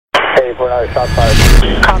Hey, for another shot fired.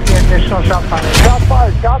 Copy, additional shot fired. Shot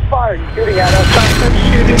fired, shot fired. He's shooting at us. Suspect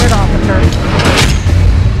shooting at officer.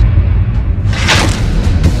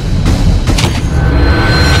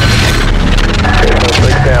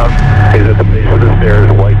 Suspect down. He's at the base of the stairs.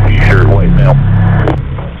 White t-shirt, white male.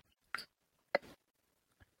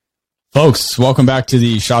 Folks, welcome back to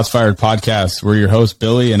the Shots Fired podcast. We're your hosts,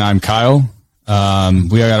 Billy, and I'm Kyle. We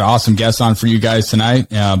got an awesome guest on for you guys tonight.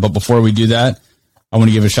 But before we do that, I want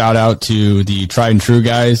to give a shout out to the Tried and True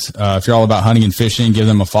guys. If you're all about hunting and fishing, give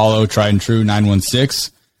them a follow, Tried and True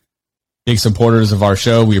 916. Big supporters of our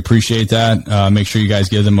show. We appreciate that. Make sure you guys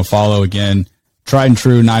give them a follow again. Tried and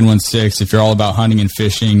True 916. If you're all about hunting and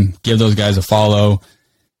fishing, give those guys a follow.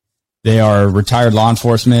 They are retired law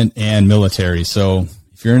enforcement and military. So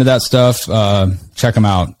if you're into that stuff, check them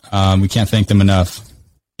out. We can't thank them enough.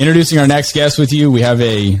 Introducing our next guest with you, we have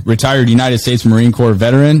a retired United States Marine Corps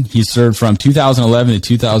veteran. He served from 2011 to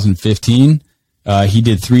 2015. He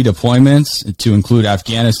did 3 deployments to include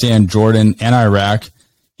Afghanistan, Jordan, and Iraq.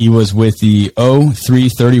 He was with the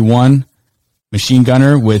 0331 machine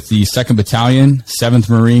gunner with the 2nd Battalion, 7th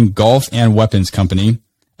Marine Golf and Weapons Company.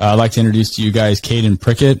 I'd like to introduce to you guys Kaden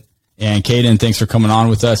Prickett. And Kaden, thanks for coming on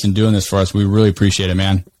with us and doing this for us. We really appreciate it,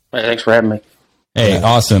 man. Hey, thanks for having me. Hey, yeah.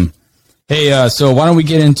 Awesome. Hey, so why don't we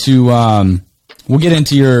get into we'll get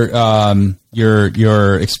into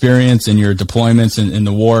your experience and your deployments in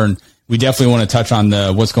the war, and we definitely want to touch on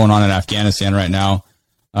what's going on in Afghanistan right now.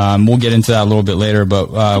 We'll get into that a little bit later, but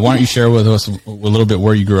why don't you share with us a little bit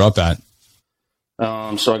where you grew up at?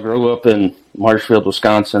 So I grew up in Marshfield,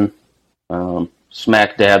 Wisconsin,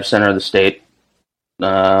 smack dab center of the state.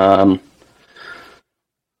 I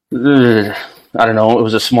don't know. It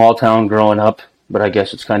was a small town growing up, but I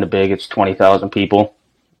guess it's kind of big. It's 20,000 people.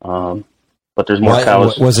 But there's more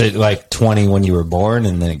cows. Was it like 20 when you were born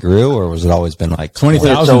and then it grew, or was it always been like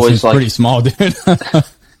 20,000? It's pretty small, dude.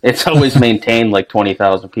 It's always maintained like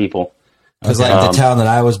 20,000 people. Because the town that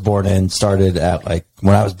I was born in started at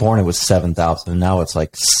when I was born, it was 7,000. Now it's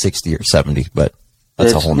like 60 or 70, but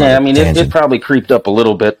that's a whole nother tangent. It probably creeped up a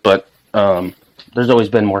little bit, but there's always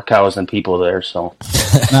been more cows than people there. So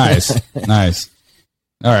nice.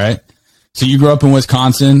 All right. So you grew up in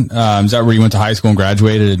Wisconsin. Is that where you went to high school and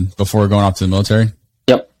graduated before going off to the military?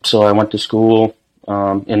 Yep. So I went to school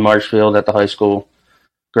in Marshfield at the high school.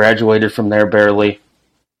 Graduated from there barely.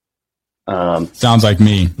 Sounds like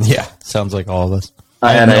me. Yeah, sounds like all of us.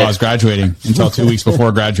 I didn't know I was graduating until 2 weeks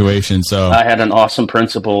before graduation. So I had an awesome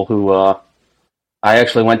principal who I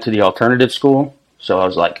actually went to the alternative school. So I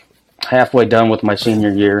was like halfway done with my senior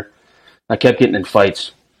year. I kept getting in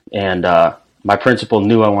fights, and my principal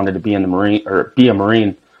knew I wanted to be in the Marine or be a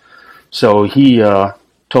Marine. So he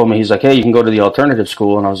told me, he's like, "Hey, you can go to the alternative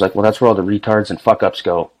school." And I was like, "Well, that's where all the retards and fuck ups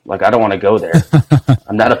go. Like, I don't want to go there.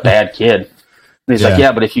 I'm not a bad kid." And he's like,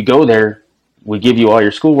 "Yeah, but if you go there, we give you all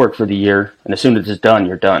your schoolwork for the year, and as soon as it's done,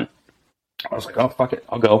 you're done." I was like, "Oh, fuck it,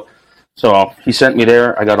 I'll go." So he sent me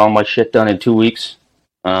there. I got all my shit done in 2 weeks.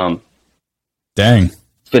 Dang.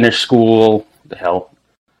 Finished school,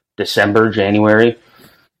 December, January.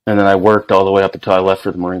 And then I worked all the way up until I left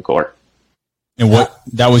for the Marine Corps. And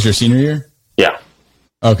that was your senior year? Yeah.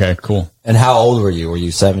 Okay, cool. And how old were you? Were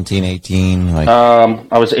you 17, 18?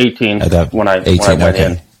 I was 18 when I went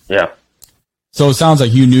in. Yeah. So it sounds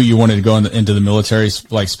like you knew you wanted to go into the military,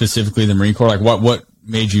 like specifically the Marine Corps. Like what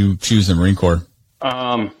made you choose the Marine Corps?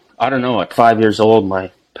 I don't know. At 5 years old, my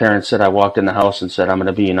parents said I walked in the house and said, "I'm going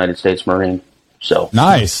to be a United States Marine." So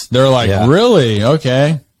nice. They're like, really?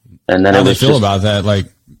 Okay. And then how do they feel about that? Like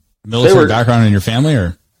military background in your family,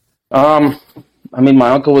 or? I mean, my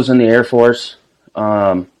uncle was in the Air Force.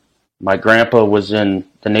 My grandpa was in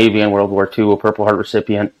the Navy in World War II, a Purple Heart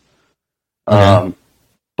recipient.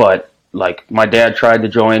 But like my dad tried to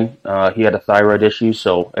join. He had a thyroid issue,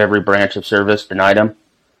 so every branch of service denied him.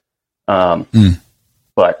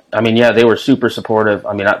 But I mean, yeah, they were super supportive.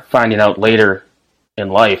 I mean, finding out later in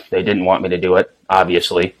life, they didn't want me to do it,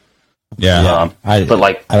 obviously. Yeah. I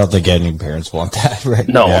don't think any parents want that, right?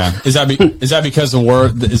 No. Yeah. Is that because the war?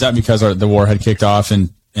 Is that because the war had kicked off in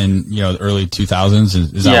the early 2000s?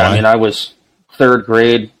 Is that why? I mean, I was 3rd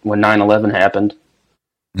grade when 9/11 happened.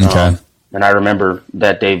 Okay. And I remember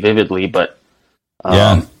that day vividly, but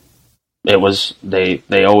it was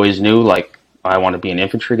they always knew, like, I want to be an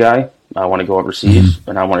infantry guy. I want to go overseas,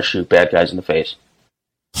 and I want to shoot bad guys in the face.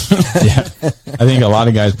 Yeah, I think a lot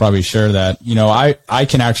of guys probably share that. I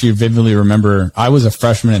can actually vividly remember I was a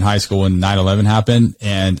freshman in high school when 9/11 happened,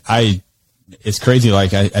 and it's crazy.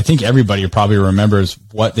 Like, I think everybody probably remembers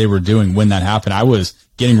what they were doing when that happened. I was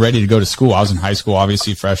getting ready to go to school. I was in high school,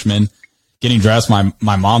 obviously freshman, getting dressed. My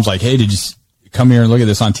mom's like, "Hey, come here and look at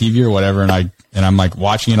this on TV or whatever. And I'm like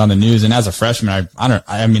watching it on the news. And as a freshman, I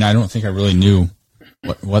don't think I really knew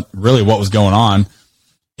what was going on.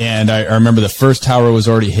 And I remember the first tower was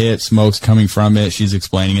already hit, smoke's coming from it. She's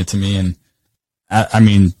explaining it to me. And I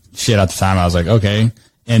mean, shit, at the time I was like, okay.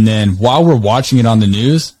 And then while we're watching it on the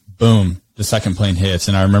news, boom, the second plane hits.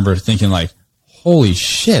 And I remember thinking like, holy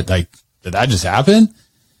shit, like, did that just happen?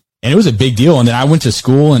 And it was a big deal. And then I went to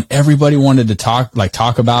school and everybody wanted to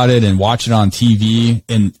talk about it and watch it on TV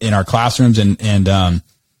in our classrooms. And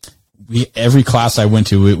every class I went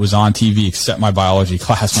to, it was on TV except my biology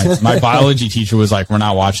class. My biology teacher was like, we're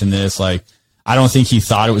not watching this. Like, I don't think he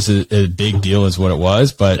thought it was a big deal is what it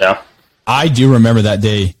was, but yeah. I do remember that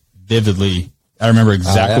day vividly. I remember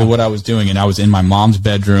exactly what I was doing. And I was in my mom's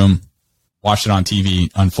bedroom, watched it on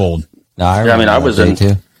TV unfold. No,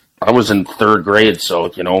 I was in third grade,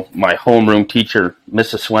 so my homeroom teacher,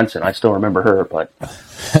 Mrs. Swenson, I still remember her. But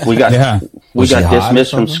we got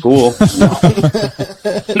dismissed from school. No,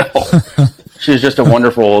 she was just a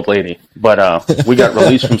wonderful old lady. But we got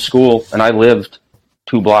released from school, and I lived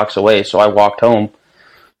 2 blocks away, so I walked home.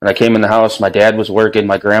 And I came in the house. My dad was working.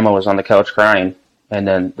 My grandma was on the couch crying, and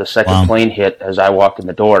then the second plane hit as I walked in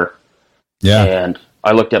the door. Yeah, and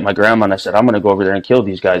I looked at my grandma and I said, "I'm going to go over there and kill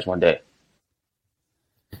these guys one day."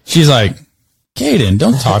 She's like, Kaden,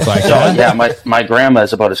 don't talk like that. Yeah, my grandma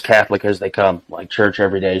is about as Catholic as they come, like church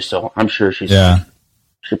every day. So I'm sure she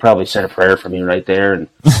probably said a prayer for me right there and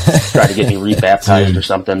tried to get me rebaptized or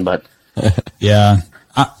something. But yeah,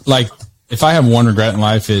 if I have one regret in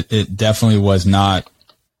life, it definitely was not.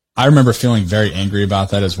 I remember feeling very angry about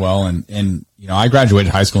that as well. And I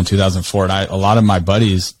graduated high school in 2004, and a lot of my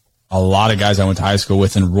buddies, a lot of guys I went to high school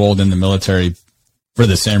with enrolled in the military for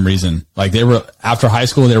the same reason. Like after high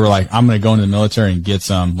school, they were like, I'm going to go into the military and get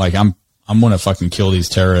some, like, I'm going to fucking kill these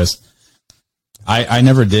terrorists. I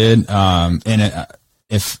never did.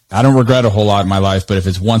 If I don't regret a whole lot in my life, but if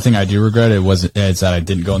it's one thing I do regret, it's that I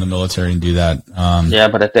didn't go in the military and do that. Yeah,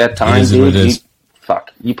 but at that time, dude,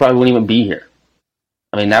 you probably wouldn't even be here.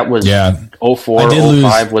 I mean, that was 04,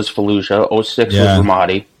 05 was Fallujah, 06 was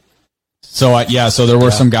Ramadi. So there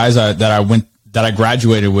were some guys that I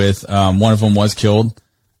graduated with. One of them was killed.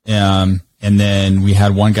 And then we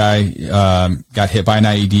had one guy, got hit by an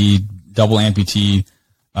IED, double amputee.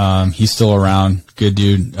 He's still around. Good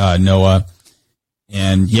dude, Noah.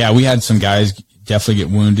 And we had some guys definitely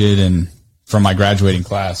get wounded and from my graduating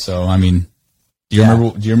class. So, I mean, do you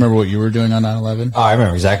remember what you were doing on 9/11? Oh, I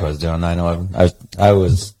remember exactly what I was doing on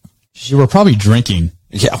 9/11. You were probably drinking.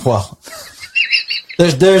 Yeah, well,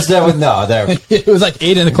 there's that. No, there. It was like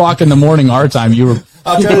 8 o'clock in the morning our time. You were.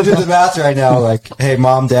 I'm trying to do the math right now. Like, hey,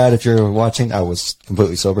 mom, dad, if you're watching, I was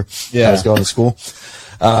completely sober. Yeah, I was going to school.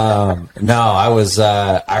 No, I was.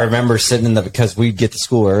 I remember sitting because we'd get to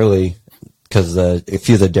school early because a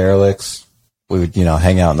few of the derelicts we would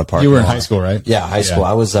hang out in the park. You were in high school, right? Yeah, high school.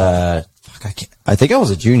 I was. I think I was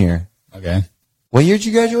a junior. Okay. What year did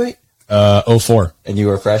you graduate? 04. And you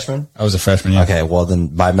were a freshman? I was a freshman, yeah. Okay, well then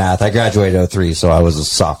by math, I graduated 03, so I was a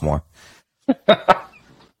sophomore.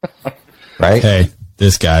 Right? Hey,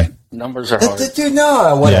 this guy. Numbers are hard. Dude,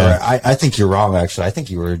 no, whatever. Yeah. I think you're wrong, actually. I think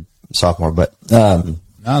you were a sophomore, but... No,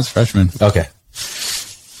 I was freshman. Okay.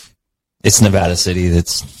 It's Nevada City.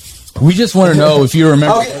 We just want to know if you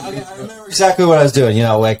remember... Okay, I remember exactly what I was doing.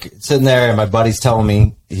 Like sitting there and my buddy's telling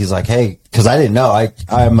me, he's like, hey, because I didn't know. I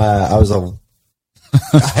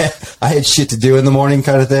had shit to do in the morning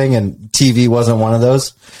kind of thing, and TV wasn't one of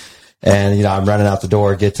those. And, I'm running out the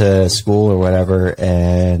door, get to school or whatever,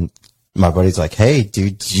 and my buddy's like, hey,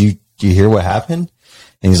 dude, do you hear what happened?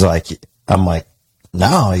 And he's like, I'm like,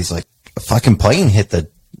 no. He's like, a fucking plane hit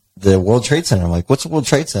the World Trade Center. I'm like, what's the World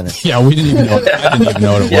Trade Center? Yeah, we didn't even know. I didn't even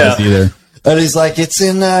know what it was either. And he's like, it's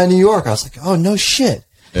in New York. I was like, oh, no shit.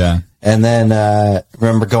 Yeah. And then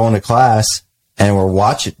remember going to class, and we're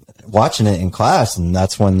watching it in class, and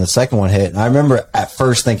that's when the second one hit. And I remember at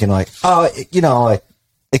first thinking like, oh,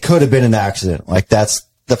 it could have been an accident. Like that's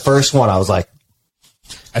the first one. I was like,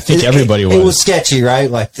 I think everybody was. It was sketchy, right?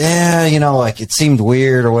 Like, like it seemed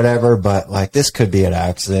weird or whatever, but like this could be an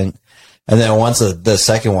accident. And then once the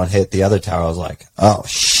second one hit the other tower, I was like, oh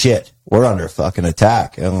shit, we're under fucking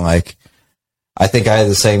attack. And like, I think I had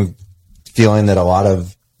the same feeling that a lot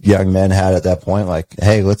of young men had at that point. Like,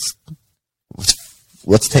 hey, let's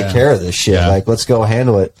take care of this shit. Yeah. Like, let's go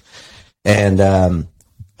handle it. And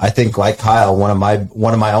I think, like Kyle, one of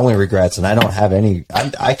my only regrets, and I don't have any.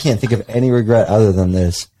 I can't think of any regret other than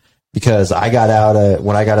this, because when I got out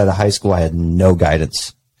of high school, I had no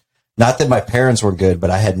guidance. Not that my parents were good, but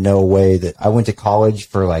I had no way that I went to college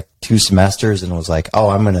for like 2 semesters and was like, oh,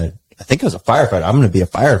 I think it was a firefighter. I'm going to be a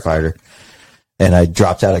firefighter. and I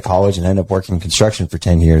dropped out of college and ended up working construction for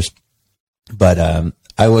 10 years. But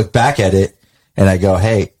I look back at it and I go,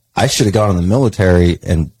 hey, I should have gone in the military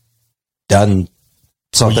and done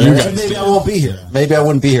something. Maybe I won't be here. Maybe I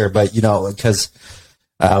wouldn't be here. But, because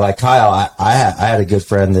like Kyle, I had a good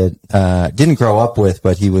friend that didn't grow up with,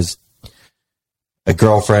 but he was a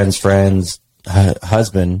girlfriend's friend's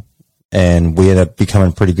husband. And we ended up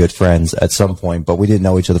becoming pretty good friends at some point, but we didn't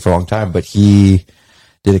know each other for a long time. But he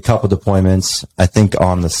did a couple deployments. I think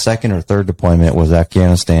on the second or third deployment was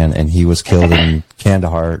Afghanistan, and he was killed in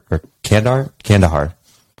Kandahar,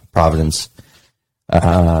 Providence.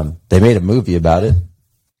 They made a movie about it.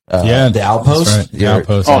 The Outpost. Right. The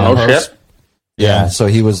Outpost. Oh, no shit. Yeah. So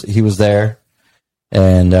he was there,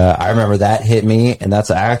 and I remember that hit me. And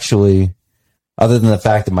that's actually, other than the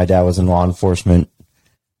fact that my dad was in law enforcement,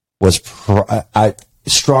 was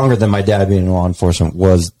stronger than my dad being in law enforcement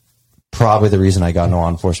was probably the reason I got into law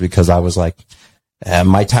enforcement, because I was like,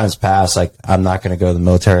 my time's passed. Like, I'm not going to go to the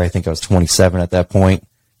military. I think I was 27 at that point,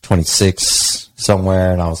 26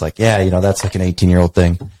 somewhere. And I was like, yeah, that's like an 18-year-old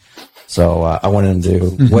thing. So I wanted to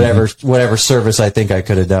do whatever service I think I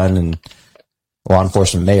could have done. And law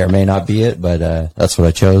enforcement may or may not be it, but that's what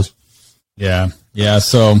I chose. Yeah. Yeah.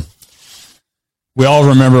 So we all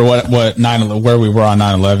remember where we were on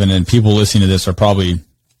 9/11, and people listening to this are probably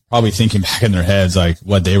thinking back in their heads like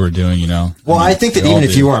what they were doing, Well, I think that even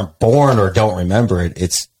if you weren't born or don't remember it,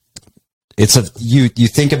 you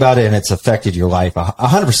think about it and it's affected your life.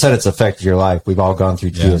 100% it's affected your life. We've all gone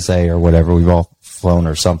through TSA or whatever. We've all flown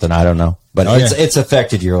or something. I don't know, but it's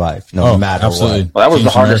affected your life no matter absolutely. what. Well, that was the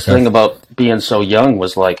hardest thing about being so young,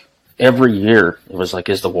 was like every year it was like,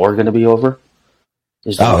 is the war going to be over?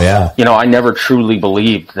 Yeah. I never truly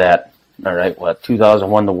believed that. All right,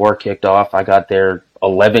 2001, the war kicked off. I got there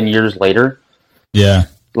 11 years later. Yeah.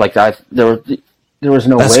 Like there was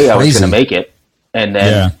no way I was going to make it. And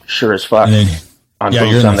then sure as fuck, I'm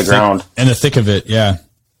boots on the ground. In the thick of it. Yeah.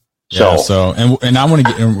 So and I want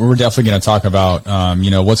to we're definitely going to talk about,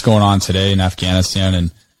 what's going on today in Afghanistan,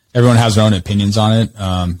 and everyone has their own opinions on it.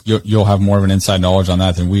 You'll have more of an inside knowledge on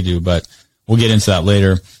that than we do, but we'll get into that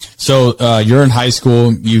later. So you're in high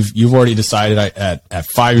school. You've already decided at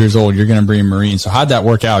 5 years old you're going to be a Marine. So how'd that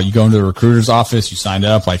work out? You go into the recruiter's office. You signed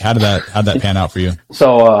up. Like how'd that pan out for you?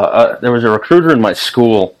 So there was a recruiter in my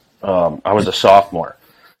school. I was a sophomore,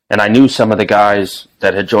 and I knew some of the guys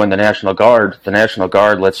that had joined the National Guard. The National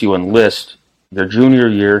Guard lets you enlist your junior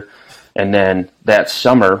year, and then that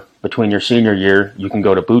summer between your senior year, you can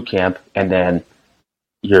go to boot camp, and then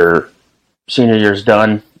your senior year's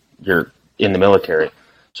done, you're in the military.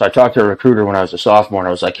 So I talked to a recruiter when I was a sophomore, and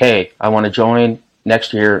I was like, hey, I want to join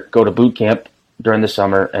next year, go to boot camp during the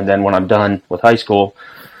summer, and then when I'm done with high school,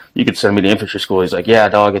 you could send me to infantry school. He's like, yeah,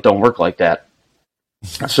 dog, it don't work like that.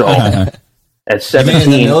 So at 17... In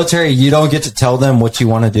the military, you don't get to tell them what you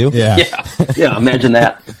want to do? Yeah, imagine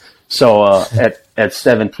that. So at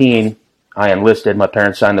 17, I enlisted. My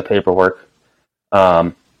parents signed the paperwork.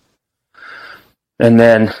 And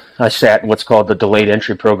then I sat in what's called the delayed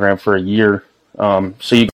entry program for a year.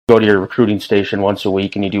 So you go to your recruiting station once a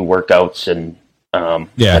week and you do workouts, and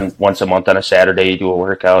once a month on a Saturday you do a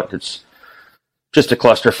workout. It's just a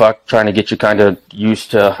clusterfuck trying to get you kind of used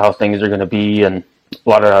to how things are going to be, and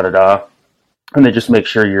la-da-da-da-da. And they just make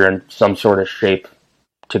sure you're in some sort of shape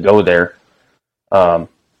to go there. So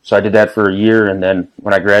I did that for a year, and then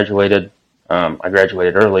when I graduated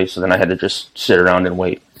early, so then I had to just sit around and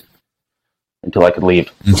wait until I could leave.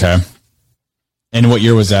 Okay. And what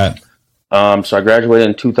year was that? So I graduated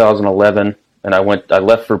in 2011, and I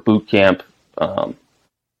left for boot camp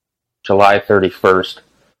July 31st,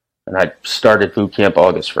 and I started boot camp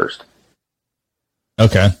August 1st.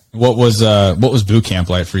 Okay. What was boot camp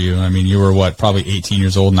like for you? I mean, you were probably 18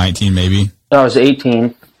 years old, 19 maybe? I was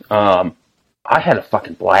 18. I had a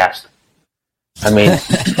fucking blast. I mean,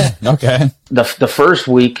 okay. The first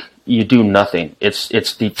week you do nothing. It's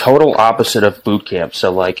the total opposite of boot camp.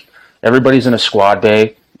 So like everybody's in a squad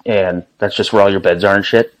bay, and that's just where all your beds are and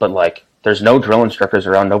shit. But like there's no drill instructors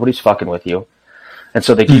around. Nobody's fucking with you. And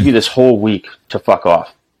so they give you this whole week to fuck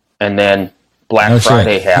off. And then Black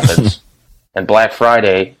Friday happens. And Black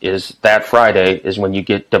Friday is when you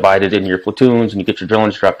get divided into your platoons and you get your drill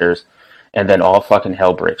instructors, and then all fucking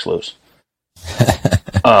hell breaks loose.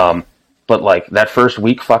 But like that first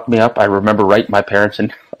week fucked me up. I remember writing my parents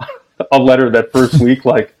a letter that first week,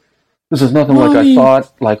 like, this is nothing like I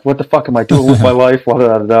thought. Like, what the fuck am I doing with my life? Blah,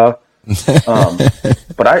 blah, blah, blah.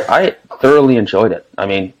 But I thoroughly enjoyed it. I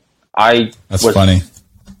mean, That's funny.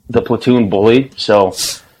 The platoon bully, so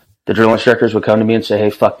the drill instructors would come to me and say, hey,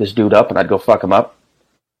 fuck this dude up, and I'd go fuck him up.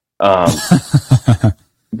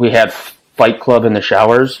 We had fight club in the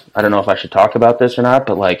showers. I don't know if I should talk about this or not,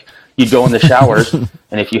 but like you'd go in the showers,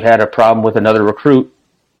 and if you had a problem with another recruit,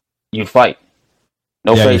 you'd fight.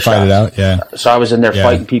 No Yeah, you face fight shots. it out. Yeah. So I was in there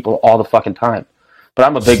fighting people all the fucking time. But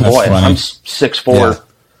I'm a big That's boy. funny. I'm 6'4". Yeah.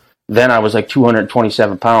 Then I was like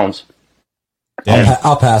 227 pounds. Yeah.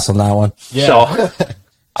 I'll pass on that one. Yeah. So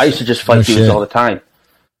I used to just fight No dudes shit. all the time.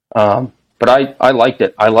 But I liked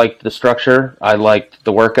it. I liked the structure. I liked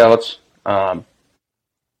the workouts.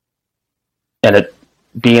 And it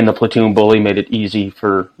being the platoon bully made it easy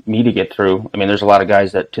for me to get through. I mean, there's a lot of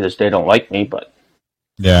guys that to this day don't like me, but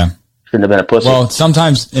Yeah. shouldn't have been a pussy. Well,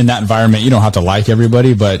 sometimes in that environment, you don't have to like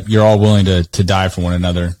everybody, but you're all willing to die for one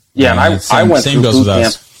another. yeah, and I went same through goes boot with camp.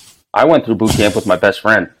 us. I went through boot camp with my best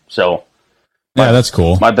friend. So Yeah, that's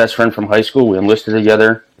cool. my best friend from high school, we enlisted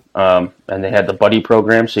together, and they had the buddy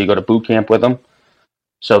program, so you go to boot camp with them.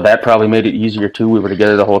 So that probably made it easier too. We were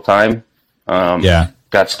together the whole time. Yeah.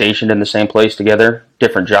 Got stationed in the same place together,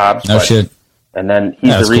 different jobs. No shit. And then he's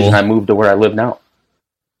Yeah, the that's reason cool. I moved to where I live now.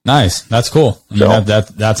 Nice. That's cool. I mean, So-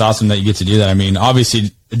 that's awesome that you get to do that. I mean,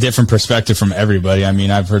 obviously a different perspective from everybody. I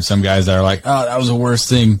mean, I've heard some guys that are like, oh, that was the worst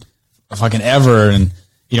thing fucking ever. And,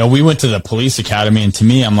 you know, we went to the police academy, and to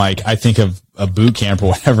me, I'm like, I think of a boot camp or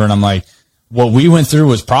whatever. And I'm like, what we went through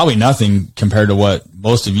was probably nothing compared to what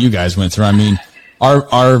most of you guys went through. I mean,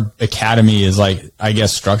 our academy is like, I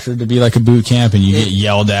guess, structured to be like a boot camp, and you get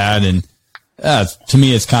yelled at, and to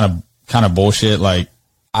me, it's kind of bullshit. Like,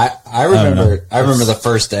 I remember the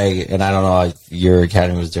first day, and I don't know if your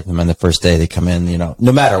academy was different than the first day they come in, you know,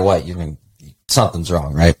 no matter what, you can, something's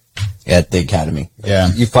wrong, right? At the academy.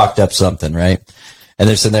 Yeah. You fucked up something, right? And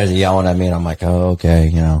they're sitting there yelling at me, and I'm like, oh, okay,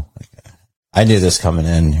 you know, like, I knew this coming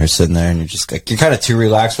in. You're sitting there and you're just like, you're kind of too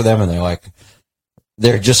relaxed for them, and they're like,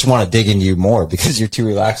 they just want to dig into you more because you're too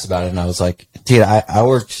relaxed about it. And I was like, dude, I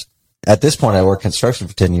worked, at this point, I worked construction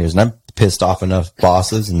for 10 years, and I'm pissed off enough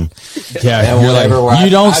bosses and yeah, and you're like, whatever, where you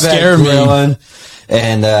don't I've had scare me. grilling,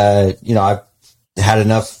 and you know, I've had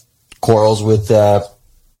enough quarrels with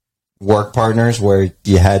work partners where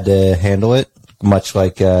you had to handle it, much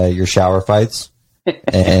like your shower fights,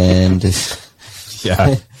 and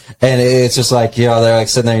Yeah. and it's just like, you know, they're like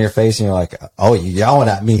sitting there in your face, and you're like, oh, you're yelling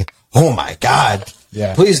at me, oh my god,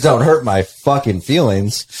 Yeah. please don't hurt my fucking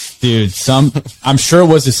feelings. Dude, I'm sure it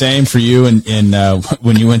was the same for you in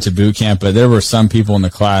when you went to boot camp, but there were some people in the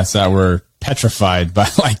class that were petrified by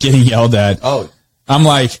like getting yelled at. Oh, I'm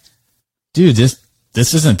like, dude, this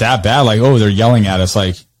isn't that bad. Like, oh, they're yelling at us.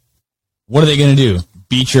 Like, what are they going to do?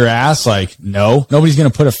 Beat your ass? Like, no, nobody's going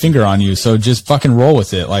to put a finger on you. So just fucking roll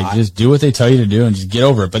with it. Like, just do what they tell you to do and just get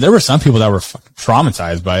over it. But there were some people that were fucking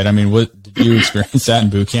traumatized by it. I mean, what did you experience that in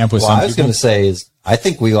boot camp with well, some I was people? going to say is, I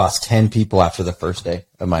think we lost 10 people after the first day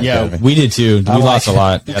of my Yeah, academy. we did too. We I'm lost like- a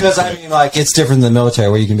lot. Because, I mean, like, it's different than the military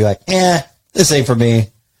where you can be like, this ain't for me.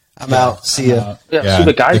 I'm out. See ya. Yeah, see,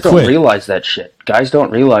 but guys they don't quit. realize that shit. Guys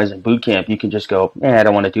don't realize in boot camp you can just go, I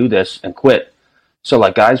don't want to do this, and quit. So,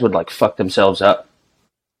 like, guys would, like, fuck themselves up.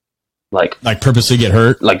 Like purposely get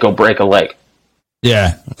hurt. go break a leg.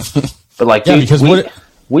 Yeah. But, like, Yeah, dude, because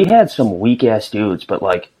we had some weak-ass dudes, but,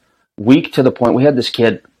 like, weak to the point, we had this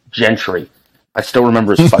kid, Gentry. I still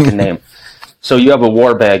remember his fucking name. So you have a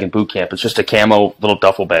war bag in boot camp. It's just a camo little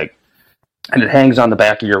duffel bag. And it hangs on the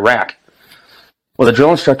back of your rack. Well, the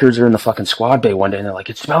drill instructors are in the fucking squad bay one day, and they're like,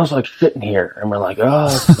 it smells like shit in here. And we're like,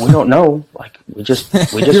 oh, we don't know. Like, we just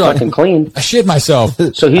fucking like, cleaned. I shit myself.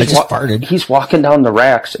 So I just farted. he's walking down the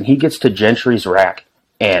racks, and he gets to Gentry's rack,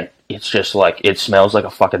 and it's just like, it smells like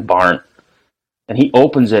a fucking barn. And he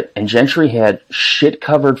opens it, and Gentry had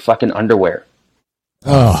shit-covered fucking underwear.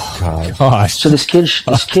 Oh, God. gosh. So this kid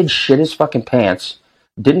shit his fucking pants,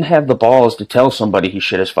 didn't have the balls to tell somebody he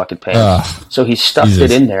shit his fucking pants. So he stuffed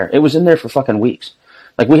Jesus. it in there. It was in there for fucking weeks.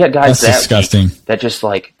 Like, we had guys That's disgusting. that just,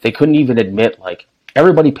 like, they couldn't even admit, like,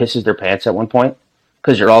 everybody pisses their pants at one point,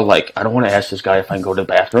 because you're all like, I don't want to ask this guy if I can go to the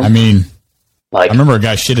bathroom. I mean, like, I remember a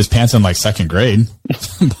guy shit his pants in like second grade.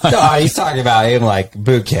 No, he's talking about him like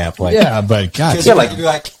boot camp. Like, Yeah, but God, Because like, you'd be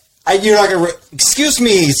like, you're not gonna. Excuse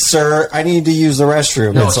me, sir. I need to use the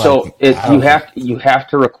restroom. no, It's so like, I don't you have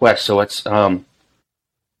to request. So it's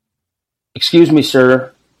excuse me,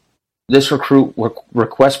 sir. This recruit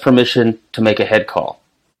requests permission to make a head call.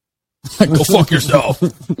 go fuck yourself.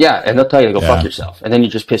 Yeah, and they'll tell you to go Yeah. fuck yourself, and then you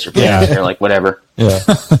just piss your pants. Yeah. And you're like, whatever. Yeah,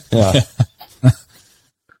 yeah,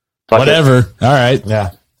 Fuck Whatever. All right.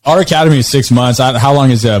 yeah. Our academy is 6 months. How long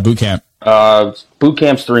is boot camp? it. Boot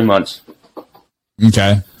camp's 3 months.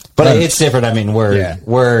 Okay. But it's different. I mean, Yeah.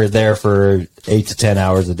 we're there for 8 to 10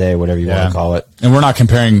 hours a day, whatever you want to call it. And we're not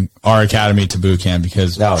comparing our academy to boot camp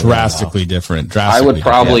because No, drastically different. I Drastically would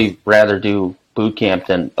probably rather do boot camp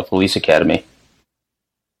than a police academy.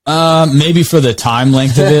 Maybe for the time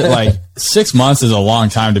length of it, like 6 months is a long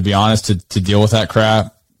time, to be honest, to deal with that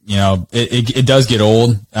crap. You know, it does get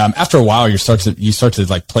old. After a while, you start to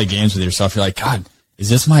like play games with yourself. You're like, God, is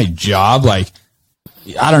this my job? Like,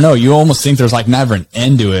 I don't know. You almost think there's like never an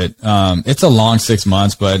end to it. It's a long 6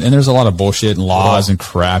 months, and there's a lot of bullshit and laws and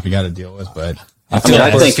crap you got to deal with. But I feel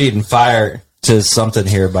like we're feeding fire to something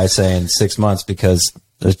here by saying 6 months, because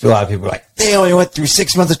there's a lot of people like, they only went through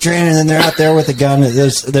 6 months of training and then they're out there with a gun.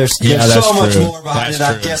 There's so much more behind it.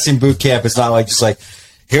 I'm guessing boot camp is not like just like,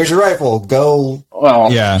 here's your rifle, go.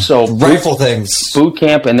 Well, yeah. So rifle things. Boot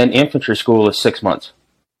camp and then infantry school is 6 months.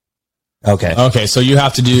 Okay. So you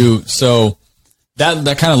have to do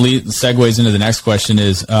that kind of segues into the next question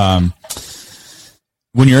is,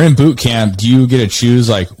 when you're in boot camp, do you get to choose,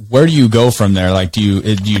 like, where do you go from there? Like, do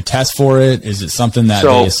you test for it? Is it something that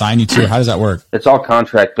they assign you to? How does that work? It's all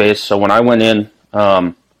contract based. So when I went in,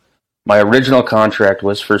 my original contract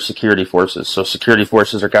was for security forces. So security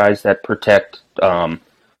forces are guys that protect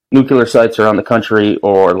nuclear sites around the country,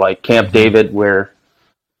 or like Camp David, where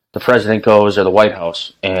the president goes, or the White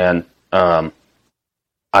House. And I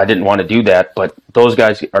didn't want to do that, but those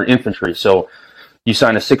guys are infantry. So you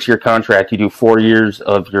sign a 6-year contract, you do 4 years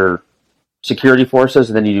of your security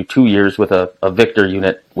forces, and then you do 2 years with a Victor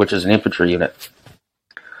unit, which is an infantry unit.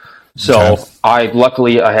 So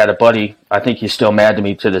luckily I had a buddy, I think he's still mad to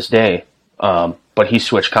me to this day, but he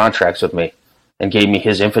switched contracts with me and gave me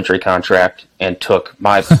his infantry contract and took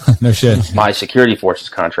my no shit. my security forces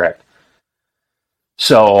contract.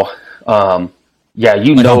 So, yeah,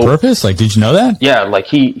 on purpose? Like, did you know that? Yeah, like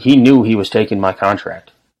he knew he was taking my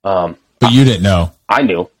contract. But you didn't know. I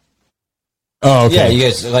knew. Oh, okay. Yeah, you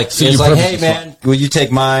guys like, so it's like, hey man, will you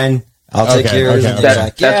take mine? I'll take yours. Okay.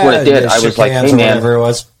 That's what it did. I was like, hey man, it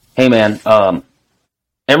was. Hey man,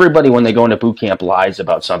 everybody when they go into boot camp lies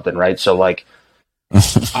about something, right? So like,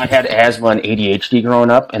 I had asthma and ADHD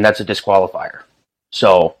growing up, and that's a disqualifier.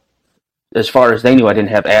 So as far as they knew, I didn't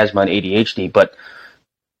have asthma and ADHD, but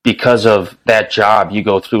because of that job, you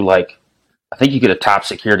go through like, I think you get a top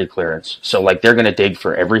security clearance. So like they're going to dig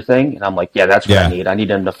for everything. And I'm like, yeah, that's what I need. I need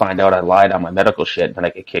them to find out I lied on my medical shit and I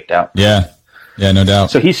get kicked out. Yeah. Yeah, no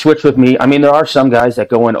doubt. So he switched with me. I mean, there are some guys that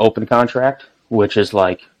go in open contract, which is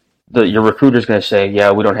like your recruiter's going to say,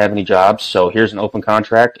 yeah, we don't have any jobs. So here's an open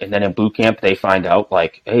contract. And then in boot camp, they find out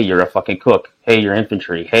like, hey, you're a fucking cook. Hey, you're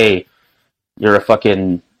infantry. Hey, you're a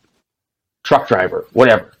fucking truck driver,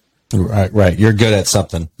 whatever. Right. You're good at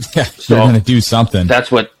something. Yeah. So you're going to do something.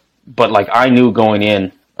 But like I knew going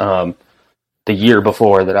in the year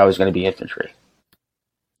before that I was going to be infantry.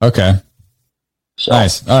 Okay. So,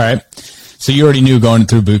 nice. All right. So you already knew going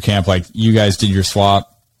through boot camp, like you guys did your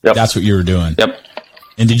swap. Yep. That's what you were doing. Yep.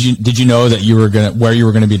 And did you know that where you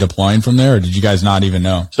were gonna be deploying from there, or did you guys not even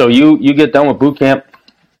know? So you get done with boot camp,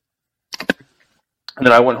 and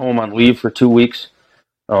then I went home on leave for 2 weeks,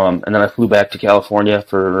 and then I flew back to California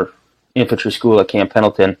for infantry school at Camp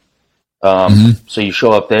Pendleton. So you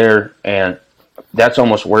show up there, and that's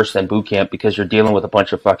almost worse than boot camp because you're dealing with a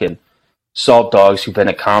bunch of fucking salt dogs who've been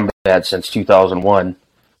in combat since 2001.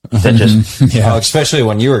 That just especially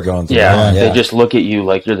when you were going through. They just look at you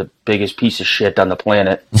like you're the biggest piece of shit on the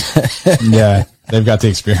planet. Yeah, they've got the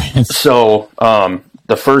experience. So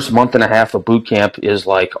the first month and a half of boot camp is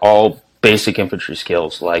like all basic infantry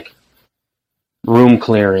skills, like room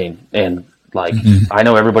clearing and. Like, I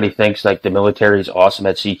know everybody thinks, like, the military is awesome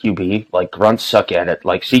at CQB. Like, grunts suck at it.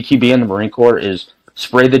 Like, CQB in the Marine Corps is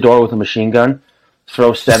spray the door with a machine gun,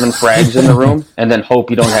 throw 7 frags in the room, and then hope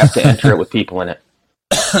you don't have to enter it with people in it.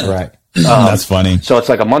 Right. That's funny. So it's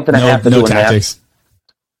like a month and a half of doing tactics. that.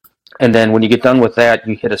 And then when you get done with that,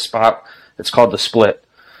 you hit a spot. It's called the split.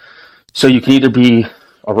 So you can either be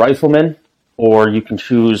a rifleman, or you can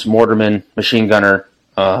choose mortarman, machine gunner,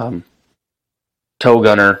 tow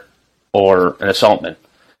gunner, or an assaultman.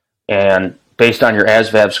 And based on your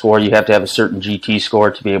ASVAB score, you have to have a certain GT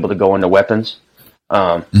score to be able to go into weapons.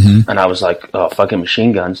 And I was like, oh, fucking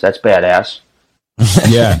machine guns, that's badass.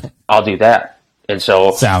 Yeah. I'll do that. And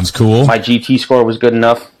so sounds cool. My GT score was good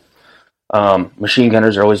enough. Machine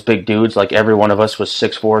gunners are always big dudes. Like every one of us was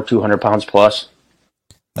 6'4", 200 pounds plus.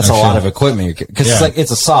 That's a lot of equipment. Because it's like,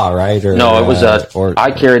 it's a saw, right? Or, no, it was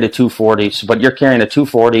I carried a 240, but you're carrying a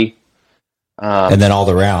 240. And then all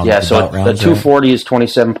the rounds. Yeah, so the 240 is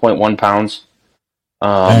 27.1 pounds.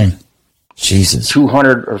 Dang. Jesus.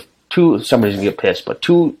 200 or somebody's going to get pissed, but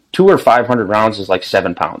two or 500 rounds is like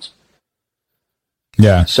 7 pounds.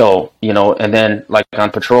 Yeah. So, and then like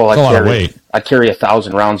on patrol, I carry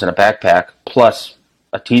 1,000 rounds in a backpack plus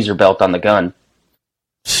a teaser belt on the gun.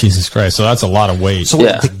 Jesus Christ. So that's a lot of weight. So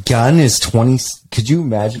Yeah. the gun is 20. Could you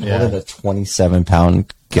imagine Yeah. holding a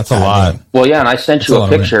 27-pound? That's a lot. Well, yeah, and I sent you a a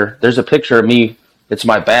lot of picture. There's a picture of me. It's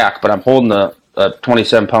my back, but I'm holding a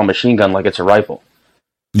 27-pound machine gun like it's a rifle.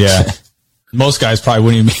 Yeah. Most guys probably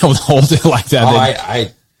wouldn't even be able to hold it like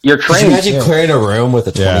that. You're Could you trained. imagine clearing a room with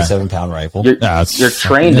a 27-pound rifle? You're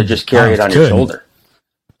trained to just carry it on your shoulder.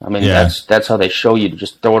 I mean, Yeah. that's how they show you to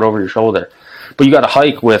just throw it over your shoulder. But you got to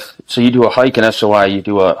hike with. So you do a hike in SOI. You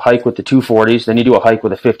do a hike with the 240s. Then you do a hike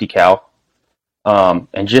with a 50 cal.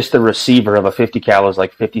 And just the receiver of a 50 cal is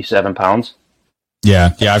like 57 pounds.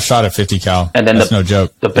 Yeah. Yeah. I've shot a 50 cal. And then that's no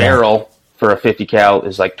joke. The barrel for a 50 cal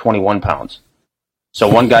is like 21 pounds. So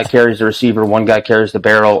one guy carries the receiver, one guy carries the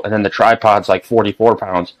barrel, and then the tripod's like 44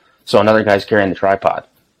 pounds. So another guy's carrying the tripod.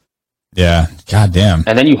 Yeah. God damn.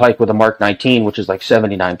 And then you hike with a Mark 19, which is like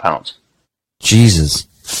 79 pounds. Jesus.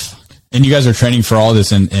 And you guys are training for all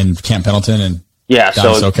this in Camp Pendleton and Yeah,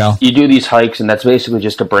 down so SoCal? you do these hikes, and that's basically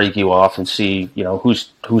just to break you off and see,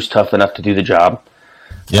 who's tough enough to do the job.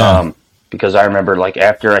 Yeah. Because I remember, like,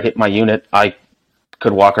 after I hit my unit, I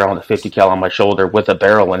could walk around with a 50 cal on my shoulder with a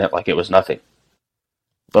barrel in it like it was nothing.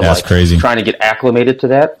 But That's like, crazy. Trying to get acclimated to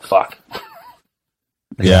that, fuck.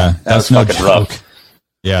 Yeah. That's no fucking joke. rough.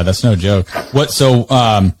 Yeah. That's no joke.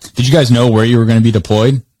 So, did you guys know where you were going to be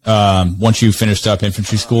deployed, once you finished up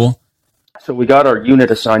infantry school? So we got our unit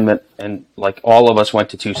assignment, and like all of us went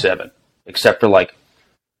to 2-7, except for like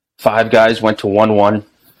 5 guys went to 1-1,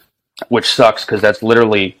 which sucks because that's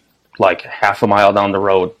literally like half a mile down the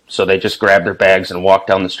road. So they just grabbed their bags and walked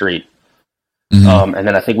down the street. Mm-hmm. And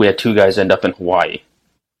then I think we had 2 guys end up in Hawaii.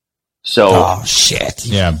 So Oh, shit.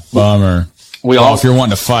 Yeah. Bummer. we Well, all if you're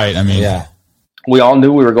wanting to fight, I mean, Yeah. we all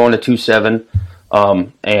knew we were going to 2-7,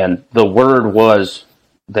 and the word was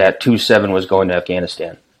that 2-7 was going to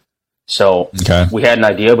Afghanistan. So Okay. we had an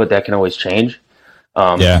idea, but that can always change.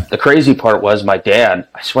 Yeah. The crazy part was my dad,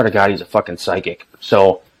 I swear to God, he's a fucking psychic.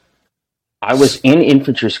 So I was in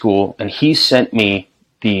infantry school, and he sent me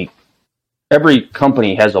every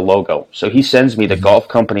company has a logo. So he sends me the Golf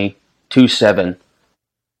Company 2-7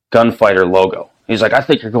 gunfighter logo. He's like, I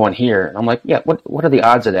think you're going here. And I'm like, yeah, what are the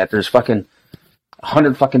odds of that? There's fucking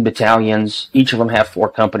 100 fucking battalions. Each of them have 4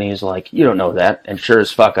 companies. Like, you don't know that. And sure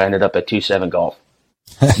as fuck, I ended up at 2-7 Golf.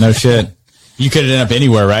 No shit. You could have ended up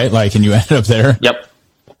anywhere, right? Like, and you ended up there. Yep.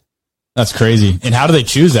 That's crazy. And how do they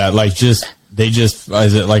choose that? Like, is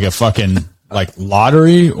it like a fucking like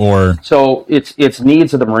lottery or? So it's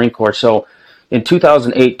needs of the Marine Corps. So in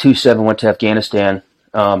 2008, 2-7 went to Afghanistan,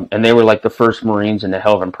 and they were like the first Marines in the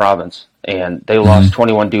Helmand province, and they lost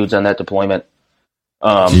 21 dudes on that deployment.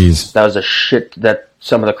 Jeez. That was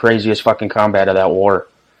some of the craziest fucking combat of that war.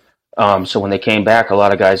 So when they came back, a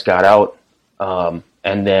lot of guys got out,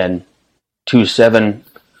 and then 2-7,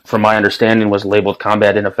 from my understanding, was labeled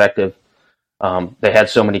combat ineffective. They had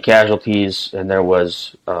so many casualties, and there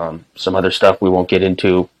was some other stuff we won't get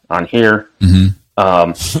into on here.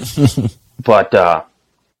 But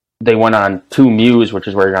they went on 2 Mews, which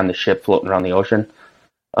is where you're on the ship floating around the ocean.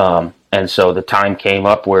 And so the time came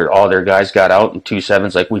up where all their guys got out, and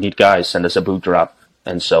 2-7's like, we need guys, send us a boot drop.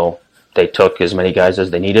 And so they took as many guys as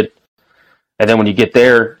they needed. And then when you get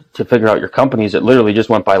there to figure out your companies, it literally just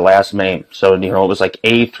went by last name. So, it was like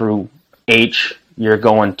A through H, you're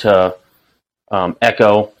going to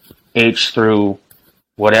Echo, H through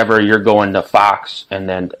whatever, you're going to Fox, and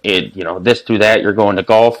then this through that, you're going to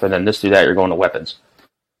Golf, and then this through that, you're going to Weapons.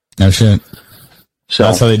 No shit. So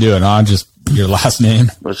That's how they do it, huh? Just your last name.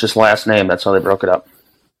 it was just last name. That's how they broke it up.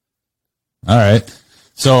 All right.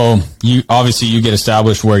 So you get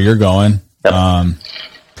established where you're going. Yep.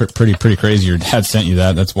 Pretty crazy. Your dad sent you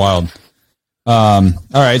that. That's wild. All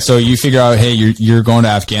right. So you figure out, hey, you're going to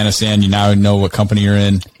Afghanistan. You now know what company you're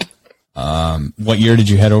in. What year did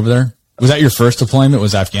you head over there? Was that your first deployment?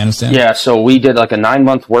 Was Afghanistan? Yeah. So we did like a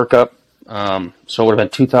 9-month workup. So it would have been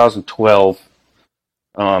 2012.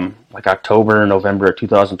 Like October, November of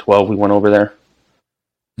 2012, we went over there.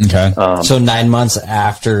 Okay. So 9 months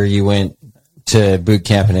after you went to boot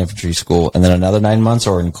camp and infantry school, and then another 9 months,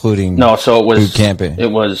 or including No, so it was boot camp? It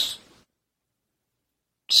was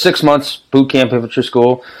 6 months boot camp infantry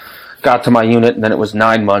school. Got to my unit, and then it was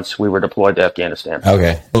 9 months we were deployed to Afghanistan.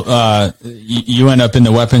 Okay. You end up in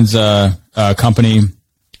the weapons company.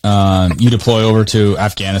 You deploy over to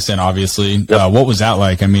Afghanistan, obviously. Yep. What was that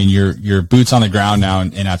like? I mean, you're boots on the ground now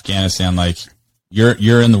in Afghanistan. Like,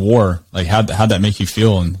 you're in the war. Like, how'd that make you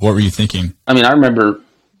feel, and what were you thinking? I mean, I remember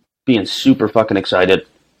being super fucking excited.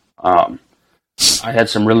 I had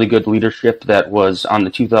some really good leadership that was on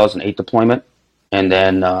the 2008 deployment, and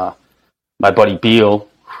then my buddy Beal,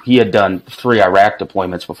 he had done 3 Iraq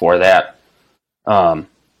deployments before that. And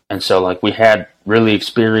so like we had really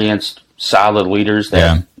experienced, solid leaders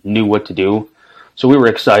that knew what to do. So we were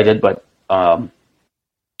excited, but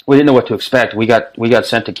we didn't know what to expect. We got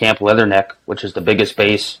sent to Camp Leatherneck, which is the biggest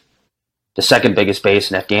base, the second biggest base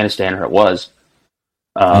in Afghanistan, or it was.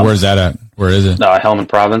 Where's that at? Where is it? Helmand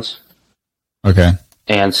Province. Okay.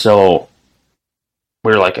 And so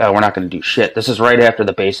we were like, oh, we're not going to do shit. This is right after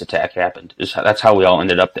the base attack happened. That's how we all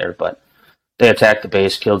ended up there. But they attacked the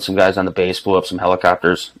base, killed some guys on the base, blew up some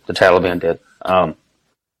helicopters. The Taliban did. But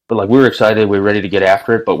like we were excited, we were ready to get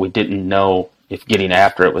after it, but we didn't know if getting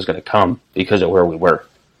after it was going to come because of where we were.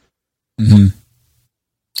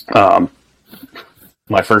 Mm-hmm.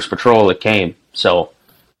 My first patrol, it came, so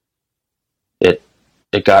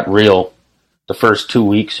it got real. The first 2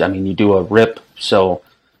 weeks, I mean, you do a RIP, so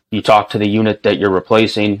you talk to the unit that you're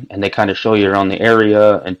replacing, and they kind of show you around the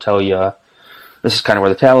area and tell you, this is kind of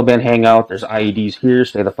where the Taliban hang out, there's IEDs here,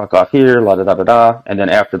 stay the fuck off here, la-da-da-da-da, and then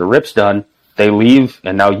after the RIP's done, they leave,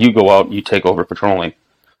 and now you go out and you take over patrolling.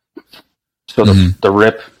 So the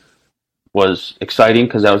RIP was exciting,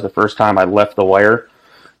 because that was the first time I left the wire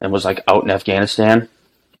and was like out in Afghanistan.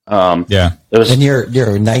 It was. And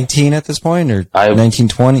you're 19 at this point, or 19,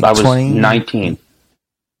 20? I was 20? 19.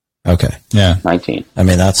 Okay. Yeah. 19. I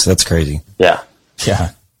mean, that's crazy. Yeah.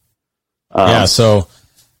 Yeah. So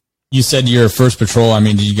you said your first patrol. I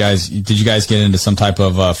mean, did you guys get into some type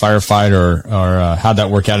of firefight, or how'd that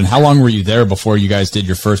work out? And how long were you there before you guys did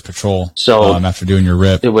your first patrol? So after doing your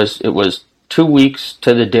RIP, it was 2 weeks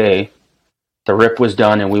to the day. The RIP was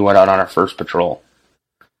done, and we went out on our first patrol.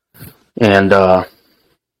 And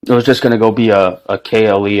it was just going to go be a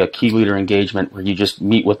KLE, a key leader engagement, where you just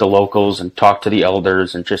meet with the locals and talk to the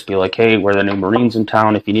elders and just be like, hey, we're the new Marines in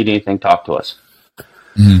town. If you need anything, talk to us.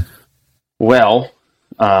 Mm-hmm. Well,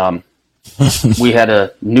 we had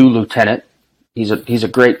a new lieutenant. He's a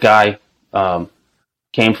great guy.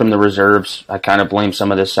 Came from the reserves. I kind of blame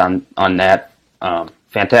some of this on that.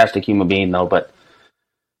 Fantastic human being, though, but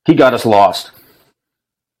he got us lost.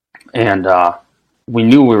 And we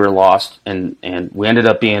knew we were lost, and we ended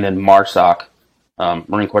up being in MARSOC,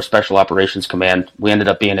 Marine Corps Special Operations Command. We ended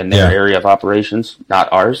up being in their area of operations,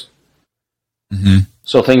 not ours. Mm-hmm.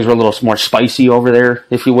 So things were a little more spicy over there,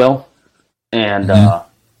 if you will. And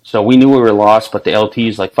so we knew we were lost, but the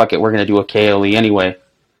LT's like, fuck it, we're going to do a KLE anyway.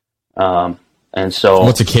 And so...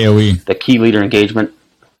 What's a KOE? The key leader engagement.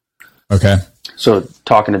 Okay. So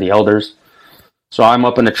talking to the elders. So I'm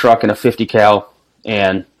up in the truck in a 50 cal,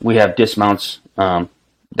 and we have dismounts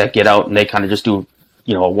that get out, and they kind of just do,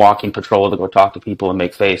 a walking patrol to go talk to people and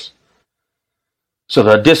make face. So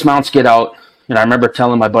the dismounts get out, and I remember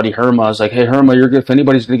telling my buddy Herma, I was like, hey, Herma, if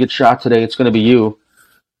anybody's going to get shot today, it's going to be you.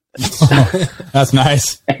 That's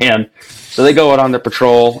nice. And so they go out on their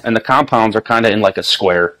patrol, and the compounds are kind of in like a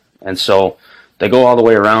square. And so they go all the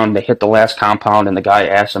way around, they hit the last compound, and the guy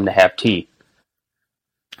asks them to have tea.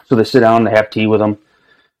 So they sit down, they have tea with him.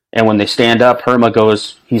 And when they stand up, Herma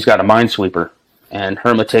goes, he's got a minesweeper. And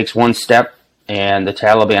Herma takes one step, and the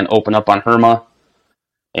Taliban open up on Herma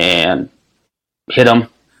and hit him.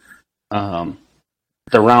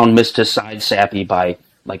 The round missed his side sappy by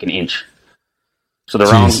like an inch. So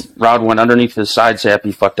the round went underneath his side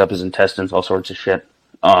sappy, fucked up his intestines, all sorts of shit.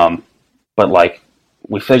 But like,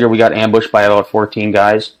 we figure we got ambushed by about 14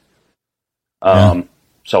 guys.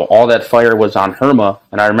 So all that fire was on Herma,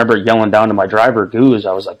 and I remember yelling down to my driver, Goose,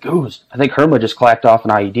 I was like, Goose, I think Herma just clacked off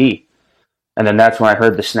an IED. And then that's when I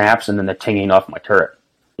heard the snaps and then the tinging off my turret.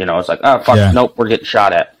 I was like, oh, fuck, nope, we're getting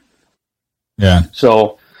shot at. Yeah.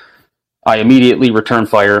 So I immediately return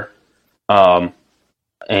fire,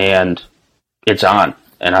 and it's on.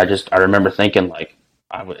 And I remember thinking, like,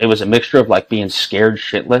 it was a mixture of, like, being scared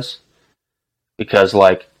shitless, because,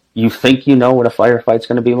 like, you think you know what a firefight's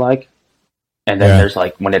going to be like, and then there's,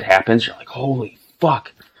 like, when it happens, you're like, holy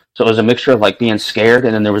fuck. So it was a mixture of, like, being scared,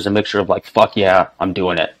 and then there was a mixture of, like, fuck yeah, I'm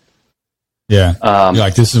doing it. Yeah. You're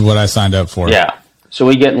like, this is what I signed up for. Yeah. So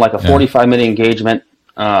we get in, like, a 45-minute engagement.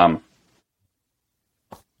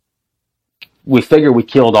 We figure we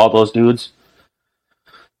killed all those dudes.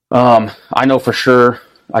 I know for sure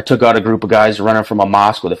I took out a group of guys running from a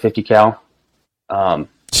mosque with a 50 cal.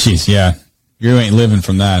 Jeez, yeah. You ain't living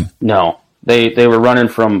from that. No. They were running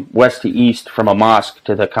from west to east from a mosque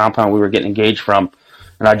to the compound we were getting engaged from,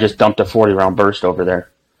 and I just dumped a 40-round burst over there.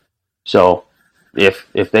 So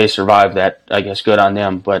if they survive that, I guess good on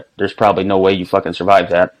them, but there's probably no way you fucking survive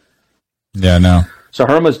that. Yeah, no. So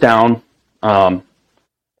Herma's down,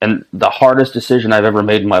 and the hardest decision I've ever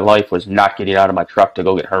made in my life was not getting out of my truck to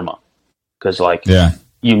go get Herma. Because, like,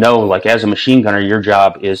 like, as a machine gunner, your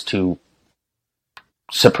job is to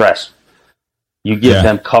suppress. You give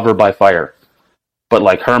them cover by fire. But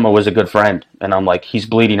like Herma was a good friend, and I'm like, he's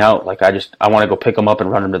bleeding out. Like I want to go pick him up and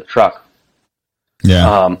run him to the truck.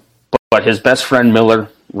 Yeah. But his best friend Miller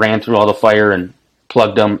ran through all the fire and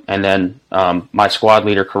plugged him, and then my squad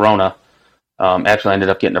leader Corona actually ended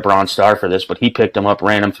up getting a Bronze Star for this, but he picked him up,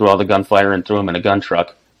 ran him through all the gunfire, and threw him in a gun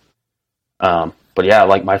truck. But yeah,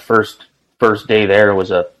 like my first day there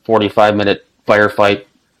was a 45-minute firefight,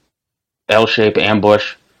 L-shaped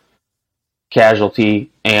ambush, casualty,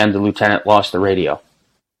 and the lieutenant lost the radio.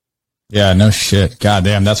 Yeah, no shit. God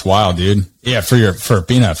damn, that's wild, dude. Yeah, for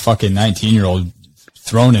being a fucking 19-year-old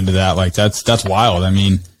thrown into that, like that's wild. I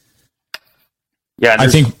mean, yeah, I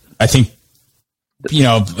think you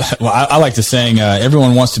know, well, I like the saying,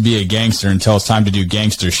 everyone wants to be a gangster until it's time to do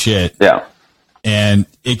gangster shit. Yeah. And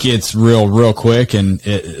it gets real quick, and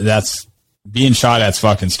that's being shot at's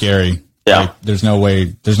fucking scary. Yeah. Like, there's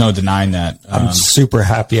no denying that. I'm super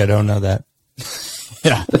happy I don't know that.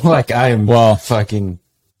 Yeah. Like I am fucking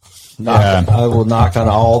I will knock on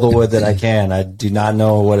all the wood that I can. I do not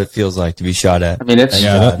know what it feels like to be shot at. I mean, it's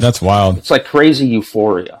that's wild. It's like crazy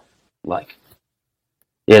euphoria. Like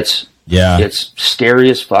it's scary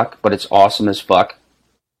as fuck, but it's awesome as fuck.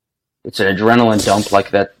 It's an adrenaline dump like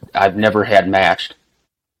that I've never had matched.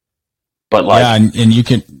 But like, yeah, and you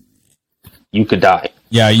could die.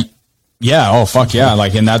 Yeah. Oh fuck yeah!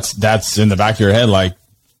 Like, and that's in the back of your head. Like,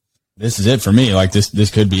 this is it for me. Like this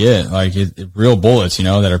could be it. Like real bullets, you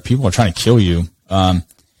know, that are people are trying to kill you. And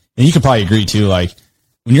you could probably agree too. Like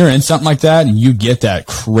when you're in something like that and you get that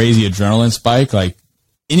crazy adrenaline spike, like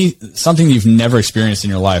something you've never experienced in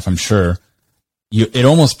your life, I'm sure it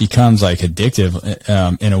almost becomes like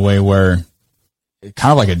addictive in a way where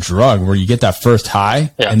kind of like a drug where you get that first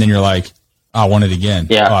high and then you're like, oh, I want it again.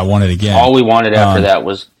 Yeah. Oh, I want it again. All we wanted after that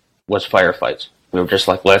was firefights. We were just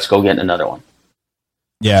like, let's go get another one.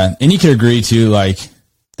 Yeah. And you could agree too, like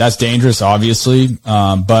that's dangerous, obviously.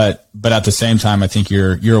 But at the same time, I think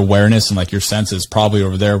your awareness and like your senses probably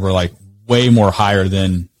over there were like way more higher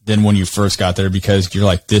than when you first got there, because you're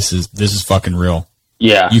like, this is fucking real.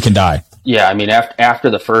 Yeah. You can die. Yeah. I mean,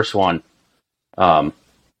 after the first one, I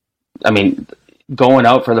mean, going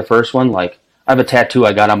out for the first one, like I have a tattoo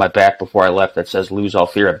I got on my back before I left that says lose all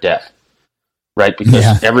fear of death. Right?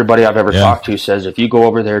 Because everybody I've ever talked to says, if you go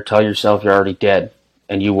over there, tell yourself you're already dead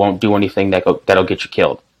and you won't do anything that'll get you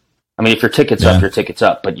killed. I mean, if your ticket's up, your ticket's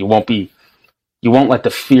up, but you won't let the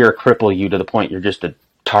fear cripple you to the point you're just a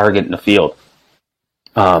target in the field.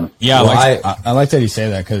 I like that you say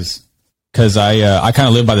that because I kind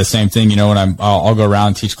of live by the same thing, you know, when I'll go around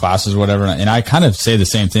and teach classes or whatever. And I kind of say the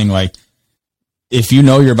same thing. Like, if you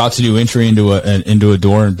know you're about to do entry into a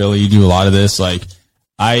door, and Billy, you do a lot of this, like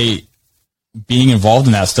being involved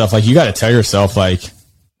in that stuff, like you got to tell yourself, like,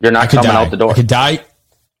 you're not coming out the door. I could die.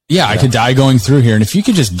 Yeah, I could die going through here. And if you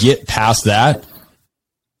could just get past that,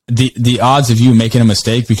 the odds of you making a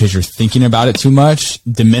mistake because you're thinking about it too much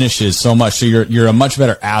diminishes so much. So you're a much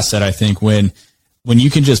better asset, I think, when you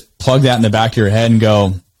can just plug that in the back of your head and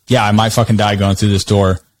go, yeah, I might fucking die going through this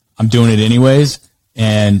door. I'm doing it anyways,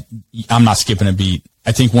 and I'm not skipping a beat.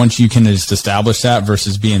 I think once you can just establish that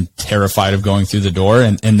versus being terrified of going through the door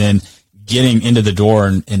and then getting into the door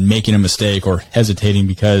and making a mistake or hesitating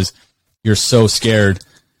because you're so scared,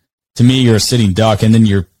 to me, you're a sitting duck, and then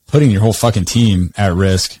you're putting your whole fucking team at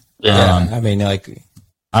risk. Yeah. I mean, like,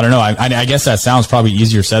 I don't know. I guess that sounds probably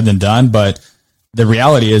easier said than done, but the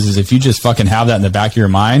reality is if you just fucking have that in the back of your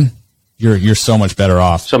mind, you're so much better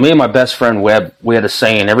off. So me and my best friend Webb, we had a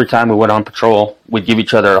saying every time we went on patrol, we'd give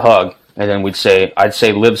each other a hug, and then I'd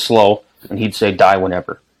say live slow, and he'd say die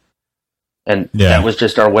whenever. And that was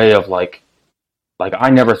just our way of like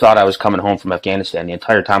I never thought I was coming home from Afghanistan the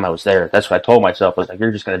entire time I was there. That's what I told myself. I was like,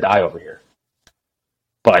 you're just going to die over here.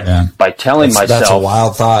 But by telling myself, that's a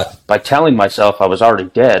wild thought. By telling myself I was already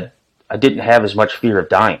dead, I didn't have as much fear of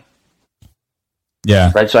dying.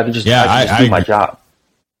 Yeah. Right. So I could just, do my job.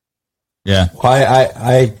 Yeah. Well,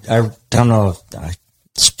 I don't know.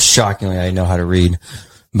 Shockingly, I know how to read,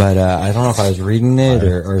 but I don't know if I was reading it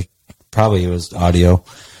or probably it was audio.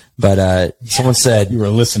 But someone said you were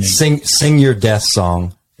listening. Sing your death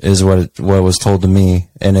song is what was told to me,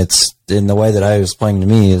 and it's in the way that I was playing to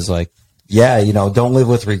me is like, yeah, you know, don't live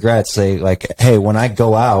with regrets. Say like, hey, when I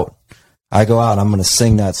go out, I'm going to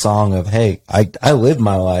sing that song of, hey, I lived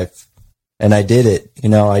my life and I did it. You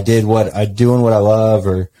know, I did doing what I love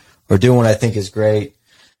or doing what I think is great,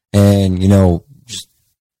 and you know, just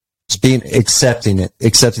accepting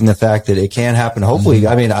the fact that it can happen. Hopefully,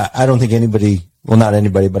 I mean, I don't think anybody. Well, not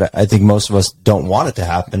anybody, but I think most of us don't want it to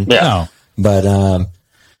happen. Yeah. No.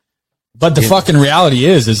 But the fucking reality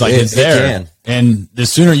is like it's there. And the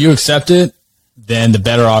sooner you accept it, then the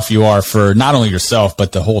better off you are for not only yourself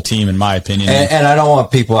but the whole team, in my opinion. And I don't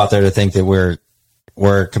want people out there to think that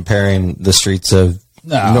we're comparing the streets of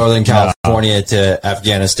Northern California to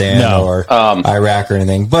Afghanistan or Iraq or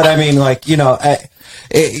anything. But I mean, like, you know,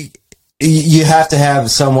 you have to have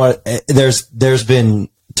somewhat. There's been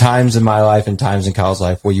times in my life and times in Kyle's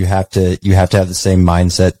life where you have to have the same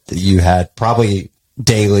mindset that you had probably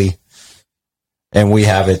daily, and we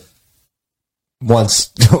have it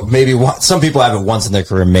once, maybe once. Some people have it once in their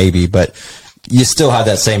career, maybe, but you still have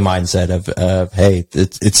that same mindset of hey,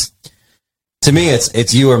 it's to me,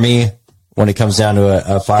 it's you or me when it comes down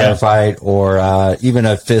to a firefight or even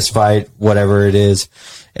a fist fight, whatever it is.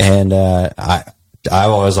 And I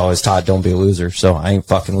always taught, don't be a loser, so I ain't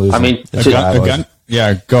fucking losing. I mean, a gun.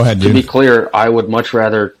 Yeah, go ahead, dude. To be clear, I would much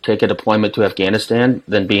rather take a deployment to Afghanistan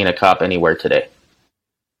than being a cop anywhere today.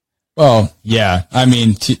 Well, yeah. I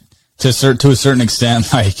mean, to a certain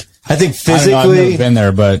extent, like, I think physically, I've never been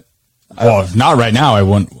there, but not right now. I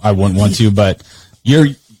wouldn't want to. But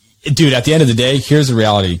dude. At the end of the day, here's the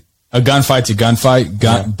reality: a gunfight's a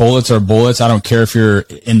gunfight. Bullets are bullets. I don't care if you're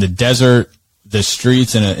in the desert, the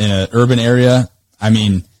streets, in an urban area. I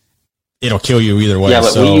mean, it'll kill you either way. Yeah,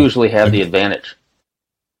 but we usually have the advantage.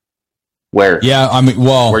 Where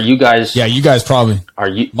you guys probably are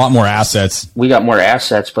a lot more assets. We got more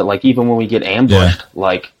assets, but like even when we get ambushed,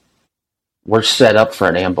 like we're set up for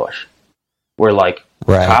an ambush. Where like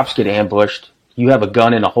cops get ambushed, you have a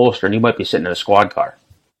gun in a holster, and you might be sitting in a squad car.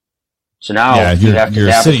 So now you have to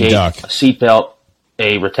navigate a seatbelt,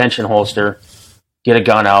 a retention holster, get a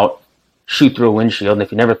gun out, shoot through a windshield, and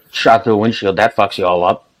if you never shot through a windshield, that fucks you all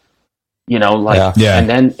up. You know, like and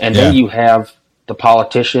then you have the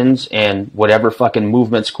politicians and whatever fucking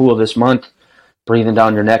movement's cool this month breathing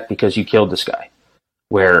down your neck because you killed this guy.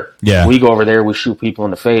 Where we go over there, we shoot people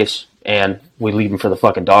in the face, and we leave them for the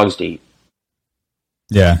fucking dogs to eat.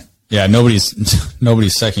 Yeah. Yeah, nobody's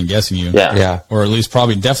second guessing you. Yeah. Or at least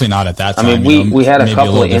probably definitely not at that time. I mean, we had a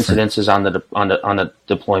couple of incidences on the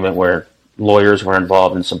deployment where lawyers were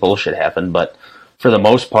involved and some bullshit happened, but for the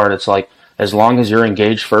most part, it's like as long as you're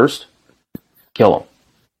engaged first, kill them.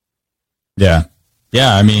 Yeah.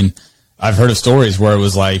 Yeah, I mean, I've heard of stories where it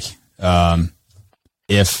was like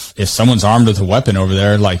if someone's armed with a weapon over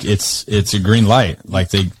there, like it's a green light.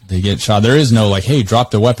 Like they get shot. There is no like, hey,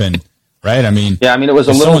 drop the weapon. Right? I mean, it was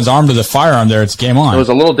if someone's armed with a firearm there, it's game on. It was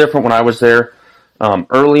a little different when I was there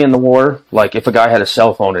early in the war. Like, if a guy had a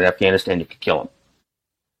cell phone in Afghanistan, you could kill him.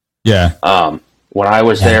 Yeah. When I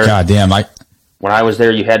was there, when I was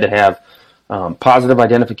there, you had to have positive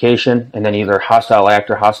identification and then either hostile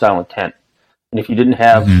act or hostile intent. And if you didn't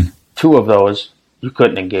have two of those, you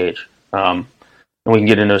couldn't engage. And we can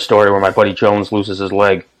get into a story where my buddy Jones loses his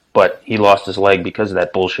leg, but he lost his leg because of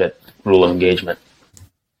that bullshit rule of engagement.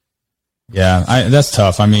 Yeah, that's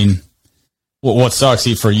tough. I mean, what sucks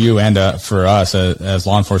for you and for us as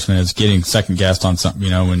law enforcement is getting second guessed on something.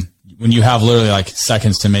 You know, when you have literally like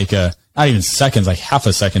seconds to make not even seconds, like half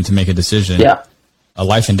a second to make a decision. Yeah, a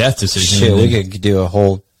life and death decision. Shit, we could do a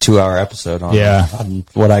whole 2-hour episode on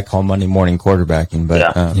what I call Monday morning quarterbacking.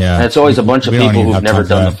 But and it's always a bunch of people who've never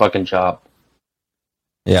done the fucking job.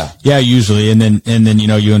 Yeah, usually, and then you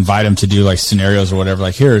know you invite them to do like scenarios or whatever.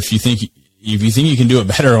 Like, here, if you think you can do it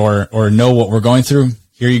better or know what we're going through,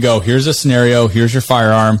 here you go. Here's a scenario. Here's your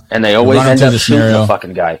firearm. And they always end up shooting the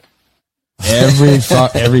fucking guy.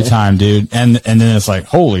 Every time, dude. And then it's like,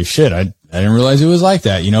 holy shit, I didn't realize it was like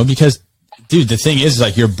that, you know, because, dude, the thing is,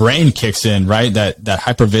 like, your brain kicks in, right? That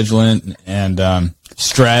hypervigilant and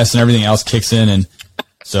stress and everything else kicks in. And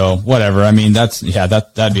so, whatever. I mean,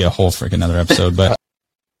 that'd be a whole freaking other episode. But,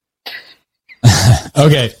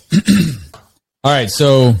 okay. All right,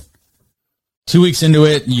 so 2 weeks into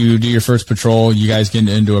it, you do your first patrol. You guys get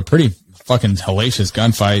into a pretty fucking hellacious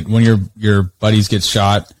gunfight. One of your buddies gets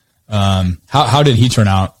shot. How did he turn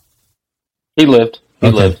out? He lived. He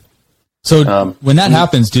lived. So when that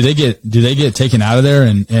happens, do they get taken out of there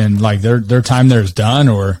and like their time there is done,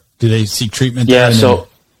 or do they seek treatment? Yeah. So,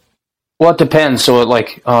 well, it depends. So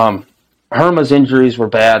like Herma's injuries were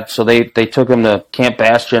bad, so they took him to Camp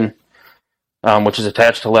Bastion, which is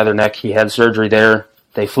attached to Leatherneck. He had surgery there.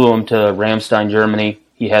 They flew him to Ramstein, Germany.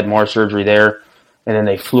 He had more surgery there. And then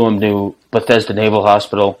they flew him to Bethesda Naval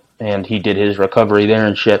Hospital, and he did his recovery there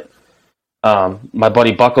and shit. My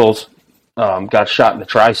buddy Buckles got shot in the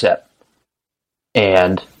tricep.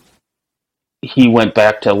 And he went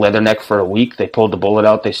back to Leatherneck for a week. They pulled the bullet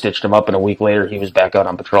out. They stitched him up, and a week later, he was back out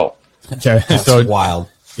on patrol. Okay. That's wild.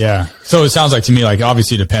 Yeah. So it sounds like to me, like,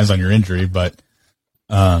 obviously it depends on your injury, but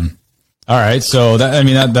All right. So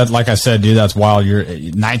that like I said, dude, that's wild. You're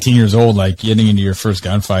 19 years old, like getting into your first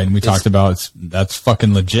gunfight. And we talked about that's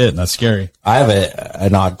fucking legit. That's scary. I have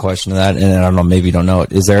an odd question to that. And I don't know, maybe you don't know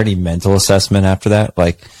it. Is there any mental assessment after that?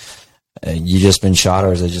 Like, you just been shot,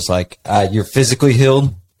 or is it just like, you're physically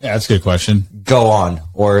healed? Yeah, that's a good question. Go on.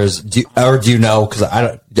 Or do you know? Cause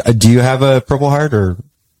do you have a Purple Heart, or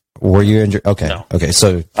were you injured? Okay. No. Okay.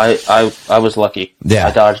 So I was lucky. Yeah.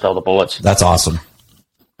 I dodged all the bullets. that's awesome.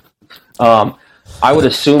 I would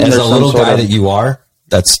assume As there's a some little sort guy of, that you are,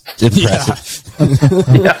 that's impressive.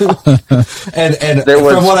 And There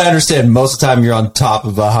was- from what I understand, most of the time you're on top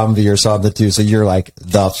of a Humvee or something too, so you're like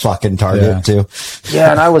the fucking target too.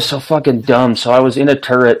 Yeah, and I was so fucking dumb. So I was in a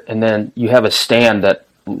turret, and then you have a stand that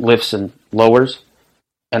lifts and lowers,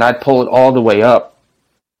 and I'd pull it all the way up.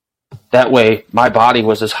 That way, my body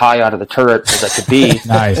was as high out of the turret as I could be.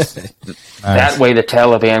 Nice. That way, the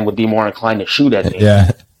Taliban would be more inclined to shoot at me.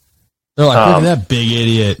 Yeah. They're like, look at that big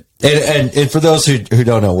idiot. And for those who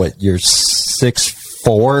don't know, what, you're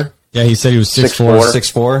 6'4"? Yeah, he said he was 6'4".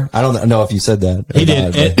 6'4"? I don't know if you said that. He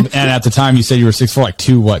did. And at the time, you said you were 6'4", like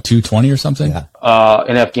 220 or something? Yeah.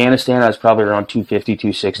 In Afghanistan, I was probably around 250,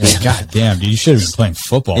 260. God damn, dude. You should have been playing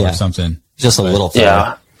football Yeah. or something. Just a little fella.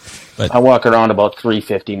 Yeah. But- I walk around about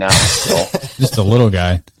 350 now. So. Just a little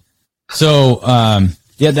guy. So,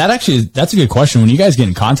 yeah, that's a good question. When you guys get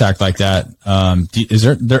in contact like that, is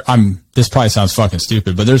there, this probably sounds fucking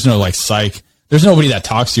stupid, but there's no like psych. There's nobody that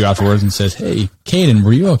talks to you afterwards and says, "Hey, Kaden,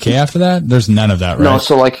 were you okay after that?" There's none of that, right? No,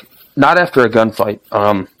 so like not after a gunfight.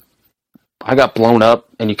 I got blown up,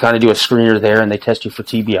 and you kind of do a screener there, and they test you for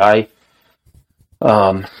TBI.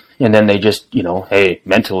 And then they just, hey,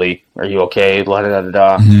 mentally, are you okay? La da da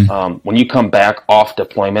da. Mm-hmm. When you come back off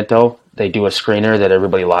deployment, though, they do a screener that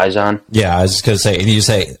everybody lies on. Yeah, I was just going to say, and you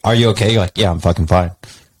say, "Are you okay?" You're like, "Yeah, I'm fucking fine."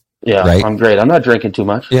 Yeah, Right. I'm great. I'm not drinking too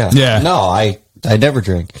much. Yeah. Yeah. No, I never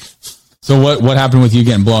drink. So what happened with you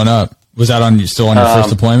getting blown up? Was that still on your first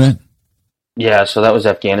deployment? Yeah, so that was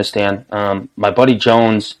Afghanistan. My buddy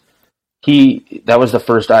Jones, that was the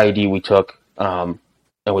first IED we took, and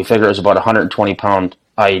we figured it was about 120-pound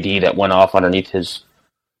IED that went off underneath his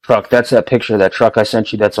truck. That's that picture of that truck I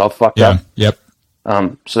sent you that's all fucked Yeah. up. Yep.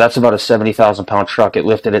 So that's about a 70,000-pound truck. It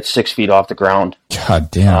lifted at 6 feet off the ground.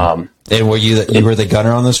 God damn. And were you the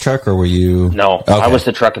gunner on this truck, or were you? No, Okay. I was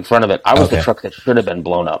the truck in front of it. I was Okay. the truck that should have been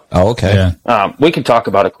blown up. Oh, okay. Yeah. We can talk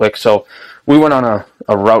about it quick. So we went on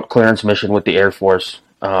a route clearance mission with the Air Force,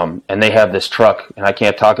 and they have this truck, and I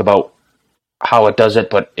can't talk about how it does it,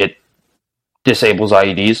 but it disables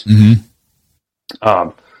IEDs. Mm-hmm.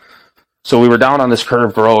 So we were down on this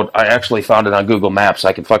curved road. I actually found it on Google Maps.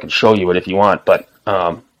 I can fucking show you it if you want. But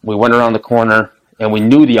we went around the corner, and we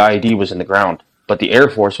knew the IED was in the ground, but the Air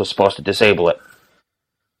Force was supposed to disable it.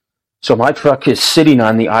 So my truck is sitting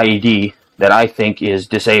on the IED that I think is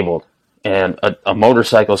disabled, and a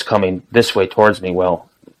motorcycle is coming this way towards me. Well,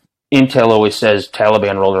 Intel always says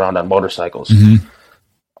Taliban rolled around on motorcycles. Mm-hmm.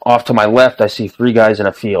 Off to my left, I see 3 guys in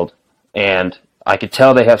a field, and I could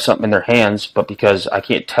tell they have something in their hands, but because I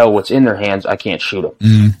can't tell what's in their hands, I can't shoot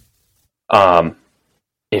them. Mm-hmm.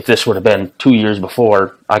 If this would have been 2 years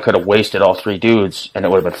before, I could have wasted all 3 dudes, and it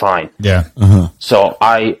would have been fine. Yeah. So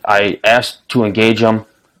I asked to engage them.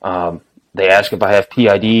 They asked if I have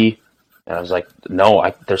PID, and I was like,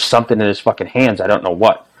 no, there's something in his fucking hands. I don't know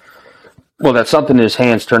what. Well, that something in his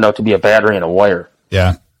hands turned out to be a battery and a wire.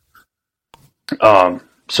 Yeah.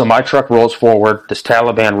 So my truck rolls forward. This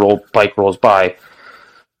Taliban bike rolls by.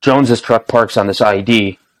 Jones's truck parks on this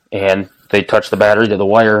IED, and they touch the battery to the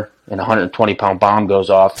wire, and a 120-pound bomb goes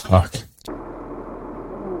off. Fuck.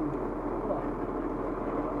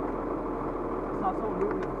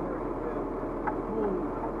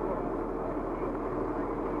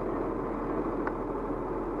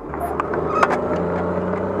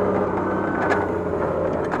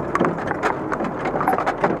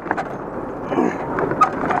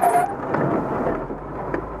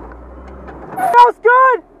 Jones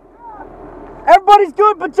good. Everybody's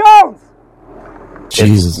good but Jones.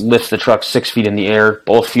 Jesus. It lifts the truck 6 feet in the air.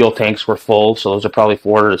 Both fuel tanks were full, so those are probably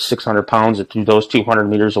 400 to 600 pounds at those 200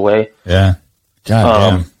 meters away. Yeah. God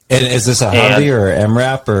damn. And is this a Humvee or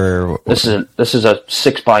MRAP or? This is a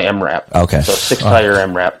 6x MRAP. Okay. So 6-tire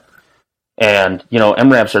MRAP. And,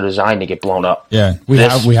 MRAPs are designed to get blown up. Yeah. We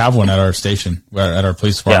have one at our station, at our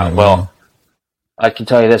police Yeah, department. well, I can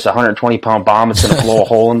tell you this, a 120-pound bomb, it's going to blow a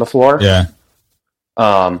hole in the floor. Yeah.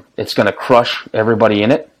 It's going to crush everybody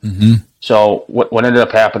in it. Mm-hmm. So what ended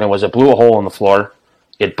up happening was it blew a hole in the floor.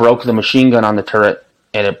 It broke the machine gun on the turret,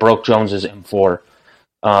 and it broke Jones's M4.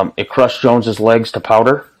 It crushed Jones's legs to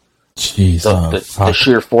powder. Jeez. The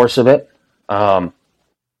sheer force of it.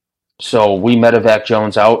 So we medevac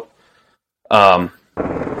Jones out.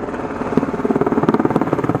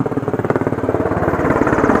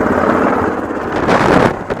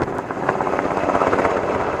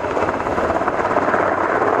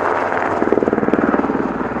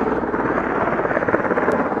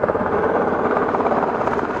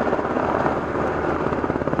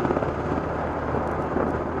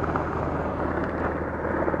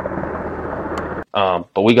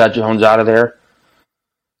 But we got Jones out of there.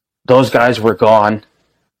 Those guys were gone.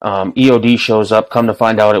 EOD shows up. Come to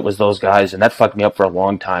find out it was those guys, and that fucked me up for a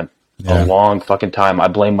long time. Yeah. A long fucking time. I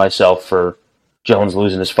blame myself for Jones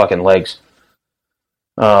losing his fucking legs.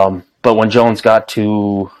 But when Jones got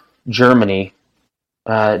to Germany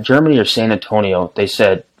or San Antonio, they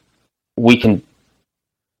said, we can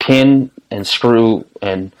pin and screw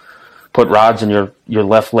and put rods in your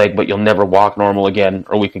left leg, but you'll never walk normal again,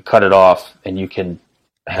 or we can cut it off and you can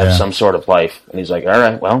have some sort of life. And he's like, all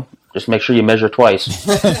right, well, just make sure you measure twice.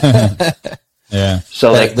 Yeah.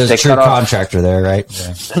 So there's a true contractor there, right?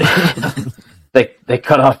 Yeah. they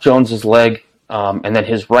cut off Jones's leg, and then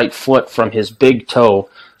his right foot from his big toe.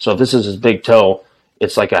 So if this is his big toe,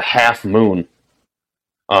 it's like a half moon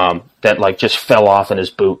that like just fell off in his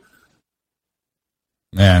boot.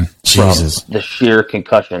 Man, Jesus. From the sheer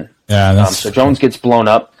concussion. Yeah. So Jones gets blown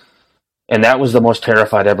up, and that was the most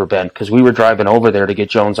terrified I'd ever been, because we were driving over there to get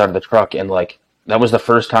Jones out of the truck, and like that was the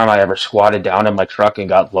first time I ever squatted down in my truck and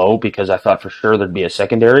got low, because I thought for sure there'd be a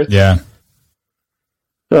secondary. Yeah.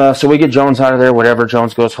 So we get Jones out of there, whatever.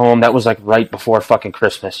 Jones goes home. That was like right before fucking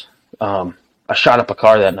Christmas. I shot up a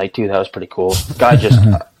car that night too. That was pretty cool. Guy just,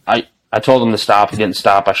 I told him to stop. He didn't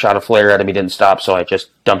stop. I shot a flare at him. He didn't stop. So I just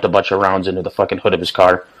dumped a bunch of rounds into the fucking hood of his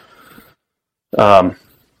car. But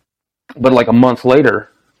like a month later,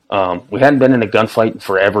 we hadn't been in a gunfight in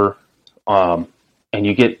forever. And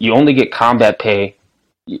you only get combat pay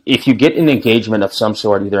if you get an engagement of some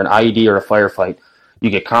sort, either an IED or a firefight. You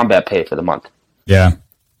get combat pay for the month. Yeah.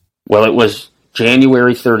 Well, it was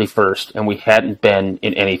January 31st, and we hadn't been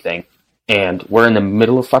in anything. And we're in the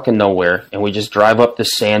middle of fucking nowhere, and we just drive up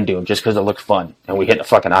this sand dune just because it looked fun, and we hit a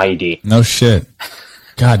fucking IED. No shit.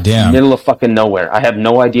 God damn. Middle of fucking nowhere. I have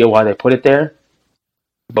no idea why they put it there,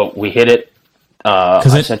 but we hit it.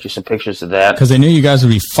 I sent you some pictures of that. Because they knew you guys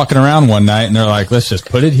would be fucking around one night, and they're like, let's just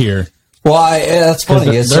put it here. Well, that's funny.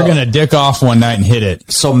 They're going to dick off one night and hit it.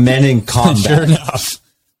 So men in combat. Sure enough.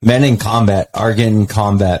 Men in combat are getting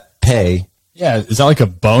combat pay. Yeah, is that like a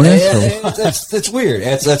bonus? That's weird.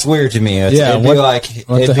 That's weird to me. It'd be like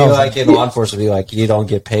in law enforcement, it'd be like you don't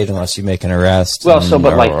get paid unless you make an arrest. Well,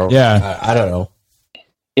 I don't know.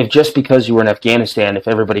 If just because you were in Afghanistan, if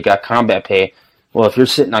everybody got combat pay, well, if you're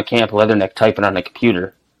sitting on Camp Leatherneck typing on a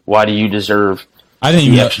computer, why do you deserve? I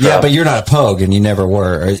didn't even know. Yeah, but you're not a Pogue, and you never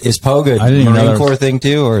were. Is Pogue a Marine Corps thing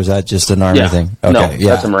too, or is that just an Army thing? Okay, no,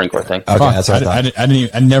 that's a Marine Corps thing. Okay, that's what I thought. I didn't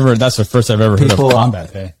even. I never. That's the first I've ever heard of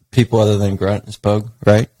combat pay. People other than Grunt is Pogue,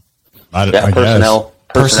 right? Personnel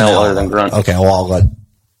other than Grunt. Okay, well, I'll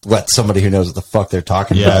let somebody who knows what the fuck they're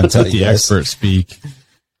talking about let the expert speak.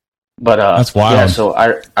 But that's wild. Yeah, so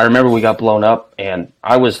I remember we got blown up, and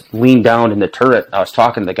I was leaned down in the turret. I was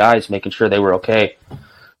talking to the guys, making sure they were okay.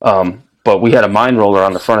 But we had a mine roller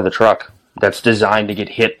on the front of the truck that's designed to get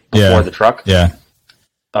hit before the truck. Yeah.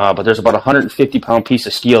 But there's about a 150-pound piece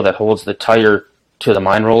of steel that holds the tire to the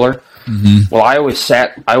mine roller. Mm-hmm. Well, I always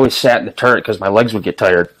sat in the turret because my legs would get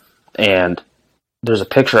tired. And there's a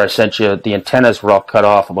picture I sent you. The antennas were all cut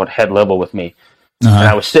off about head level with me. Uh-huh. And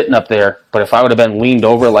I was sitting up there, but if I would have been leaned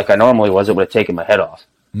over like I normally was, it would have taken my head off.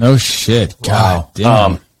 No shit. God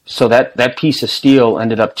damn. So that piece of steel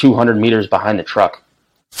ended up 200 meters behind the truck.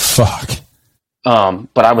 Fuck.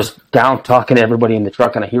 But I was down talking to everybody in the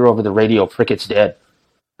truck, and I hear over the radio, Prickett's dead.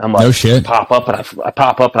 I'm like, no shit. I pop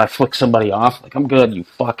up and I flick somebody off. Like, I'm good, you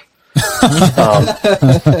fuck.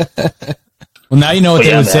 Well, now you know what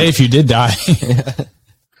they would say if you did die. It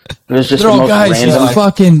was just they're all guys,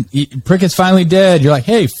 fucking Prickett's finally dead. You're like,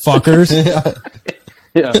 hey, fuckers.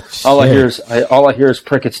 Yeah. All I hear is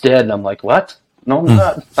Prickett's dead, and I'm like, what? No, I'm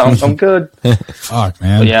not. I'm good. Fuck,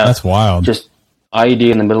 man. Yeah, that's wild. Just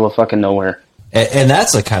IED in the middle of fucking nowhere. And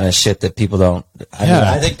that's the kind of shit that people don't. I mean,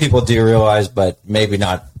 I think people do realize, but maybe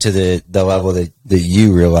not to the level that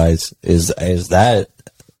you realize. Is that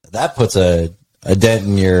puts a dent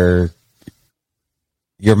in your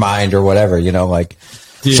mind or whatever, you know, like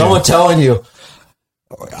someone telling you,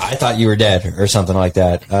 I thought you were dead or something like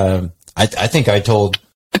that. I think I told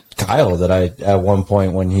Kyle that at one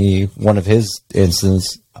point one of his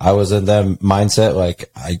instances, I was in that mindset, like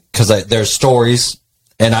because there's stories,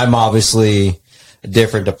 and I'm obviously a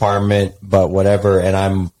different department, but whatever,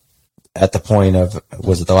 and at the point of,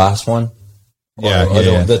 was it the last one? Yeah,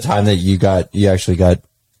 Or the time that you actually got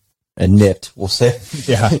nipped, we'll say.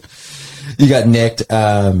 Yeah. You got nicked.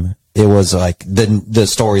 It was like the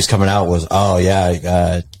stories coming out was,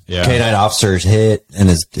 K-9 officers hit and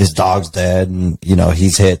his dog's dead, and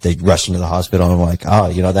he's hit. They rushed him to the hospital, and I'm like,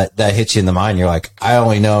 that hits you in the mind. You're like, I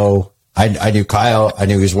only know I knew Kyle, I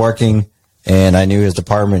knew he was working, and I knew his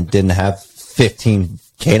department didn't have 15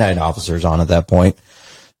 K-9 officers on at that point.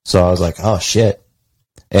 So I was like, oh shit,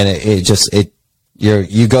 and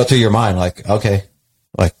you go through your mind like, okay,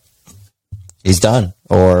 like he's done,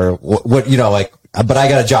 or what but I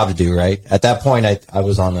got a job to do, right? At that point, I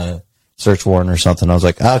was on a search warrant or something. I was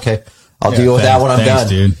like, okay, I'll deal with that when I'm done.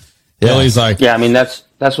 Dude. Yeah. Billy's like, Yeah, I mean, that's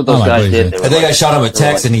what those guys did. I think I shot him a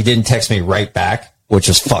text and he didn't text me right back, which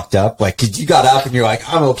was fucked up. Like, 'cause you got up and you're like,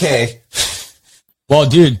 I'm okay. well,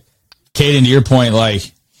 dude, Kaden, to your point,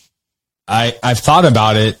 like, I've thought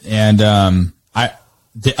about it, and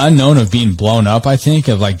the unknown of being blown up, I think,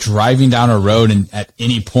 of like driving down a road and at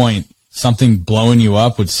any point something blowing you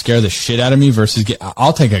up would scare the shit out of me versus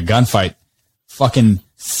I'll take a gunfight fucking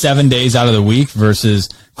 7 days out of the week versus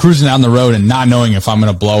cruising down the road and not knowing if I'm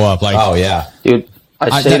going to blow up. Like, oh yeah, dude,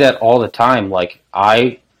 I say that all the time. Like,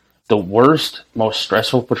 the worst, most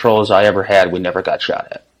stressful patrols I ever had, we never got shot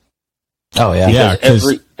at. Oh yeah, yeah.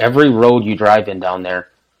 Because every road you drive in down there,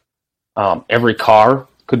 every car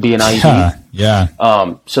could be an IED. Yeah.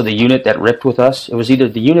 So the unit that ripped with us, it was either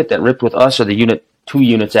the unit that ripped with us or the unit 2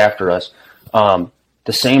 units after us.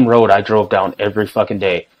 The same road I drove down every fucking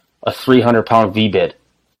day, a 300-pound V-bid,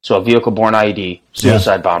 so a vehicle-borne IED,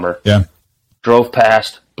 suicide bomber. Yeah. Drove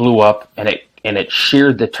past, blew up, and it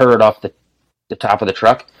sheared the turret off the top of the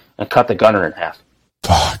truck and cut the gunner in half.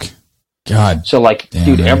 Fuck. God. So, like, damn,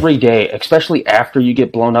 dude, man. every day, especially after you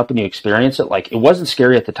get blown up and you experience it, like, it wasn't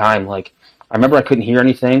scary at the time. Like, I remember I couldn't hear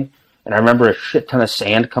anything, and I remember a shit ton of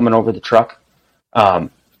sand coming over the truck.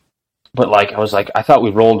 But, like, I was like, I thought we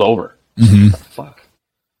rolled over. Mm-hmm. What the fuck?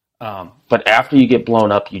 But after you get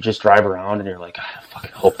blown up, you just drive around and you're like, I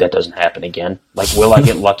fucking hope that doesn't happen again. Like, will I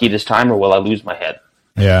get lucky this time or will I lose my head?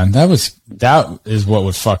 Yeah, that is what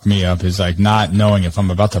would fuck me up, is like not knowing if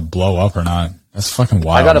I'm about to blow up or not. That's fucking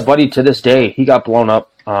wild. I got a buddy to this day. He got blown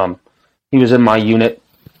up. He was in my unit,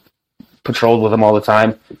 patrolled with him all the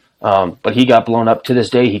time. But he got blown up. To this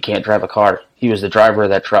day, he can't drive a car. He was the driver of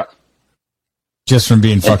that truck. Just from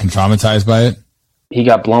being fucking traumatized by it? He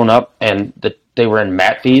got blown up, and they were in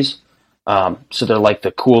MATVs. So they're like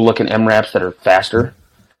the cool-looking MRAPs that are faster.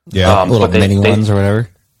 Yeah, little mini ones or whatever.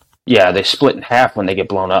 Yeah, they split in half when they get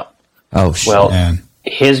blown up. Oh, shit. Well, man.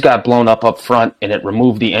 his got blown up front, and it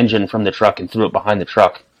removed the engine from the truck and threw it behind the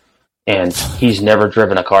truck. And he's never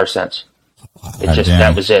driven a car since.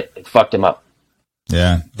 That was it. It fucked him up.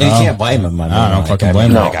 Yeah. And you can't blame him. I don't fucking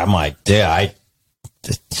blame him. I'm like, yeah,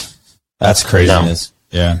 that's craziness.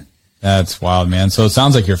 Yeah. That's wild, man. So it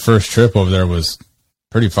sounds like your first trip over there was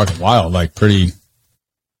pretty fucking wild. Like, pretty.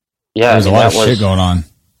 Yeah, There's a lot of shit going on.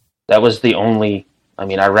 That was the only. I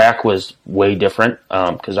mean, Iraq was way different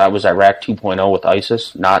because I was Iraq 2.0 with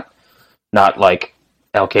ISIS, not like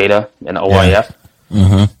Al Qaeda and OIF.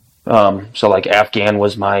 Yeah. Mm-hmm. So like Afghan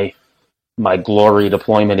was my glory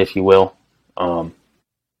deployment, if you will.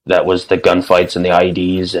 That was the gunfights and the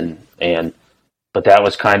IEDs but that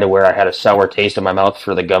was kind of where I had a sour taste in my mouth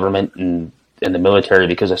for the government and the military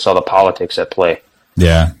because I saw the politics at play.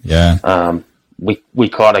 Yeah, yeah. We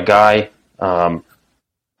caught a guy.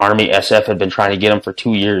 Army SF had been trying to get him for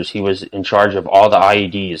 2 years. He was in charge of all the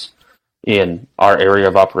IEDs in our area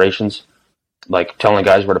of operations, like telling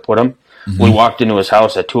guys where to put them. Mm-hmm. We walked into his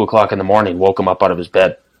house at 2:00 in the morning, woke him up out of his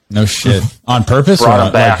bed. No shit. On purpose? Brought or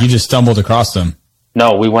him back. like you just stumbled across them?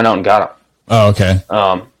 No, we went out and got him. Oh, okay.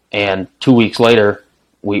 And 2 weeks later,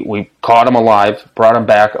 we caught him alive, brought him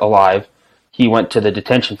back alive. He went to the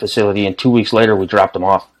detention facility, and 2 weeks later, we dropped him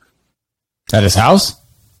off. At his house?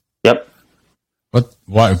 Yep.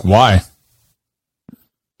 What? Why?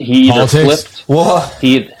 He either Politics? flipped. What?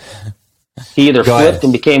 He either Go flipped ahead.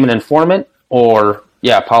 and became an informant, or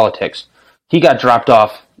politics. He got dropped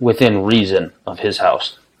off within reason of his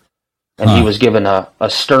house, and he was given a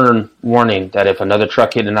stern warning that if another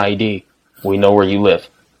truck hit an IED, we know where you live.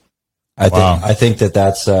 I think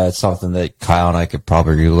that's something that Kyle and I could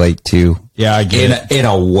probably relate to. Yeah, I get it. In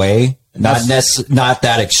a way, not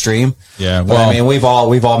that extreme. Yeah, well, I mean, we've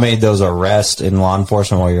all made those arrests in law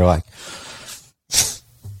enforcement where you're like,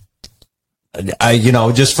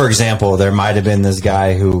 just for example, there might have been this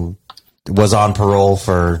guy who was on parole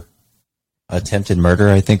for attempted murder,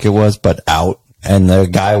 I think it was, but out. And the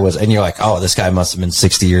guy was, and you're like, oh, this guy must have been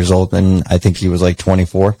 60 years old. And I think he was like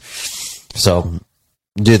 24. So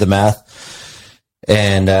do the math,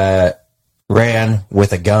 and ran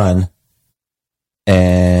with a gun,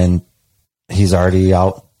 and he's already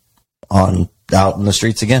out in the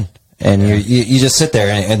streets again. And you just sit there,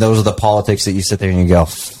 and those are the politics that you sit there and you go,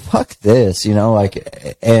 fuck this, you know,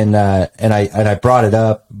 like, and I brought it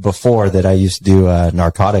up before that I used to do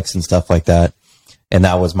narcotics and stuff like that, and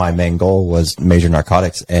that was my main goal, was major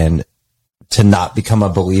narcotics, and to not become a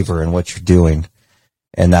believer in what you're doing.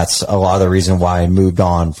 And that's a lot of the reason why I moved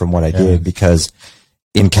on from what I did, because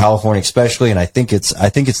in California especially, and I think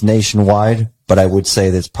it's nationwide, but I would say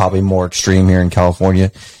that it's probably more extreme here in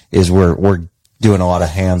California, is we're doing a lot of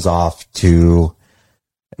hands off to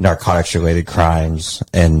narcotics related crimes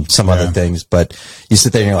and some other things. But you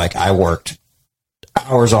sit there and you're like, I worked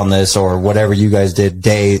hours on this, or whatever you guys did,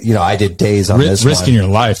 I did days on this, risking your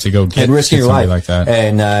life to go get your life like that.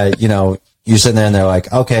 And you're sitting there and they're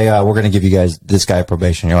like, okay, we're going to give you guys this guy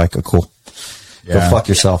probation. You're like, oh, cool. Go fuck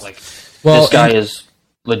yourself. This guy is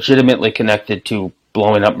legitimately connected to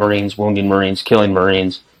blowing up Marines, wounding Marines, killing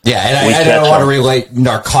Marines. Yeah, and I don't want to relate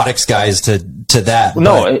narcotics guys to that.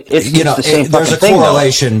 No, it's the same there's a thing,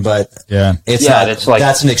 correlation, but it's not. It's like,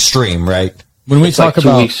 that's an extreme, right? When we talk like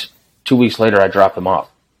about 2 weeks later, I drop him off.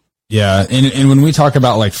 Yeah, and when we talk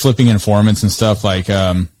about like flipping informants and stuff, like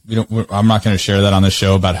I'm not going to share that on the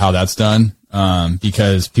show about how that's done,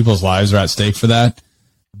 because people's lives are at stake for that.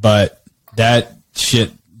 But that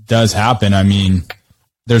shit does happen. I mean,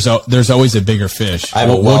 there's always a bigger fish. I have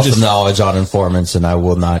a wealth of knowledge on informants, and I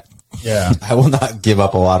will not. Yeah, I will not give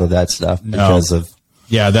up a lot of that stuff because of.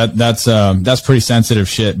 Yeah, that's pretty sensitive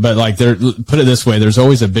shit. But like, put it this way: there's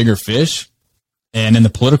always a bigger fish. And in the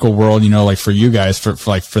political world, like for you guys, for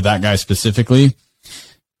that guy specifically,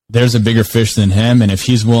 there's a bigger fish than him. And if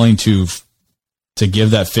he's willing to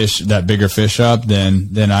give that bigger fish up,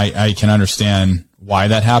 then I can understand why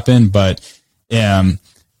that happened. But, I'm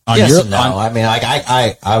going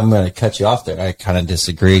to cut you off there. I kind of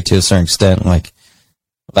disagree to a certain extent. Like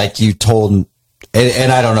you told,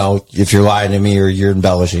 and I don't know if you're lying to me or you're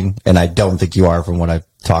embellishing, and I don't think you are from what I've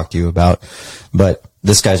talked to you about, but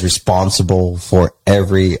this guy's responsible for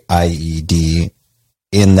every IED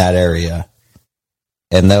in that area.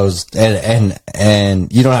 And those,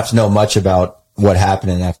 and you don't have to know much about what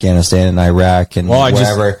happened in Afghanistan and Iraq and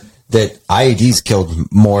wherever, that IEDs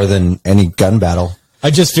killed more than any gun battle. I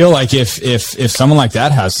just feel like if someone like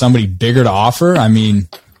that has somebody bigger to offer, I mean,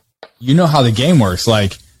 you know how the game works.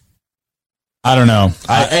 Like, I don't know.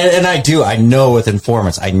 I know with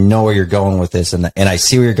informants, I know where you're going with this, and I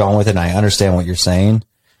see where you're going with it, and I understand what you're saying.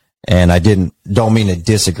 And I don't mean to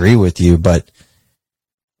disagree with you, but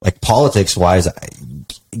like politics wise,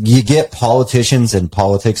 you get politicians and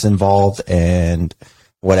politics involved and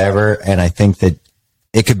whatever. And I think that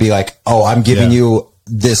it could be like, oh, I'm giving you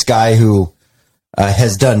this guy who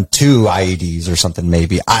has done 2 IEDs or something,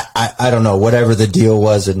 maybe. I don't know, whatever the deal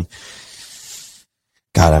was. And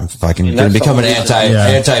God, I'm fucking going to become an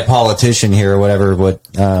anti-politician here or whatever. But,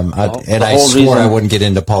 I swore I wouldn't get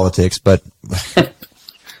into politics, but.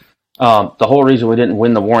 The whole reason we didn't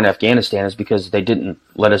win the war in Afghanistan is because they didn't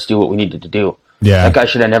let us do what we needed to do. Yeah. That guy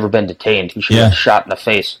should have never been detained. He should have been shot in the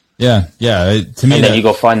face. Yeah. Yeah. To me, and then you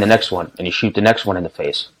go find the next one and you shoot the next one in the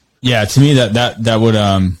face. Yeah. To me, that would,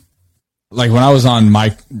 like when I was on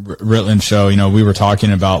Mike Ritland's show, we were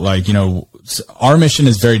talking about like, our mission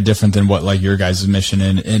is very different than what like your guys' mission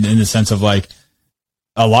in the sense of like,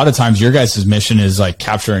 a lot of times your guys' mission is like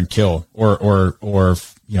capture and kill or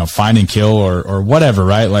find and kill or whatever,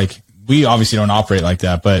 right? Like we obviously don't operate like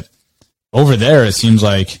that, but over there, it seems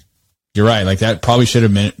like you're right. Like that probably should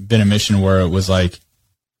have been a mission where it was like,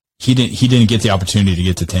 he didn't get the opportunity to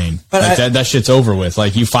get detained. But like that shit's over with.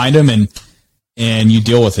 Like you find him and you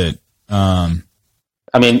deal with it.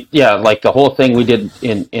 I mean, yeah, like the whole thing we did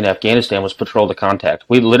in Afghanistan was patrol to contact.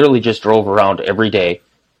 We literally just drove around every day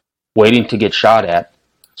waiting to get shot at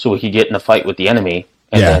so we could get in a fight with the enemy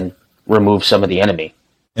and then remove some of the enemy.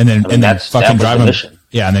 And then fucking drive him.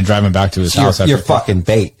 Yeah, and then drive him back to his house. Your fucking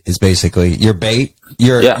bait is basically your bait.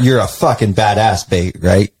 You're a fucking badass bait,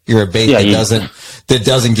 right? You're a bait that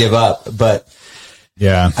doesn't give up. But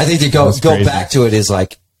I think to go back to it is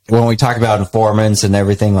like when we talk about informants and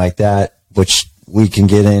everything like that, which we can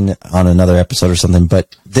get in on another episode or something.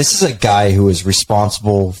 But this is a guy who is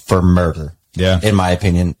responsible for murder. Yeah, in my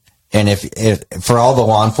opinion. And if for all the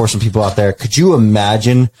law enforcement people out there, could you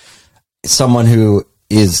imagine someone who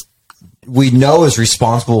we know is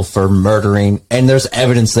responsible for murdering, and there's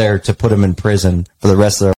evidence there to put him in prison for the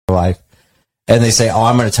rest of their life, and they say, oh,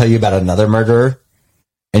 I'm going to tell you about another murderer,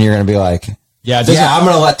 and you're going to be like, Yeah, I'm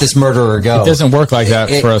going to let this murderer go. It doesn't work like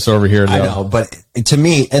that for us over here, though. I know, but to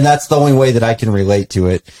me, and that's the only way that I can relate to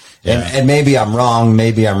it. Yeah. And maybe I'm wrong,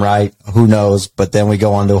 maybe I'm right, who knows? But then we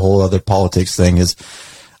go on to a whole other politics thing is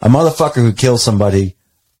a motherfucker who kills somebody,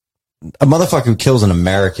 a motherfucker who kills an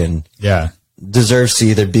American deserves to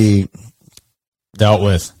either be dealt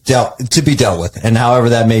with. To be dealt with, and however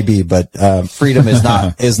that may be, but freedom is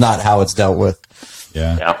not how it's dealt with.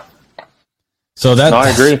 Yeah. So I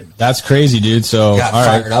agree. That's crazy, dude. So got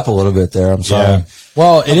fired up a little bit there. I'm sorry. Yeah.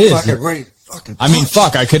 Well, it is. I mean,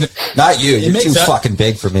 fuck. I couldn't. Not you. You're too fucking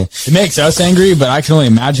big for me. It makes us angry, but I can only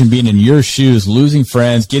imagine being in your shoes, losing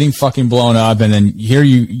friends, getting fucking blown up, and then here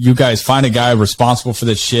you guys find a guy responsible for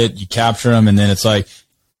this shit. You capture him, and then it's like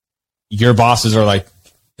your bosses are like,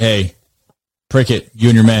 "Hey, Prickett, you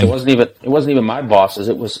and your men." It wasn't even my bosses.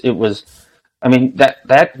 It was. I mean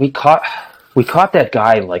that we caught that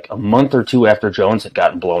guy like a month or two after Jones had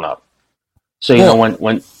gotten blown up. So you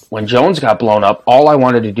know when Jones got blown up, all I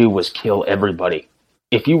wanted to do was kill everybody.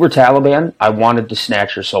 If you were Taliban, I wanted to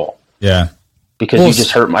snatch your soul. Yeah, because you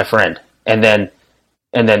just hurt my friend, and then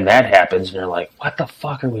that happens, and you're like, what the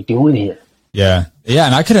fuck are we doing here? Yeah,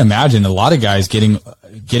 and I could imagine a lot of guys getting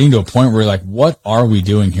to a point where like, what are we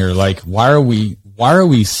doing here? Like, why are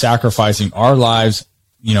we sacrificing our lives?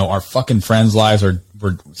 You know, our fucking friends' lives are.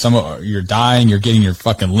 You're dying. You're getting your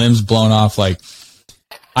fucking limbs blown off. Like,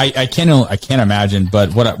 I can't imagine.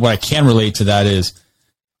 But what I can relate to that is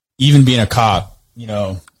even being a cop. You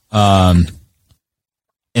know,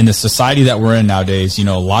 in the society that we're in nowadays, you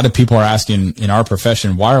know, a lot of people are asking in our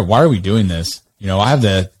profession, why are we doing this? You know, I have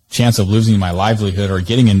the chance of losing my livelihood or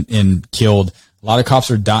getting in killed. A lot of cops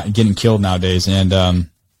are getting killed nowadays, and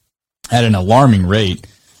at an alarming rate.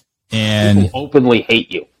 And people openly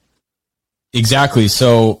hate you. Exactly.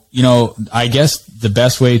 So, you know, I guess the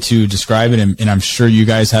best way to describe it, and I'm sure you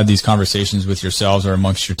guys had these conversations with yourselves or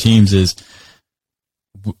amongst your teams, is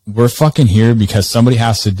we're fucking here because somebody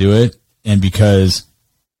has to do it and because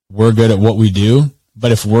we're good at what we do.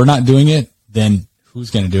 But if we're not doing it, then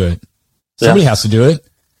who's going to do it? Somebody has to do it.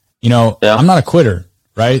 You know, I'm not a quitter,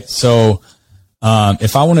 right? So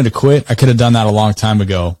if I wanted to quit, I could have done that a long time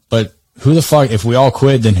ago. But who the fuck, if we all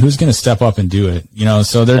quit, then who's going to step up and do it? You know,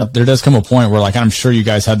 so there does come a point where, like, I'm sure you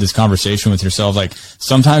guys had this conversation with yourselves. Like,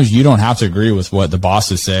 sometimes you don't have to agree with what the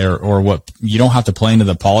bosses say or what, you don't have to play into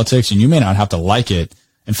the politics, and you may not have to like it.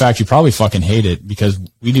 In fact, you probably fucking hate it, because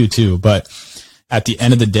we do too. But at the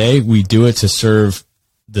end of the day, we do it to serve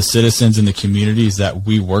the citizens and the communities that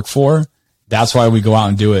we work for. That's why we go out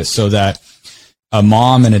and do it, so that a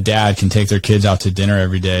mom and a dad can take their kids out to dinner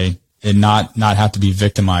every day and not have to be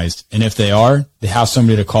victimized. And if they are, they have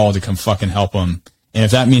somebody to call to come fucking help them. And if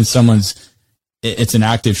that means it's an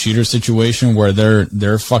active shooter situation where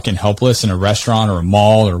they're fucking helpless in a restaurant or a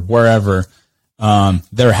mall or wherever,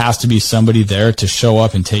 there has to be somebody there to show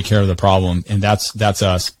up and take care of the problem. And that's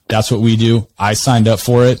us. That's what we do. I signed up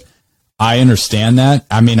for it. I understand that.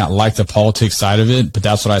 I may not like the politics side of it, but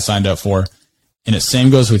that's what I signed up for. And the same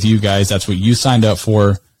goes with you guys. That's what you signed up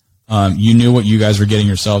for. You knew what you guys were getting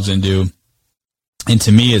yourselves into. And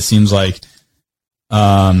to me, it seems like, you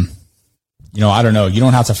know, I don't know. You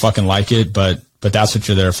don't have to fucking like it, but that's what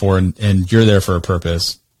you're there for. And you're there for a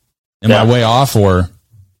purpose. Am I way off, or?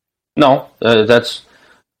 No, that's,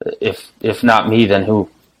 if not me, then who?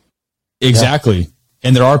 Exactly. Yeah.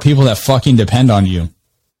 And there are people that fucking depend on you.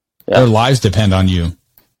 Yeah. Their lives depend on you.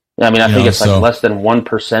 Yeah, I mean, I think it's like less than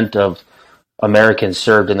 1% of Americans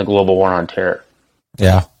served in the global war on terror.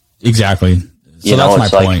 Yeah, exactly. So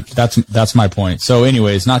that's my point. That's my point. So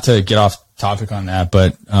anyways, not to get off topic on that,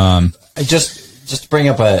 but just to bring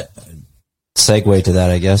up a segue to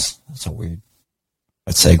that, I guess. That's a weird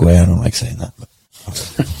segue. I don't like saying that, but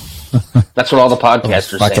that's what all the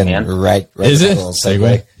podcasters say, man. Right. Is it?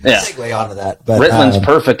 Segue? Yeah. Segue onto that. But Ritland's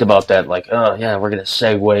perfect about that. Like, oh yeah, we're going to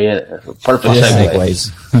segue in. Perfect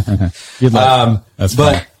segues. That's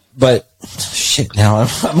fun. But shit, now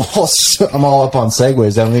I'm all up on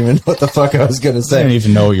segues. I don't even know what the fuck I was going to say. I didn't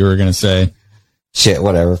even know what you were going to say. Shit,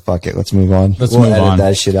 whatever. Fuck it. Let's move on. We'll edit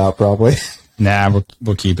that shit out probably. Nah,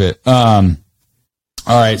 we'll keep it. All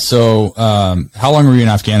right. So, how long were you in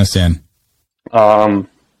Afghanistan?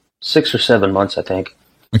 6 or 7 months, I think.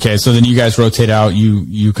 Okay. So then you guys rotate out,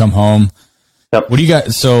 you come home. Yep. What do you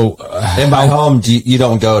got? So, and by home, you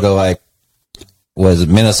don't go to, like, was it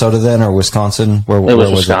Minnesota then or Wisconsin? Where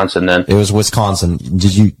was Wisconsin then. It was Wisconsin.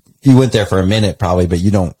 Did you went there for a minute probably, but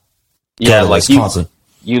you don't go to like Wisconsin.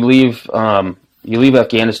 You leave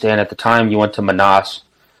Afghanistan. At the time you went to Manas,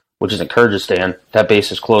 which is in Kyrgyzstan. That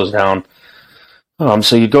base is closed down.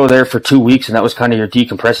 So you go there for 2 weeks, and that was kind of your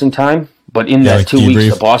decompressing time. But in that 2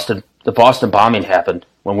 weeks, the Boston bombing happened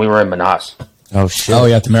when we were in Manas. Oh shit! Oh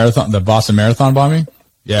yeah, the Boston Marathon bombing.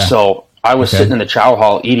 Yeah. So I was sitting in the chow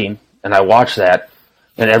hall eating, and I watched that,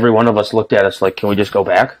 and every one of us looked at us like, "Can we just go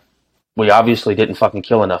back? We obviously didn't fucking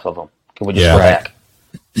kill enough of them. Can we just go back?"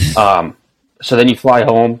 So then you fly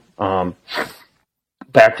home,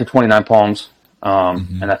 back to 29 Palms,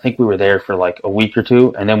 and I think we were there for like a week or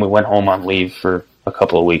two, and then we went home on leave for a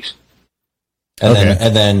couple of weeks.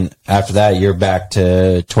 And then after that, you're back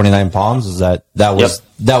to 29 Palms. Is that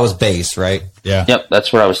was base, right? Yeah. Yep,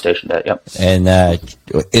 that's where I was stationed at. Yep. And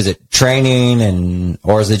is it training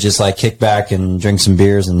or is it just like kick back and drink some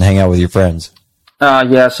beers and hang out with your friends?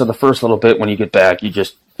 Yeah. So the first little bit when you get back,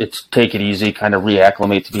 it's take it easy, kind of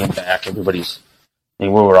reacclimate to being back. We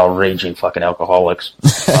were all raging fucking alcoholics.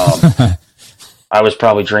 I was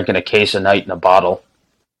probably drinking a case a night in a bottle.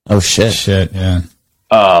 Oh shit! Shit, yeah.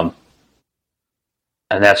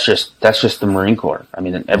 And that's just the Marine Corps. I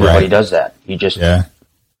mean, everybody does that. You just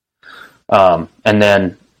and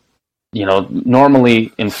then,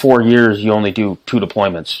 normally in 4 years you only do 2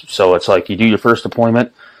 deployments. So it's like you do your first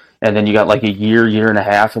deployment, and then you got like a year and a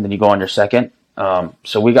half, and then you go on your second.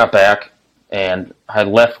 So we got back, and I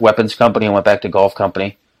left weapons company and went back to golf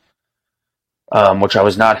company, which I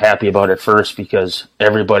was not happy about at first because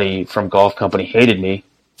everybody from golf company hated me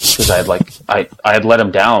because I had let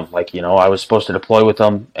them down. Like, I was supposed to deploy with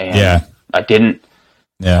them, and I didn't.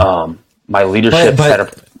 Yeah. My leadership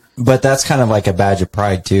but that's kind of like a badge of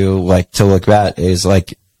pride too. Like to look at is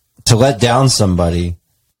like to let down somebody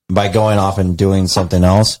by going off and doing something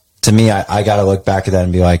else. To me, I got to look back at that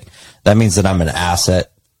and be like, that means that I'm an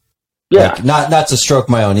asset. Yeah. Like, not to stroke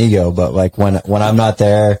my own ego, but like when I'm not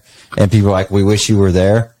there and people are like, we wish you were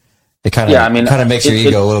there. It kind of makes your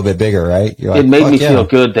ego a little bit bigger, right? You're like, it made me feel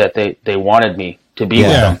good that they wanted me to be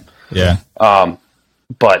with them. Yeah.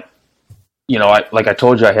 But like I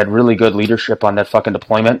told you, I had really good leadership on that fucking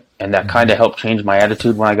deployment, and that kind of helped change my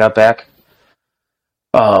attitude when I got back.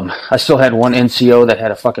 I still had one NCO that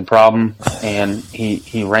had a fucking problem, and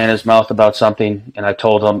he ran his mouth about something, and I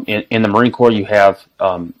told him, in the Marine Corps you have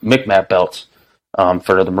MCMAP belts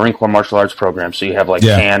for the Marine Corps Martial Arts Program. So you have like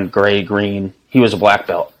tan, gray, green. He was a black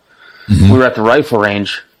belt. Mm-hmm. We were at the rifle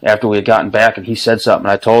range after we had gotten back, and he said something,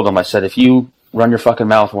 and I told him, I said, if you run your fucking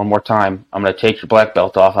mouth one more time, I'm going to take your black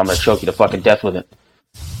belt off. I'm going to choke you to fucking death with it.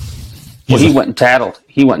 Well, he went and tattled.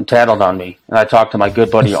 He went and tattled on me. And I talked to my good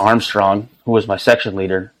buddy Armstrong, who was my section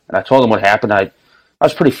leader, and I told him what happened. I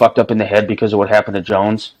was pretty fucked up in the head because of what happened to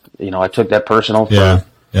Jones. I took that personal for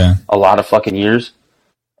a lot of fucking years.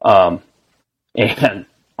 And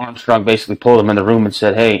Armstrong basically pulled him in the room and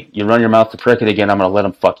said, hey, you run your mouth to Prickett again, I'm going to let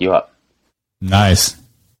him fuck you up. Nice.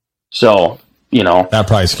 So, that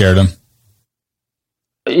probably scared him.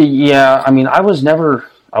 Yeah, I mean, I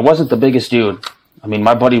wasn't the biggest dude. I mean,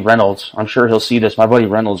 my buddy Reynolds, I'm sure he'll see this. My buddy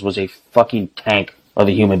Reynolds was a fucking tank of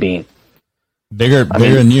a human being. Bigger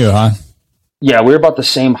than you, huh? Yeah, we were about the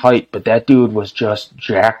same height, but that dude was just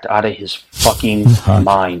jacked out of his fucking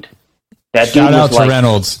mind. That dude Shout out was to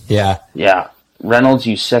Reynolds. Yeah. Reynolds,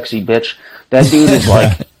 you sexy bitch. That dude is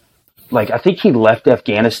like, I think he left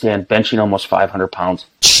Afghanistan benching almost 500 pounds.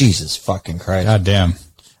 Jesus fucking Christ. God damn.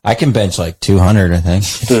 I can bench like 200, I think.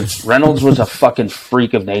 Dude, Reynolds was a fucking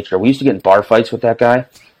freak of nature. We used to get in bar fights with that guy.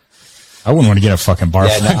 I wouldn't want to get a fucking bar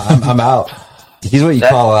fight. No, I'm out. He's what you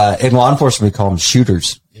call, in law enforcement, we call them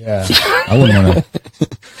shooters. Yeah. I wouldn't want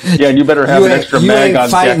to. Yeah, and you better have an extra mag on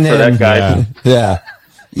deck for that guy. Yeah.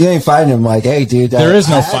 You ain't fighting him like, hey, dude. There is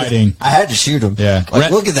no fighting. I had to shoot him. Yeah. Like,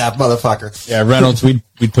 look at that motherfucker. Yeah, Reynolds, we'd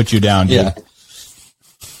put you down, dude. Yeah.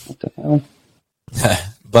 What the hell?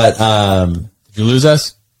 But, did you lose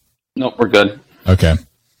us? Nope, we're good. Okay.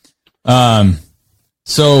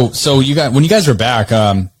 So when you guys are back,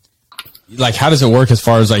 like, how does it work as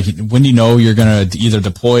far as like, when do you know you're going to either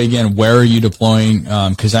deploy again? Where are you deploying?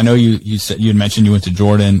 Cause I know you said, you had mentioned you went to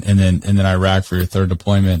Jordan and then Iraq for your third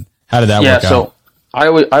deployment. How did that work out? So I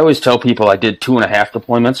always tell people I did 2.5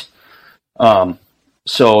 deployments.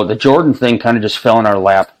 So the Jordan thing kind of just fell in our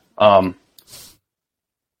lap.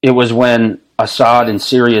 It was when Assad in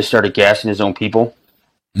Syria started gassing his own people.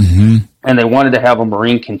 Mm-hmm. And they wanted to have a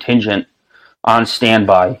Marine contingent on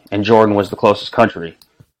standby, and Jordan was the closest country.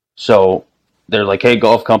 So they're like, hey,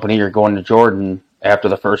 Gulf Company, you're going to Jordan after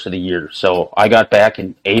the first of the year. So I got back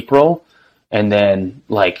in April, and then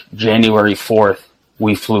like January 4th,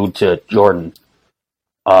 we flew to Jordan.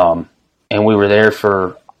 And we were there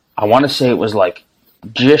for, I want to say it was like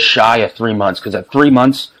just shy of 3 months, because at 3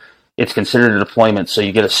 months, it's considered a deployment, so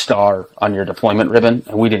you get a star on your deployment ribbon,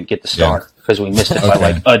 and we didn't get the star because we missed it by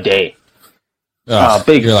like a day.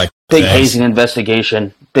 You're like, Big Thanks. hazing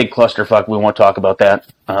investigation, big clusterfuck. We won't talk about that.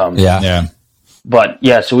 Yeah. But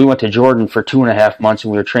yeah, so we went to Jordan for 2.5 months,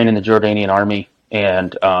 and we were training the Jordanian army,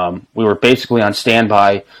 and we were basically on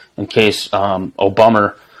standby in case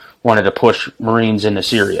Obama wanted to push Marines into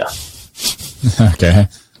Syria. Okay.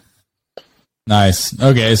 Nice.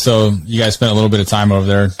 Okay, so you guys spent a little bit of time over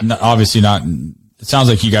there. Obviously not. It sounds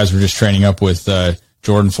like you guys were just training up with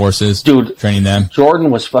Jordan forces. Dude, training them. Jordan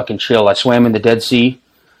was fucking chill. I swam in the Dead Sea.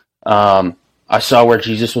 I saw where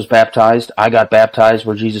Jesus was baptized. I got baptized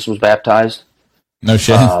where Jesus was baptized. No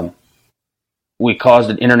shit. We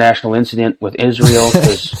caused an international incident with Israel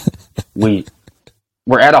because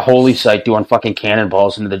we're at a holy site doing fucking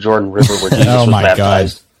cannonballs into the Jordan River where Jesus was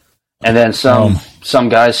baptized. God. And then some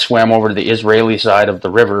guys swam over to the Israeli side of the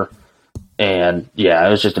river, and yeah, it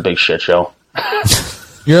was just a big shit show.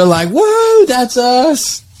 You're like, whoa, that's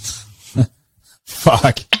us.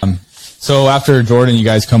 Fuck. So after Jordan, you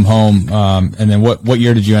guys come home, and then what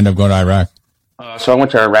year did you end up going to Iraq? So I went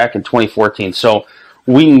to Iraq in 2014. So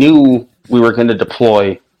we knew we were going to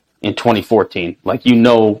deploy in 2014. Like,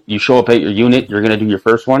 you show up at your unit, you're going to do your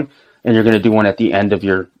first one, and you're going to do one at the end of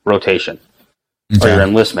your rotation or your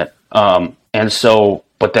enlistment. And so,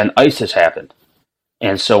 but then ISIS happened.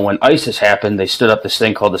 And so when ISIS happened, they stood up this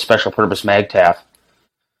thing called the Special Purpose MAGTF.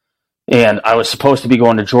 And I was supposed to be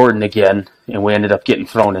going to Jordan again, and we ended up getting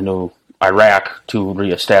thrown into Iraq to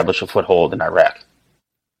reestablish a foothold in Iraq.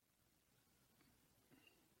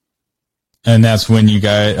 And that's when you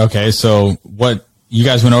guys, okay, so what, you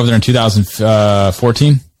guys went over there in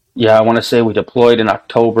 2014? Yeah, I want to say we deployed in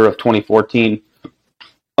October of 2014.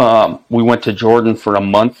 We went to Jordan for a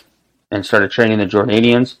month and started training the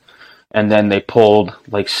Jordanians. And then they pulled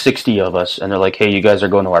like 60 of us, and they're like, hey, you guys are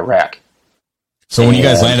going to Iraq. So when you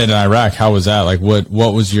guys landed in Iraq, how was that? Like, what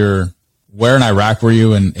was where in Iraq were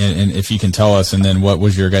you? And if you can tell us, and then what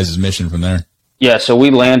was your guys' mission from there? Yeah, so we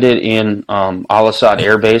landed in Al-Assad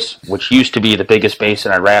Air Base, which used to be the biggest base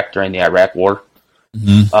in Iraq during the Iraq War.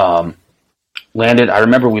 Mm-hmm. I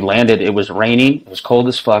remember we landed, it was raining, it was cold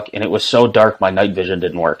as fuck, and it was so dark my night vision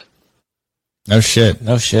didn't work. No shit.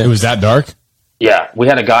 It was that dark? Yeah, we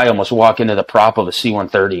had a guy almost walk into the prop of a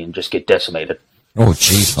C-130 and just get decimated. Oh,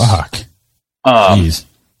 jeez. Fuck. Jeez.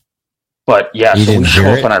 But yeah, so we show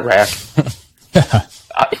up in Iraq.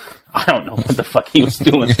 I don't know what the fuck he was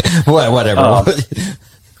doing. Whatever.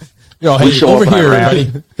 Hey, show over up in here, Iraq,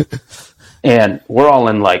 everybody. And we're all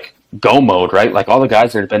in like go mode, right? Like all the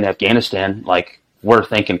guys that have been to Afghanistan, like we're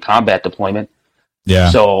thinking combat deployment.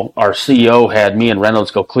 Yeah. So our CEO had me and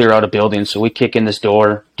Reynolds go clear out a building. So we kick in this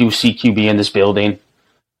door, do CQB in this building.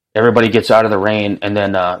 Everybody gets out of the rain. And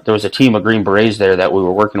then there was a team of Green Berets there that we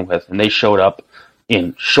were working with. And they showed up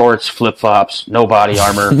in shorts, flip-flops, no body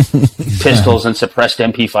armor, pistols, and suppressed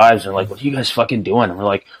MP5s. They're like, what are you guys fucking doing? And we're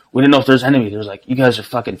like, we didn't know if there's enemies. They're like, you guys are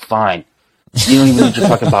fucking fine. You don't even need your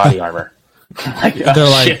fucking body armor. Like,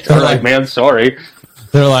 they're like, man, sorry.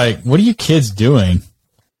 They're like, what are you kids doing?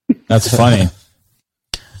 That's funny.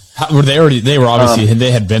 Were they already? They were obviously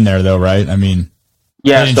they had been there though, right? I mean,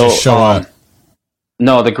 yeah. They didn't just show up.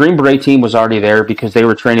 No, the Green Beret team was already there because they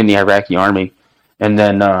were training the Iraqi army, and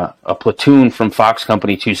then a platoon from Fox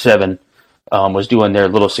Company 27 was doing their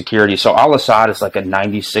little security. So Al-Assad is like a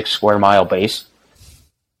 96 square mile base,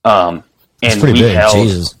 and pretty big.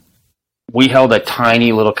 Jesus. We held a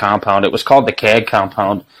tiny little compound. It was called the CAG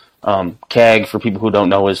compound. CAG, for people who don't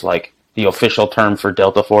know, is like the official term for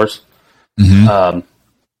Delta Force. Mm-hmm.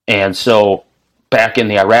 And so back in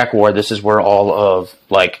the Iraq War, this is where all of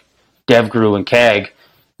like DevGru and CAG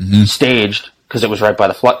staged because it was right by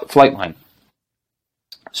the flight line.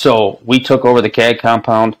 So we took over the CAG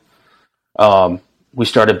compound. We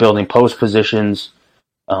started building post positions.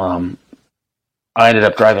 I ended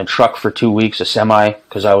up driving truck for 2 weeks, a semi,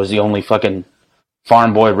 because I was the only fucking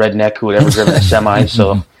farm boy redneck who had ever driven a semi.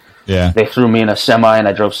 So yeah, they threw me in a semi, and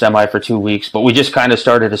I drove semi for 2 weeks. But we just kind of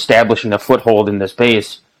started establishing a foothold in this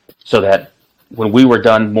base so that when we were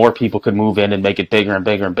done, more people could move in and make it bigger and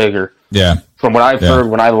bigger and bigger. Yeah. From what I've heard,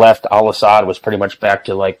 when I left, Al-Assad was pretty much back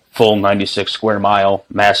to like full 96 square mile,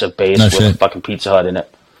 massive base with a fucking Pizza Hut in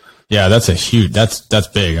it. Yeah, that's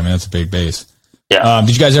big. I mean, that's a big base. Yeah.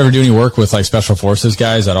 Did you guys ever do any work with like special forces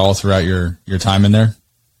guys at all throughout your time in there?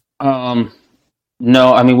 No,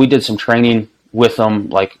 I mean, we did some training with them,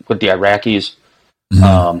 like with the Iraqis.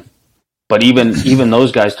 Mm-hmm. But even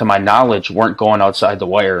those guys, to my knowledge, weren't going outside the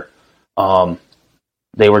wire.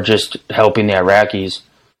 They were just helping the Iraqis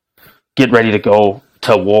get ready to go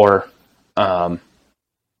to war. That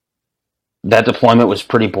deployment was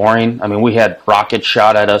pretty boring. I mean, we had rockets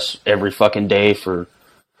shot at us every fucking day for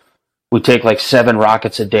we take like 7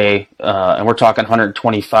 rockets a day, and we're talking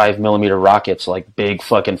 125 millimeter rockets, like big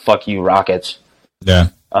fucking fuck you rockets. Yeah.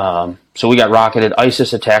 So we got rocketed.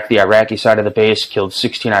 ISIS attacked the Iraqi side of the base, killed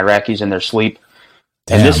 16 Iraqis in their sleep.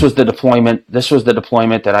 Damn. And this was the deployment. This was the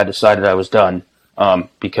deployment that I decided I was done,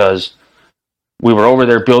 because we were over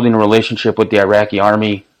there building a relationship with the Iraqi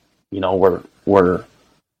army. You know, we're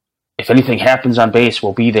if anything happens on base,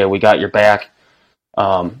 we'll be there. We got your back.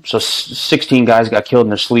 So 16 guys got killed in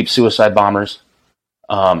their sleep, suicide bombers.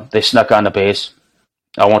 They snuck on the base.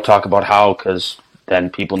 I won't talk about how, because then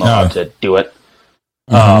people know how to do it.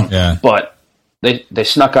 Yeah. But they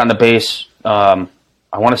snuck on the base. I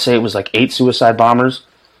want to say it was like 8 suicide bombers.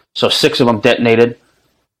 So 6 of them detonated.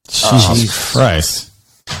 Jesus Christ.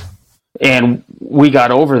 And we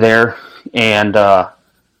got over there, and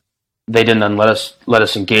they didn't let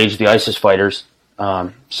us engage the ISIS fighters.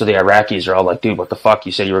 So the Iraqis are all like, dude, what the fuck?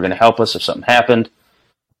 You said you were going to help us if something happened.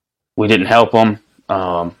 We didn't help them.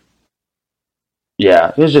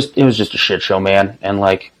 Yeah, it was just a shit show, man. And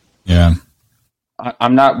like, yeah,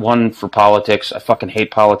 I'm not one for politics. I fucking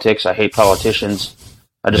hate politics. I hate politicians.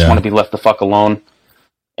 I just want to be left the fuck alone.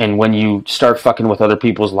 And when you start fucking with other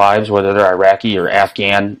people's lives, whether they're Iraqi or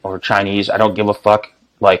Afghan or Chinese, I don't give a fuck.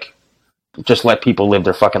 Like, just let people live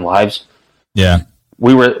their fucking lives. Yeah.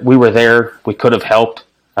 We were there. We could have helped.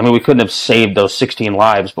 I mean, we couldn't have saved those 16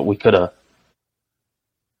 lives, but we could have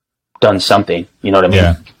done something. You know what I mean?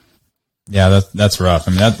 Yeah. Yeah, that's rough.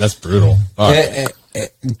 I mean, that's brutal. That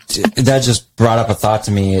just brought up a thought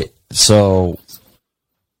to me. So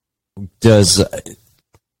as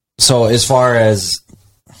far as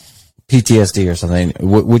PTSD or something,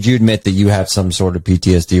 would you admit that you have some sort of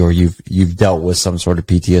PTSD, or you've dealt with some sort of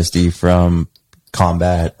PTSD from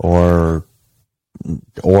combat or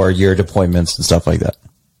your deployments and stuff like that?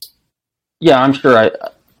 Yeah, I'm sure.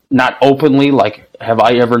 Not openly, like, have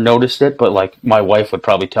I ever noticed it? But like, my wife would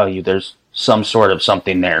probably tell you there's some sort of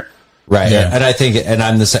something there. Right. Yeah. And I think, and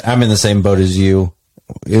I'm in the same boat as you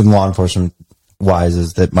in law enforcement wise,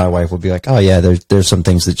 is that my wife would be like, oh yeah, there's some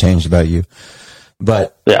things that changed about you.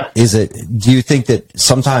 But yeah, do you think that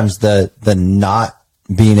sometimes the not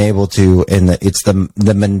being able to, and it's the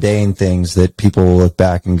mundane things that people will look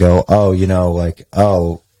back and go, oh, you know, like,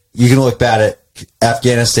 oh, you can look back at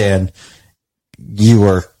Afghanistan,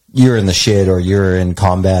 you're in the shit, or you're in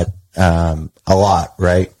combat a lot,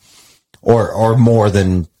 right? Or more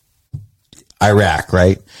than Iraq,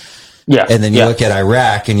 right? Yeah. And then you look at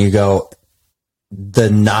Iraq and you go,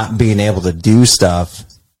 the not being able to do stuff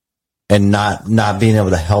and not being able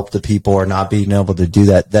to help the people, or not being able to do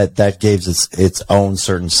that gives its own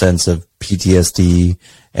certain sense of PTSD.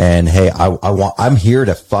 And hey, I'm here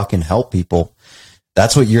to fucking help people.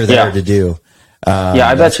 That's what you're there to do.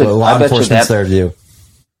 I bet you law enforcement's there to do.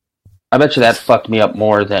 I bet you that fucked me up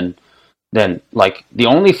more than like, the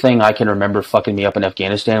only thing I can remember fucking me up in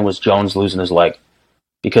Afghanistan was Jones losing his leg.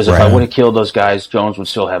 Because if I would have killed those guys, Jones would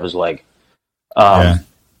still have his leg.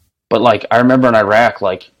 But like, I remember in Iraq,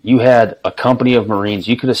 like, you had a company of Marines.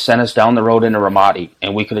 You could have sent us down the road into Ramadi,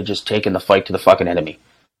 and we could have just taken the fight to the fucking enemy.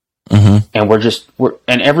 Mm-hmm. And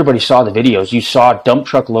and everybody saw the videos. You saw dump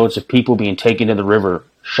truck loads of people being taken to the river,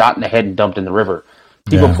 shot in the head and dumped in the river.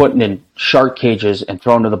 People putting in shark cages and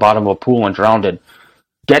thrown to the bottom of a pool and drowned.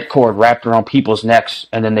 Det cord wrapped around people's necks,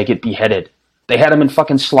 and then they get beheaded. They had them in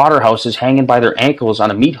fucking slaughterhouses hanging by their ankles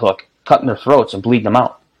on a meat hook, cutting their throats and bleeding them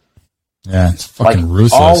out. Yeah, it's fucking like,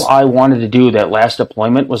 ruthless. All I wanted to do that last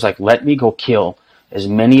deployment was like, let me go kill as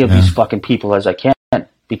many of these fucking people as I can,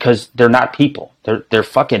 because they're not people. They're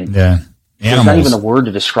fucking animals. There's not even a word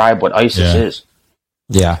to describe what ISIS is.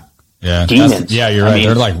 Yeah. Yeah. Demons. You're right.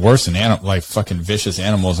 They're like worse than like fucking vicious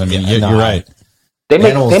animals. I mean, you're right. They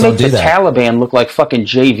make the Taliban look like fucking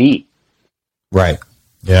JV. Right.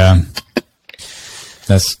 Yeah.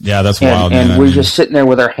 That's wild. And we're just sitting there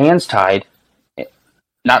with our hands tied,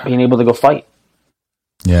 not being able to go fight.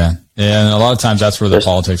 Yeah. And a lot of times that's where the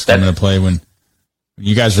politics come into play, when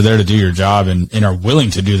you guys are there to do your job and are willing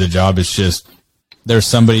to do the job. It's just, there's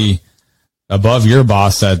somebody above your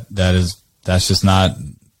boss that's just not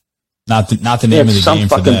the name of the game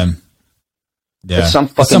for them. Yeah. It's some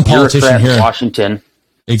fucking politician here in Washington.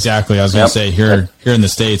 Exactly. I was going to say here in the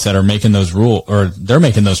States that are making those they're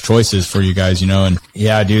making those choices for you guys, you know. And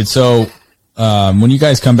yeah, dude. So when you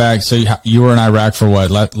guys come back, so you were in Iraq for what,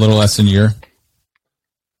 little less than a year?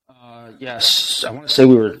 Yes, I want to say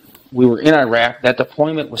we were in Iraq. That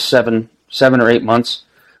deployment was 7 or 8 months.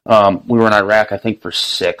 We were in Iraq, I think, for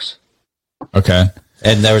 6. Okay.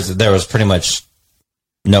 And there was pretty much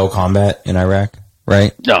no combat in Iraq,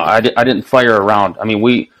 right? No, I didn't fire around. I mean,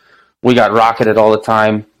 we got rocketed all the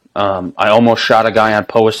time. I almost shot a guy on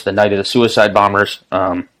post the night of the suicide bombers.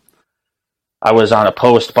 I was on a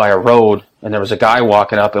post by a road, and there was a guy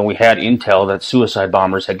walking up, and we had intel that suicide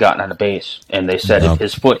bombers had gotten on a base, and they said if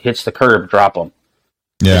his foot hits the curb, drop him.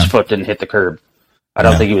 Yeah. His foot didn't hit the curb. I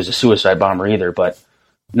don't think he was a suicide bomber either, but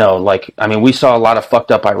no, like, I mean, we saw a lot of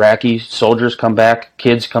fucked up Iraqi soldiers come back,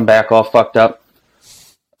 kids come back all fucked up,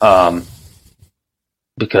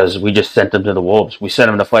 because we just sent them to the wolves. We sent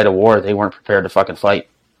them to fight a war they weren't prepared to fucking fight.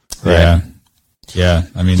 Right. Yeah. Yeah.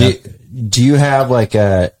 I mean, do you have like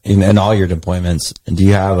in all your deployments, do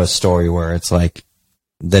you have a story where it's like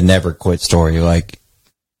the never quit story? Like,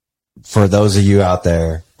 for those of you out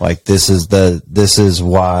there, like, this is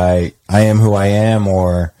why I am who I am,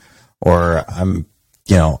 or I'm,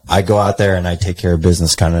 I go out there and I take care of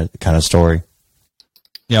business kind of story.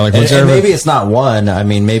 Yeah. Like, and maybe it's not one. I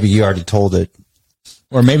mean, maybe you already told it.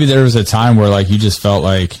 Or maybe there was a time where like you just felt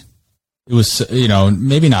like it was,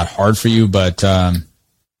 maybe not hard for you, but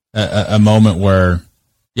a moment where,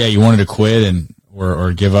 yeah, you wanted to quit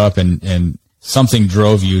or give up, and something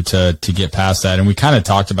drove you to get past that. And we kind of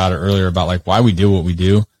talked about it earlier about like why we do what we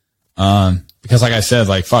do. Because like I said,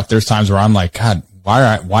 like, fuck, there's times where I'm like, God,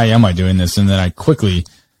 why am I doing this? And then I quickly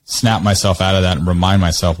snap myself out of that and remind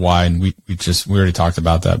myself why. And we already talked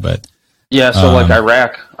about that, but yeah. So like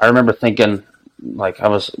Iraq, I remember thinking, like,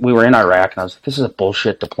 we were in Iraq, and I was like, this is a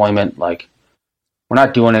bullshit deployment. Like, we're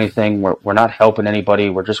not doing anything. We're not helping anybody.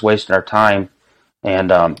 We're just wasting our time. And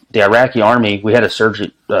the Iraqi army, we had a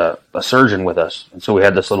surgeon with us, and so we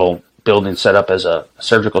had this little building set up as a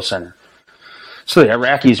surgical center. So the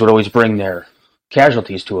Iraqis would always bring their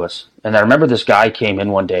casualties to us. And I remember this guy came in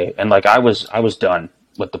one day, and like I was done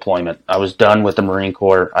with deployment. I was done with the Marine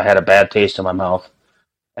Corps. I had a bad taste in my mouth.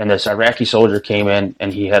 And this Iraqi soldier came in,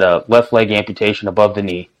 and he had a left leg amputation above the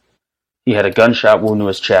knee. He had a gunshot wound to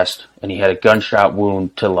his chest, and he had a gunshot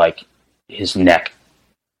wound to like his neck.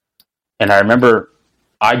 And I remember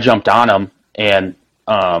I jumped on him and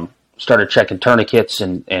started checking tourniquets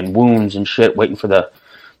and wounds and shit, waiting for the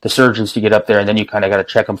surgeons to get up there. And then you kind of got to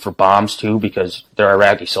check them for bombs too, because they're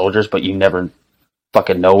Iraqi soldiers, but you never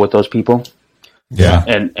fucking know with those people. yeah.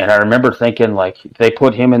 And I remember thinking, like, they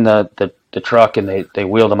put him in the truck, and they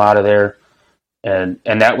wheeled him out of there. And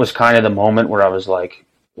that was kind of the moment where I was like,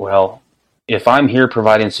 well, if I'm here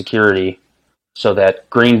providing security so that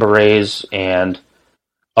Green Berets and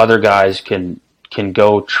other guys can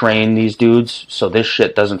go train these dudes so this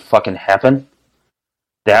shit doesn't fucking happen,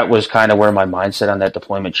 that was kind of where my mindset on that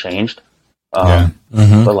deployment changed. But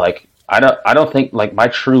like, I don't think, like, my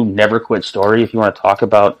true never quit story, if you want to talk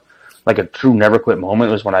about like a true never quit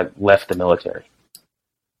moment, was when I left the military.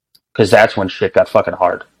 Because that's when shit got fucking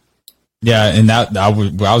hard. Yeah, and that I was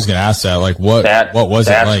going to ask that. Like, what was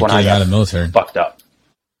it like getting out of the military? Fucked up.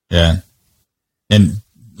 Yeah, and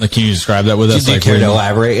like, can you describe that with us? Do you care to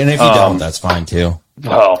elaborate? And if you don't, that's fine too.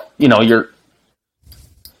 Well, you're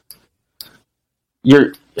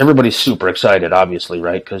everybody's super excited, obviously,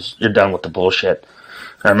 right? Because you're done with the bullshit.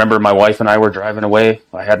 I remember my wife and I were driving away.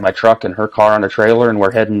 I had my truck and her car on a trailer, and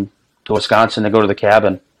we're heading to Wisconsin to go to the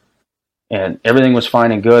cabin. And everything was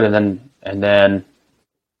fine and good, and then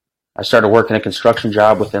I started working a construction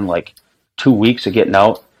job within like 2 weeks of getting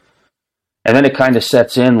out. And then it kind of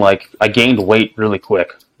sets in, like, I gained weight really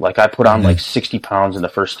quick. Like, I put on like 60 pounds in the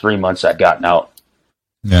first 3 months I'd gotten out.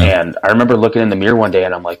 Yeah. And I remember looking in the mirror one day,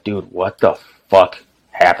 and I'm like, dude, what the fuck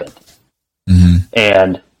happened?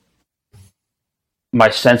 And my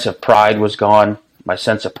sense of pride was gone. My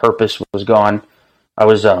sense of purpose was gone. I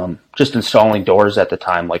was just installing doors at the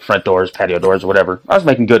time, like front doors, patio doors, whatever. I was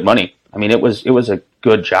making good money. I mean, it was a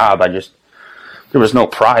good job. There was no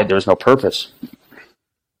pride. There was no purpose.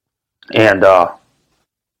 And I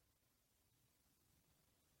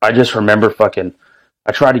just remember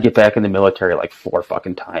I tried to get back in the military like 4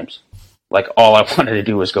 fucking times. Like, all I wanted to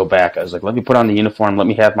do was go back. I was like, let me put on the uniform. Let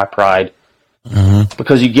me have my pride.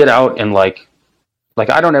 Because you get out and like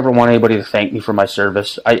I don't ever want anybody to thank me for my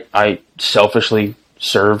service. I selfishly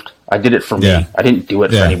served. I did it for me. I didn't do it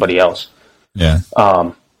for anybody else. Yeah.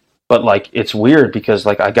 But like, it's weird because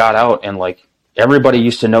like I got out and like everybody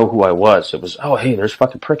used to know who I was. It was, oh, hey, there's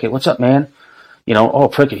fucking Prickett. What's up, man? Oh,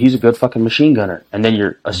 Prickett, he's a good fucking machine gunner. And then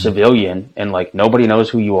you're a civilian and like nobody knows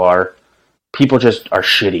who you are. People just are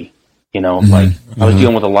shitty. Like I was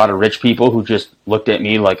dealing with a lot of rich people who just looked at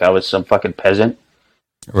me like I was some fucking peasant.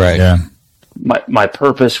 Right. Yeah. My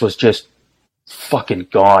purpose was just fucking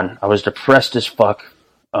gone. I was depressed as fuck.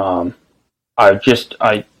 I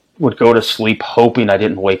would go to sleep hoping I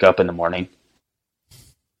didn't wake up in the morning.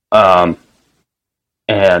 And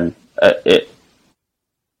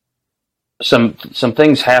some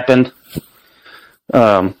things happened.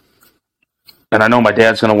 and I know my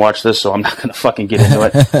dad's going to watch this, so I'm not going to fucking get into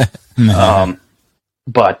it.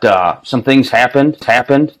 But some things happened,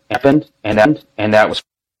 and that was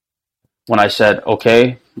when I said,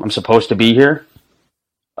 okay, I'm supposed to be here.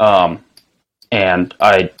 And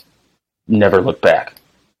I never looked back.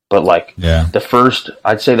 But like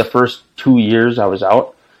I'd say the first 2 years I was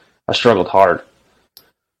out, I struggled hard.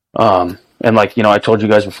 And like, I told you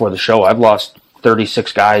guys before the show, I've lost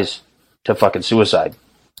 36 guys to fucking suicide.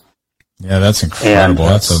 Yeah, that's incredible.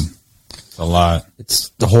 That's a lot.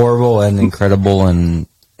 It's horrible and incredible, and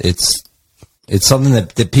it's something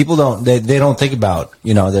that people don't they don't think about.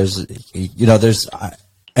 There's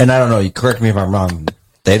and I don't know. You correct me if I'm wrong.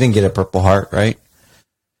 They didn't get a Purple Heart, right?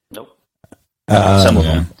 Nope. Some of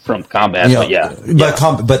them from combat,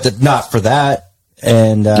 but not for that.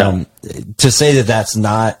 And to say that that's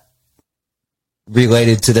not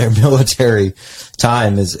related to their military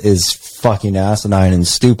time is fucking asinine and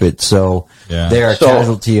stupid. So they're a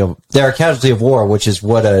casualty of war, which is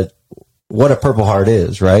what a Purple Heart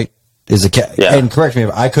is, right? And correct me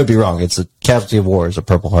if I could be wrong. It's a casualty of war is a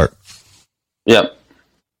Purple Heart. Yep.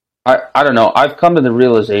 I don't know. I've come to the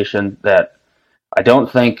realization that I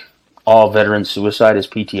don't think all veteran suicide is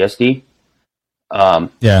PTSD. I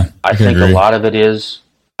think agree. A lot of it is.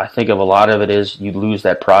 I think of a lot of it is you lose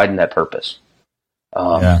that pride and that purpose.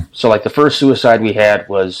 So like the first suicide we had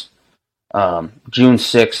was June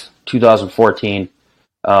 6th, 2014.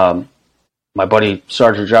 My buddy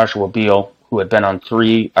Sergeant Joshua Beal, who had been on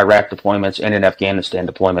 3 Iraq deployments and an Afghanistan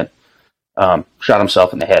deployment, shot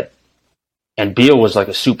himself in the head. And Beal was like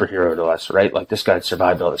a superhero to us, right? Like this guy had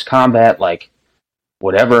survived all this combat, like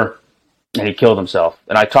whatever, and he killed himself.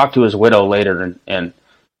 And I talked to his widow later, and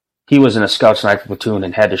he was in a scout sniper platoon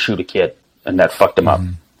and had to shoot a kid, and that fucked him up.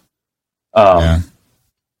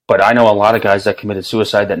 But I know a lot of guys that committed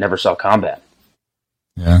suicide that never saw combat.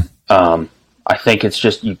 I think it's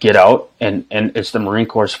just you get out, and it's the Marine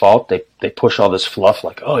Corps' fault. They push all this fluff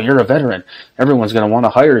like, oh, you're a veteran. Everyone's going to want to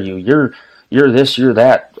hire you. You're this, you're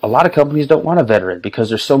that. A lot of companies don't want a veteran because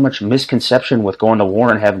there's so much misconception with going to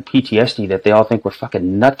war and having PTSD that they all think we're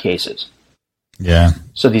fucking nutcases. Yeah.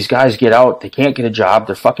 So these guys get out, they can't get a job,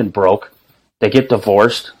 they're fucking broke, they get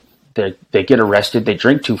divorced, they get arrested, they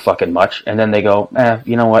drink too fucking much, and then they go,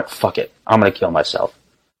 you know what, fuck it, I'm going to kill myself.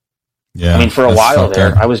 Yeah. I mean, for a while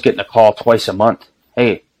there, I was getting a call twice a month.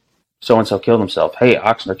 Hey, so-and-so killed himself. Hey,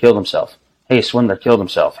 Oxner killed himself. Hey, Swindler killed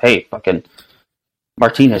himself. Hey, fucking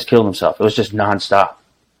Martinez killed himself. It was just nonstop.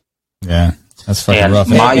 Yeah, that's fucking and rough.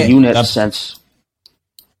 My unit since...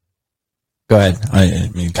 Go ahead. I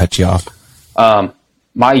didn't mean to cut you off.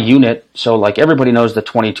 My unit, so like everybody knows the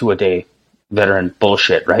 22 a day veteran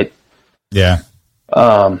bullshit, right? Yeah.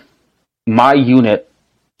 My unit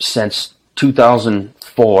since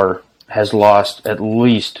 2004 has lost at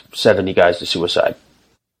least 70 guys to suicide.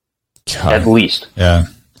 God. At least. Yeah,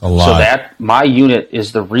 a lot. So that my unit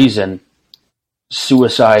is the reason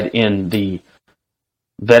suicide in the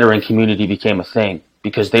veteran community became a thing,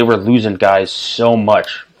 because they were losing guys so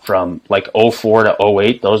much from like 04 to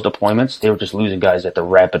 08, those deployments, they were just losing guys at the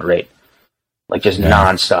rapid rate, like just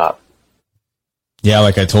nonstop. Yeah,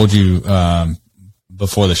 like I told you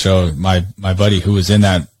before the show, my buddy who was in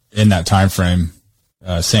that time frame,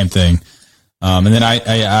 same thing. And then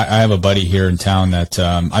I have a buddy here in town that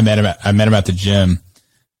I met him at the gym.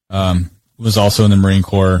 Was also in the Marine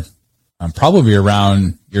Corps, probably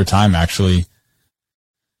around your time actually.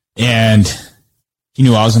 And he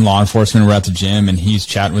knew I was in law enforcement. We're at the gym, and he's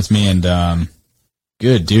chatting with me. And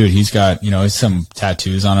good dude, he's got some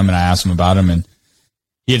tattoos on him. And I asked him about him, and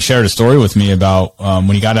he had shared a story with me about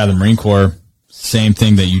when he got out of the Marine Corps. Same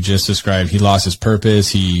thing that you just described. He lost his purpose.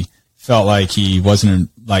 He felt like he wasn't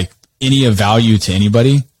like any of value to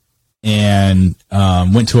anybody, and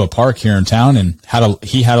went to a park here in town and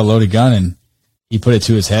he had a loaded gun, and he put it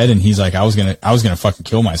to his head, and he's like, I was gonna fucking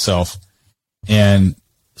kill myself. And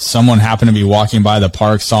someone happened to be walking by the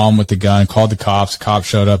park, saw him with the gun, called the cops. Cops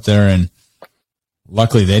showed up there, and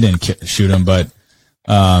luckily they didn't shoot him. But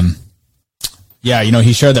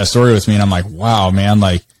he shared that story with me, and I'm like, wow, man,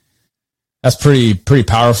 like that's pretty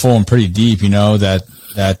powerful and pretty deep.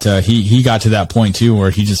 That he got to that point too, where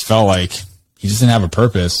he just felt like he just didn't have a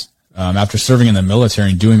purpose after serving in the military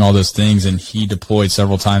and doing all those things. And he deployed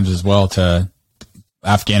several times as well to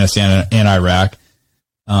Afghanistan and Iraq.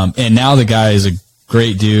 And now the guy is a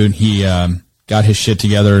great dude. He got his shit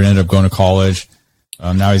together and ended up going to college.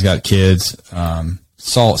 Now he's got kids.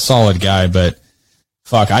 Solid guy, but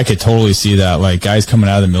fuck, I could totally see that. Like guys coming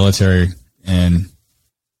out of the military, and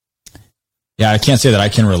yeah, I can't say that I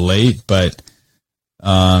can relate, but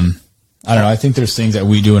I don't know. I think there's things that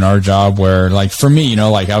we do in our job where, like, for me,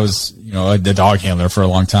 like I was, the dog handler for a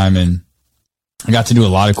long time, and I got to do a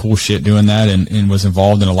lot of cool shit doing that, and was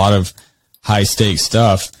involved in a lot of high stakes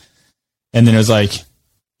stuff. And then it was like,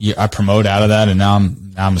 I promote out of that, and now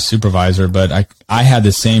I'm a supervisor. But I had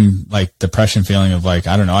the same like depression feeling of like,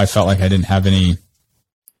 I don't know. I felt like I didn't have any,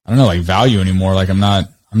 I don't know, like value anymore. Like I'm not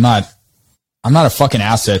a fucking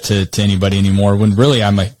asset to anybody anymore. When really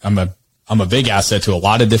I'm a big asset to a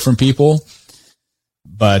lot of different people.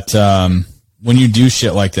 But when you do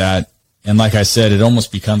shit like that, and like I said, it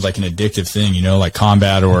almost becomes like an addictive thing, like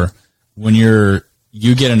combat, or when you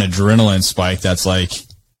get an adrenaline spike that's like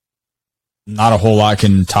not a whole lot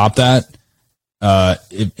can top that.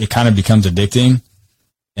 It kind of becomes addicting.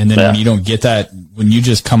 And then when you don't get that, when you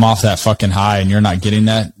just come off that fucking high and you're not getting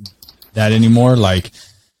that anymore, like,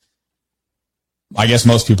 I guess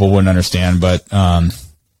most people wouldn't understand, but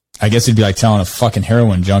I guess it'd be like telling a fucking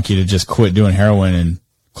heroin junkie to just quit doing heroin and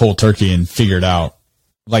cold turkey and figure it out.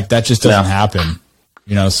 Like, that just doesn't happen,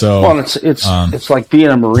 so. Well, it's like being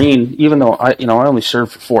a Marine, even though I only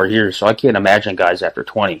served for 4 years, so I can't imagine guys after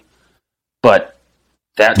 20. But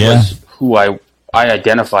that was who I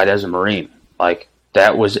identified as a Marine. Like,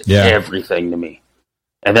 that was everything to me.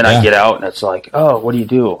 And then I get out and it's like, oh, what do you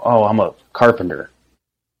do? Oh, I'm a carpenter.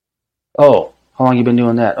 Oh, how long you been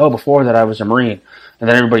doing that? Oh, before that I was a Marine. And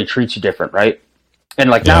then everybody treats you different, right? And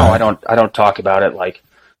like now I don't talk about it. Like,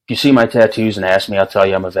 if you see my tattoos and ask me, I'll tell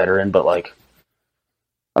you I'm a veteran, but like,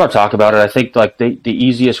 I don't talk about it. I think like the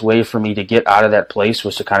easiest way for me to get out of that place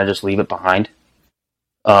was to kind of just leave it behind.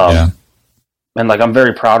 And like, I'm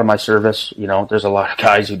very proud of my service. There's a lot of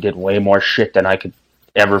guys who did way more shit than I could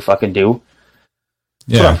ever fucking do.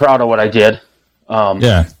 Yeah. But I'm proud of what I did.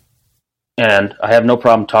 And I have no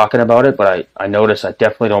problem talking about it, but I notice I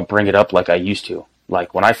definitely don't bring it up like I used to.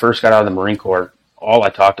 Like, when I first got out of the Marine Corps, all I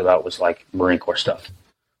talked about was like Marine Corps stuff,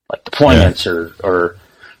 like deployments or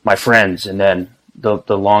my friends. And then the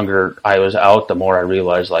longer I was out, the more I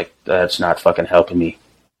realized like that's not fucking helping me.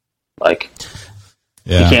 Like,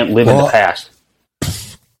 you can't live in the past.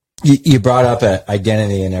 You brought up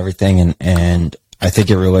identity and everything, and I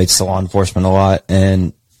think it relates to law enforcement a lot.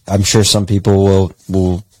 And I'm sure some people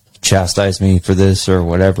will chastise me for this or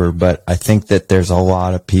whatever, but I think that there's a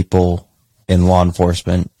lot of people in law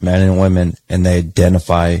enforcement, men and women, and they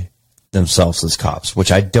identify themselves as cops,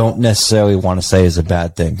 which I don't necessarily want to say is a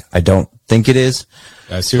bad thing. I don't think it is.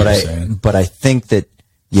 I see what you're saying. But I think that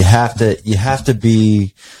you have to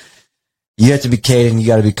be Kaden, you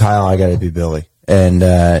got to be Kyle, I got to be Billy. And,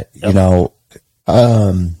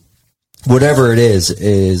 whatever it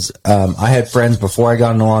is, I had friends before I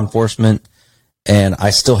got into law enforcement, and I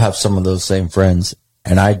still have some of those same friends.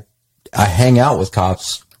 And I hang out with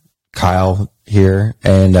cops, Kyle here,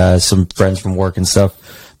 and some friends from work and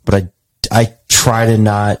stuff. But I try to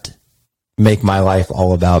not make my life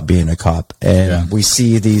all about being a cop. And you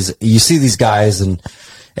see these guys, and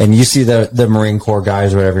you see the Marine Corps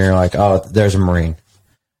guys or whatever, and you're like, oh, there's a Marine.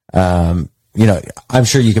 I'm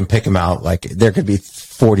sure you can pick them out. Like, there could be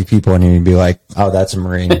 40 people and you'd be like, oh, that's a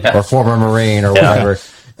Marine or former Marine or whatever.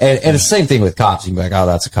 And it's the same thing with cops. You can be like, oh,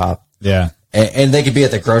 that's a cop. Yeah. And they could be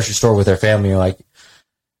at the grocery store with their family. You're like,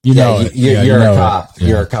 you're a cop. Yeah.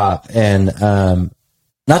 You're a cop. And,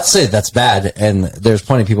 not to say that's bad. And there's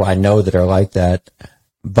plenty of people I know that are like that,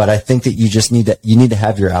 but I think that you just need to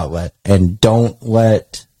have your outlet, and don't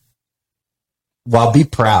be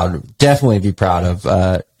proud, definitely be proud of,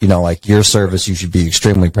 like your service. You should be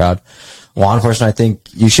extremely proud. Law enforcement, I think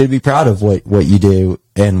you should be proud of what you do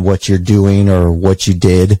and what you're doing or what you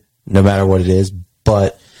did, no matter what it is,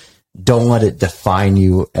 but don't let it define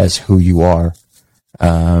you as who you are.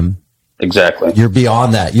 Exactly. You're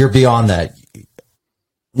beyond that.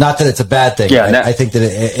 Not that it's a bad thing. Yeah, I think that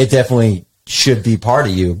it definitely should be part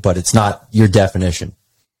of you, but it's not your definition.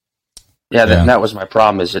 Yeah, that was my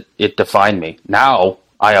problem, is it defined me. Now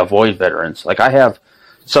I avoid veterans. Like, I have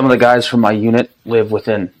some of the guys from my unit live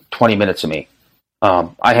within 20 minutes of me.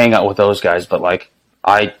 I hang out with those guys, but like,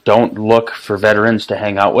 I don't look for veterans to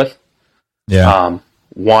hang out with. Yeah.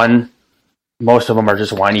 Most of them are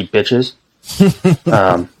just whiny bitches.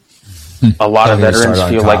 A lot of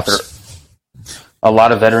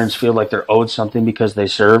veterans feel like they're owed something because they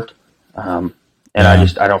served. I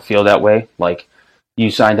don't feel that way. Like,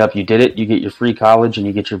 you signed up, you did it, you get your free college, and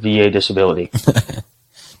you get your VA disability.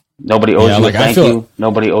 Nobody owes you a thank you.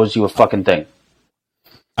 Nobody owes you a fucking thing.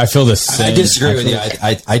 I feel the same. I disagree with you.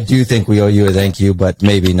 I do think we owe you a thank you, but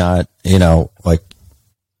maybe not, like.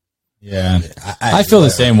 Yeah. I feel the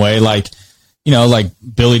same way. Like, like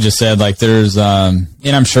Billy just said, like, there's, and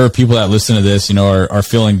I'm sure people that listen to this, are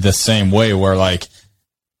feeling the same way, where like,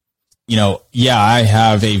 I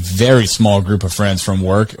have a very small group of friends from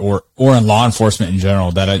work or in law enforcement in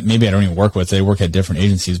general that maybe I don't even work with. They work at different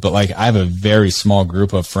agencies, but like I have a very small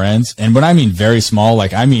group of friends. And when I mean very small,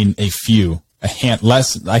 like I mean a hand,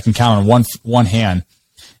 less, I can count on one hand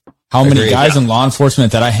how many guys in law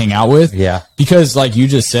enforcement that I hang out with. Yeah. Because like you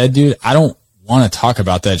just said, dude, I don't want to talk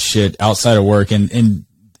about that shit outside of work. And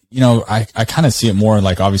I kind of see it more in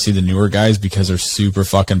like obviously the newer guys because they're super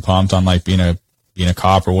fucking pumped on like being a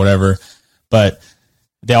cop or whatever, but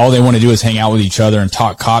all they want to do is hang out with each other and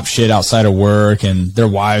talk cop shit outside of work. And their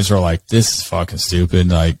wives are like, this is fucking stupid.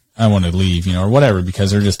 Like I want to leave, or whatever,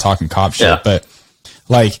 because they're just talking cop shit. Yeah. But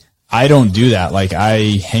like, I don't do that. Like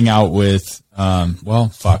I hang out with, I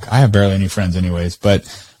have barely any friends anyways, but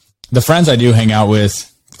the friends I do hang out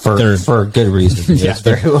with for good reason. Yeah,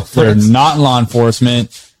 they're not in law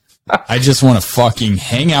enforcement. I just want to fucking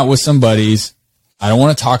hang out with some buddies. I don't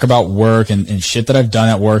want to talk about work and shit that I've done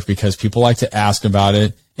at work because people like to ask about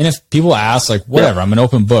it. And if people ask, like, whatever, I'm an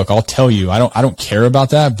open book. I'll tell you. I don't care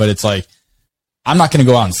about that, but it's like, I'm not going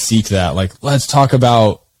to go out and seek that. Like, let's talk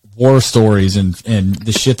about war stories and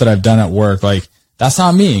the shit that I've done at work. Like, that's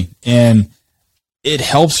not me. And it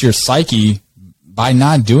helps your psyche by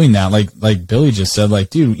not doing that. Like Billy just said,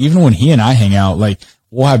 like, dude, even when he and I hang out, like,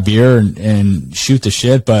 we'll have beer and shoot the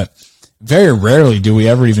shit, but very rarely do we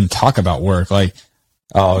ever even talk about work. Like,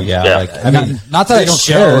 oh yeah. Like, I mean, not that I don't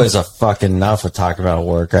care. Is a fucking enough of talking about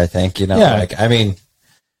work. I think, like, I mean,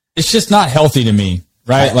 it's just not healthy to me,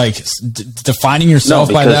 right? Like defining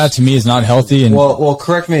yourself by that to me is not healthy. And well,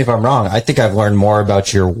 correct me if I'm wrong. I think I've learned more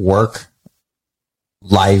about your work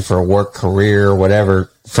life or work career or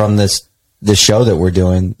whatever from this show that we're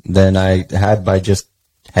doing than I had by just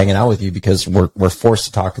hanging out with you, because we're forced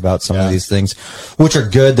to talk about some of these things, which are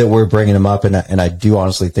good that we're bringing them up. And I do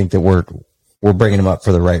honestly think that we're bringing them up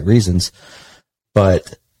for the right reasons.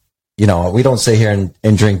 But, we don't sit here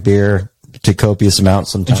and drink beer to copious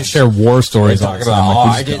amounts sometimes. You just share war stories. Talk about,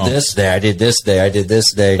 I did this day, I did this day, I did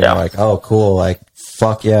this day. And you're like, oh, cool. Like,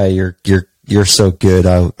 fuck yeah, you're so good.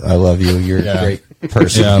 I love you. You're a great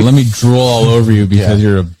person. Yeah, let me drool all over you because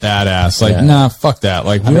you're a badass. Like, nah, fuck that.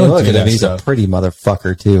 Like, we don't look do at that him. He's a pretty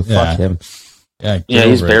motherfucker too. Yeah. Fuck him. Yeah,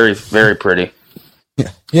 he's very, very pretty.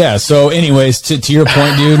 Yeah. So, anyways, to your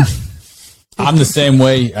point, dude, I'm the same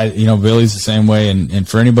way. Billy's the same way. And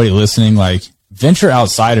for anybody listening, like, venture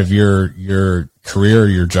outside of your career or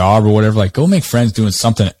your job or whatever. Like, go make friends doing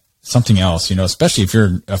something else. Especially if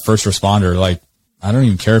you're a first responder. Like, I don't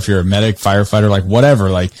even care if you're a medic, firefighter, like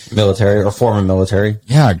whatever, like military or former military.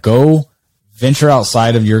 Yeah. Go venture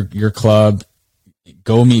outside of your club,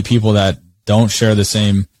 go meet people that don't share the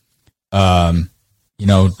same, common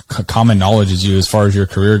knowledge as you as far as your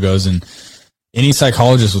career goes. And any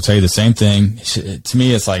psychologist will tell you the same thing. To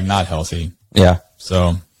me, it's like not healthy. Yeah.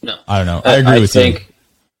 So I don't know. I agree with you.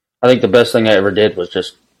 I think the best thing I ever did was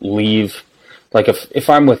just leave. Like if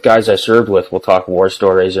I'm with guys I served with, we'll talk war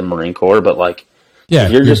stories and Marine Corps, but like, if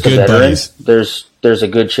you're just a veteran, there's a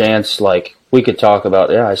good chance, like, we could talk about,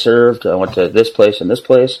 I served, I went to this place and this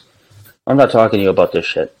place. I'm not talking to you about this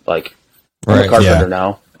shit. Like, I'm a carpenter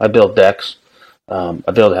now. I build decks. I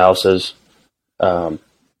build houses.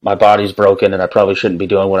 My body's broken, and I probably shouldn't be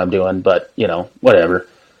doing what I'm doing, but, whatever.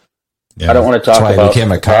 Yeah. I don't want to talk about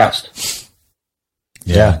became a the past.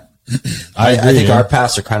 Yeah. I think our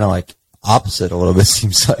paths are kind of like opposite a little bit,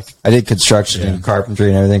 seems like. I did construction and carpentry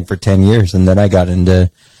and everything for 10 years, and then I got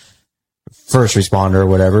into first responder or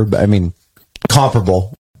whatever. But I mean,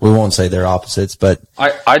 comparable. We won't say they're opposites, but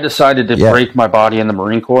I decided to break my body in the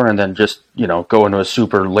Marine Corps and then just, go into a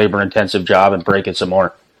super labor intensive job and break it some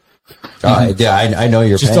more. I know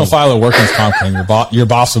your just don't file a workman's comp claim. Your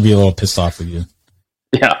boss will be a little pissed off with you.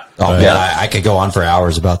 Yeah. I could go on for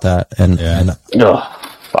hours about that, and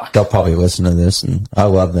fuck. They'll probably listen to this, and I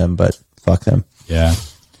love them, but fuck them. Yeah,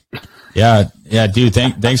 dude.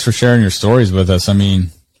 Thanks for sharing your stories with us. I mean,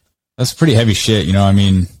 that's pretty heavy shit. I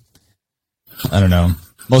mean, I don't know.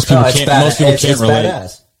 Most people can't relate.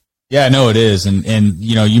 Badass. Yeah, I know it is, and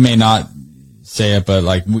you may not say it, but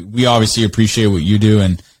like we obviously appreciate what you do,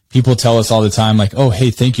 and people tell us all the time, like, oh,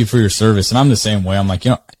 hey, thank you for your service, and I'm the same way. I'm like,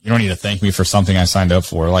 you don't need to thank me for something I signed up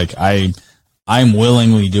for. Like I'm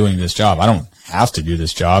willingly doing this job. I don't have to do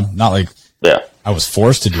this job. Not like I was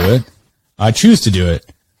forced to do it. I choose to do it.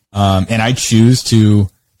 And I choose to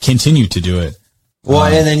continue to do it. Well,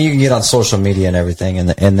 and then you can get on social media and everything,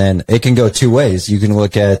 and then it can go two ways. You can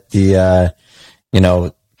look at the,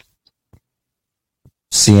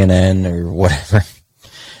 CNN or whatever,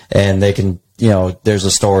 and they can, there's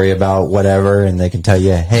a story about whatever, and they can tell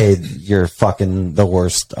you, hey, you're fucking the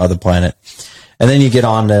worst of the planet. And then you get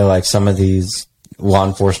on to like some of these law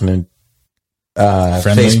enforcement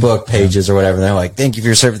Facebook pages or whatever. And they're like, thank you for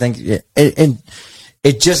your service. Thank you. And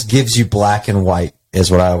it just gives you black and white is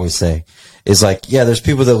what I always say. Is like, yeah, there's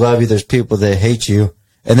people that love you. There's people that hate you,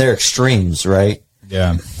 and they're extremes, right?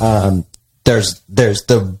 Yeah. There's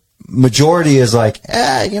the majority is like,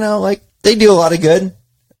 like they do a lot of good.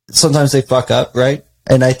 Sometimes they fuck up, right?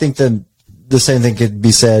 And I think the same thing could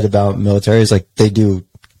be said about military. Is like they do.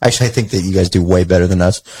 Actually, I think that you guys do way better than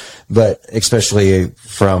us, but especially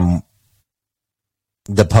from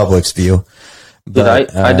the public's view.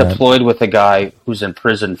 But I deployed with a guy who's in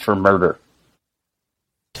prison for murder.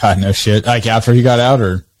 God, no shit. Like after he got out,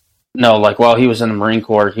 or no, like while he was in the Marine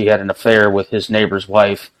Corps, he had an affair with his neighbor's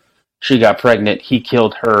wife. She got pregnant. He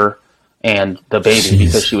killed her and the baby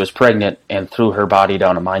because she was pregnant and threw her body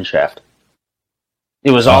down a mine shaft.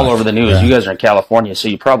 It was all over the news. Yeah. You guys are in California, so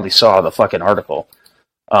you probably saw the fucking article.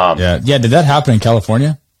 Yeah. Did that happen in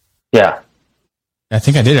California? Yeah. I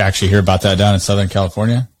think I did actually hear about that down in Southern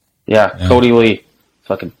California. Yeah. Cody Lee,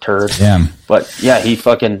 fucking turd. Damn. But yeah, he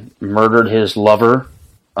fucking murdered his lover,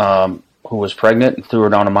 who was pregnant, and threw her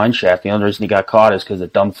down a mine shaft. The only reason he got caught is because the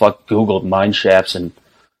dumb fuck Googled mine shafts and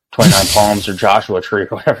 29 Palms or Joshua Tree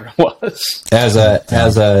or whatever it was. As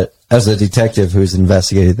a detective who's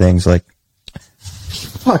investigated things, like,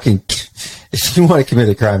 fucking, if you want to commit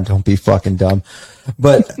a crime, don't be fucking dumb.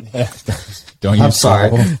 But don't I'm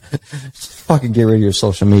sorry. Fucking get rid of your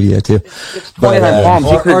social media too. It's 29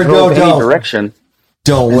 Palms. You could go in any direction.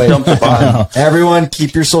 Don't wait. Everyone,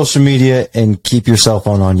 keep your social media and keep your cell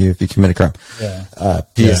phone on you if you commit a crime. Yeah.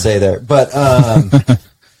 PSA there. But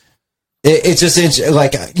it's just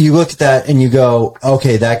like you look at that and you go,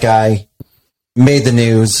 okay, that guy made the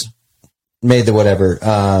news, made the whatever.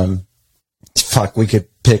 Fuck, we could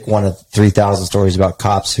pick one of 3,000 stories about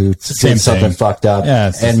cops who did something fucked up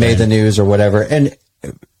and made the news or whatever. And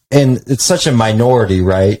it's such a minority,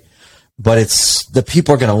 right? But it's the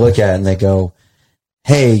people are going to look at it and they go,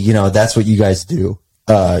 hey, that's what you guys do.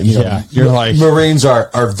 You're like Marines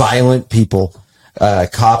are violent people.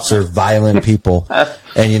 Cops are violent people.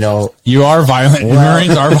 And you are violent. Well,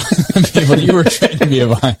 Marines are violent people. You were trained to be a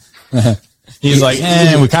violent. He's like,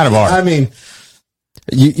 we kind of are. I mean,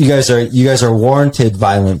 you guys are warranted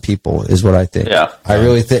violent people is what I think. Yeah. I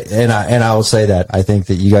really think, and I will say that I think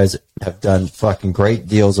that you guys have done fucking great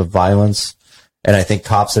deals of violence. And I think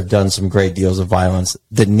cops have done some great deals of violence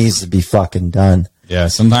that needs to be fucking done. Yeah,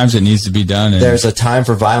 sometimes it needs to be done. And there's a time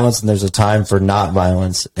for violence and there's a time for not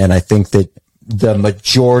violence. And I think that the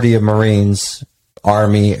majority of Marines,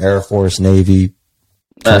 Army, Air Force, Navy,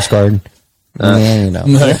 Coast Guard,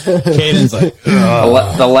 Kaden's like,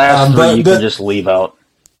 the last three you can just leave out.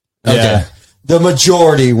 Okay. Yeah. The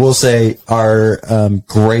majority, we'll say, are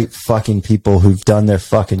great fucking people who've done their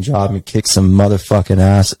fucking job and kicked some motherfucking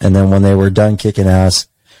ass. And then when they were done kicking ass,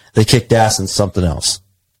 they kicked ass in something else.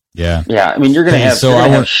 Yeah. Yeah. I mean, you're going to have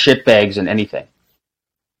shitbags in anything.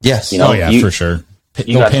 Yes. For sure.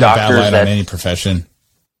 They'll paint a bad light on any profession.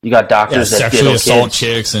 You got doctors that sexually assault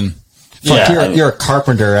chicks and. You're a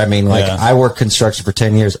carpenter. I mean, I worked construction for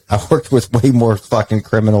 10 years. I worked with way more fucking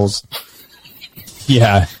criminals.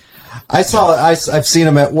 Yeah. I've seen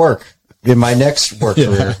them at work in my next work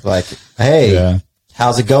career. Like, hey,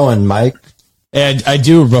 how's it going, Mike? And I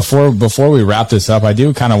do, before we wrap this up, I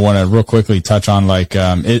do kind of want to real quickly touch on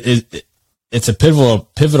it's a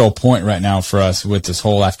pivotal point right now for us with this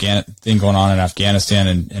whole thing going on in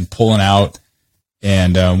Afghanistan and pulling out.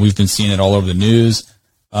 And we've been seeing it all over the news.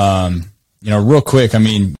 Real quick, I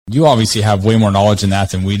mean, you obviously have way more knowledge in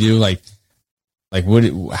that than we do.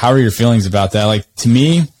 How are your feelings about that? Like, to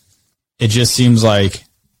me, it just seems like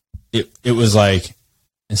it was like,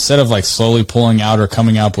 instead of like slowly pulling out or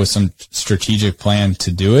coming up with some strategic plan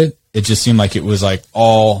to do it, it just seemed like it was like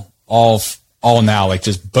all now, like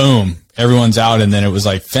just boom, everyone's out. And then it was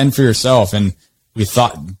like, fend for yourself. And we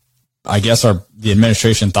thought, I guess the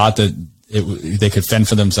administration thought that they could fend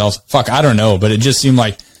for themselves. Fuck, I don't know, but it just seemed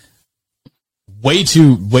like way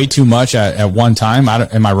too much at one time.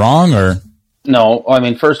 Am I wrong or? No, I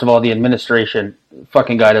mean, first of all, the administration,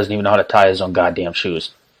 fucking guy doesn't even know how to tie his own goddamn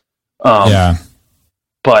shoes.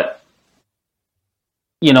 But,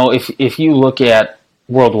 if you look at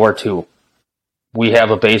World War II, we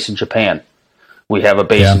have a base in Japan. We have a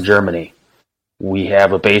base in Germany. We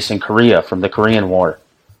have a base in Korea from the Korean War.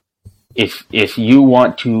 If you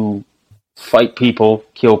want to fight people,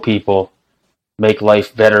 kill people, make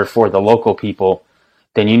life better for the local people,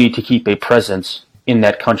 then you need to keep a presence in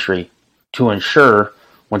that country to ensure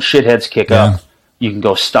when shitheads kick up, you can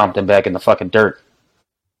go stomp them back in the fucking dirt.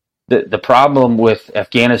 The problem with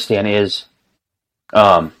Afghanistan is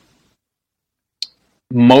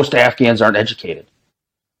most Afghans aren't educated.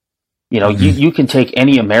 You know, you can take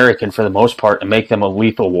any American for the most part and make them a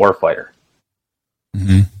lethal warfighter.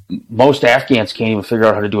 Most Afghans can't even figure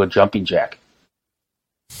out how to do a jumping jack.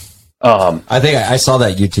 I think I saw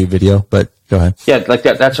that YouTube video, but go ahead. Yeah, like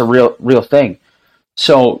that's a real thing.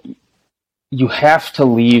 So you have to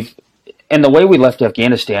leave. And the way we left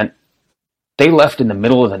Afghanistan, they left in the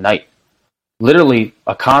middle of the night. Literally,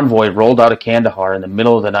 a convoy rolled out of Kandahar in the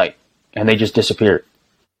middle of the night, and they just disappeared.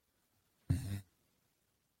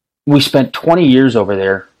 We spent 20 years over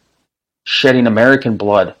there shedding American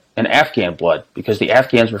blood and Afghan blood because the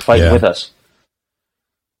Afghans were fighting with us.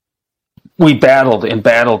 We battled and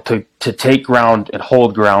battled to take ground and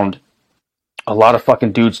hold ground. A lot of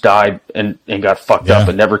fucking dudes died and got fucked up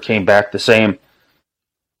and never came back the same.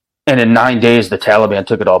 And in 9 days, the Taliban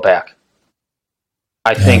took it all back.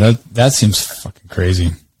 I think that seems fucking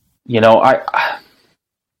crazy. You know,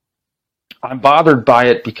 I'm bothered by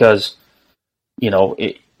it because, you know,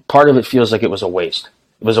 part of it feels like it was a waste.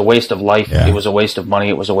 It was a waste of life. It was a waste of money.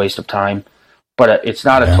 It was a waste of time. But it's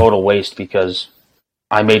not a total waste because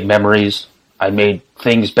I made memories. I made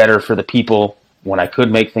things better for the people when I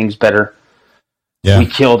could make things better. Yeah. We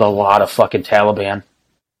killed a lot of fucking Taliban.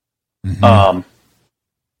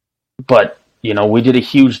 But, you know, we did a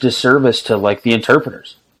huge disservice to, like, the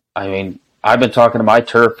interpreters. I mean, I've been talking to my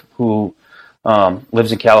Terp who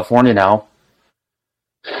lives in California now,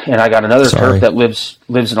 and I got another Terp that lives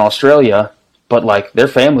in Australia, but, like, their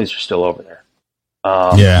families are still over there.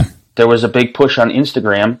 There was a big push on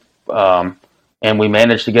Instagram, and we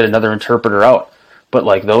managed to get another interpreter out. But,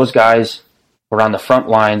 like, those guys were on the front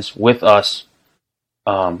lines with us.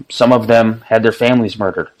 Some of them had their families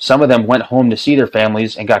murdered. Some of them went home to see their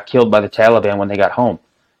families and got killed by the Taliban when they got home.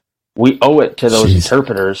 We owe it to those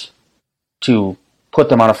interpreters to put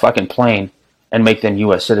them on a fucking plane and make them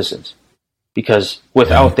U.S. citizens. Because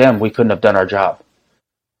without them, we couldn't have done our job.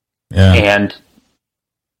 And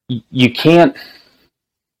you can't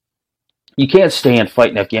stay and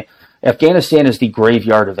fight in Afghanistan. Afghanistan is the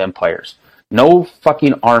graveyard of empires. No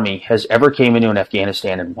fucking army has ever came into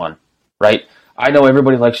Afghanistan and won, right? I know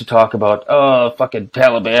everybody likes to talk about, fucking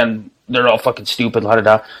Taliban, they're all fucking stupid,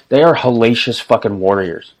 la-da-da. They are hellacious fucking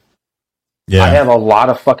warriors. I have a lot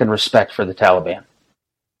of fucking respect for the Taliban.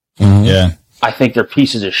 I think they're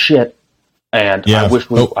pieces of shit, and I wish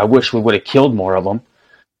we would have killed more of them,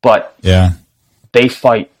 but they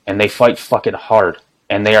fight, and they fight fucking hard,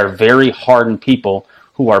 and they are very hardened people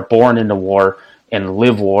who are born into war and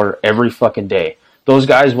live war every fucking day. Those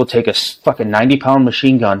guys will take a fucking 90-pound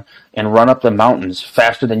machine gun and run up the mountains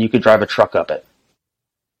faster than you could drive a truck up it.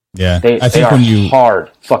 They are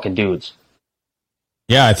hard fucking dudes.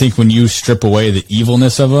 I think when you strip away the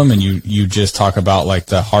evilness of them and you just talk about like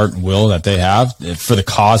the heart and will that they have for the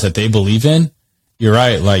cause that they believe in, you're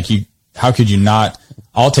right. Like how could you not?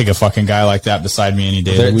 I'll take a fucking guy like that beside me any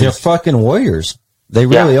day. They're fucking warriors. They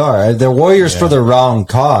really are. They're warriors for the wrong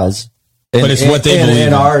cause. But it's what they believe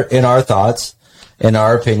in our thoughts. In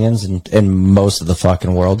our opinions, in most of the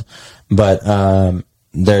fucking world, but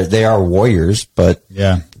they are warriors, but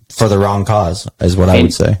for the wrong cause is what I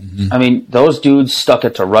would say. I mean, those dudes stuck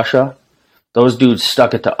it to Russia. Those dudes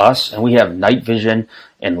stuck it to us, and we have night vision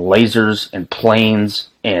and lasers and planes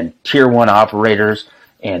and tier 1 operators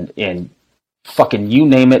and fucking you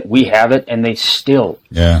name it, we have it, and they still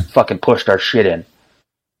fucking pushed our shit in.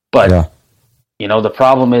 But you know, the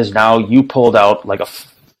problem is now you pulled out like a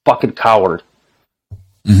fucking coward.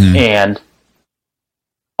 And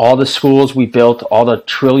all the schools we built, all the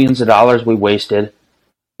trillions of dollars we wasted.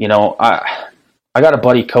 You know, I got a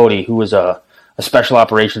buddy, Cody, who was a special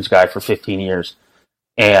operations guy for 15 years.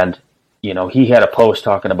 And, you know, he had a post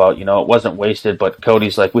talking about, you know, it wasn't wasted, but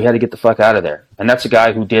Cody's like, we had to get the fuck out of there. And that's a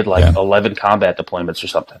guy who did like 11 combat deployments or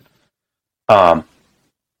something. But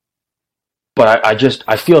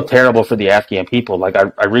I feel terrible for the Afghan people. Like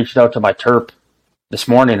I reached out to my Terp this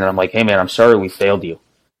morning and I'm like, hey man, I'm sorry we failed you.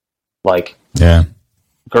 Like,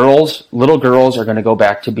 little girls are going to go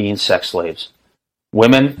back to being sex slaves.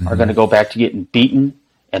 Women are going to go back to getting beaten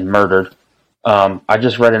and murdered. I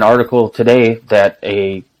just read an article today that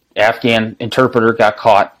a Afghan interpreter got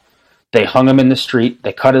caught. They hung him in the street.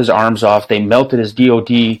 They cut his arms off. They melted his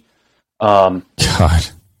DOD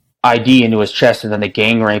ID into his chest, and then they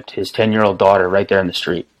gang raped his 10-year-old daughter right there in the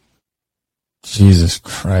street. Jesus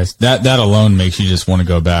Christ. That alone makes you just want to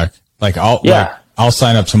go back. Like, I'll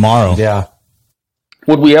sign up tomorrow. Yeah.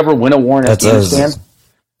 Would we ever win a war in Afghanistan?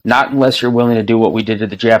 Not unless you're willing to do what we did to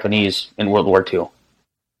the Japanese in World War II.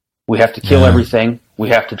 We have to kill everything. We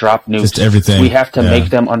have to drop nukes. Just everything. We have to make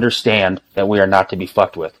them understand that we are not to be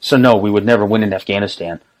fucked with. So no, we would never win in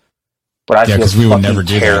Afghanistan. But I feel we would never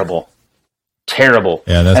do terrible. Terrible.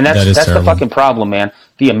 Yeah, and that's the terrible. fucking problem, man.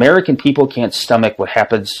 The American people can't stomach what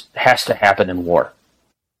has to happen in war.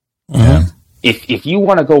 Yeah. If you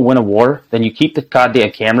want to go win a war, then you keep the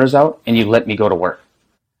goddamn cameras out and you let me go to work.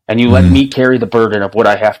 And you let me carry the burden of what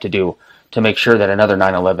I have to do to make sure that another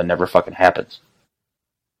 9/11 never fucking happens.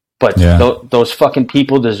 But those fucking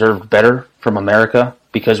people deserved better from America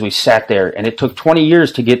because we sat there, and it took 20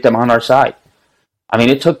 years to get them on our side. I mean,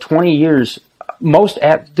 it took 20 years.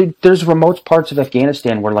 There's remote parts of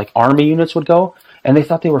Afghanistan where like army units would go, and they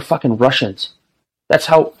thought they were fucking Russians. That's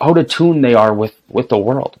how out of tune they are with the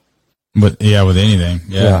world. With anything.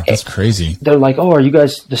 Yeah, that's crazy. They're like, oh, are you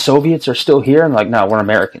guys, the Soviets are still here? And like, no, we're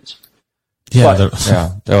Americans. Yeah,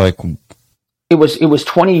 they're like, it was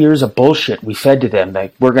 20 years of bullshit we fed to them.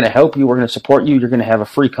 Like, we're going to help you, we're going to support you, you're going to have a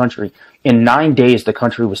free country. In 9 days, the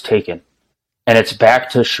country was taken. And it's back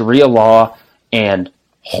to Sharia law and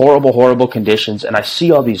horrible, horrible conditions. And I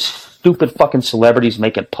see all these stupid fucking celebrities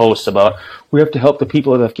making posts about, we have to help the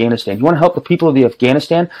people of Afghanistan. You want to help the people of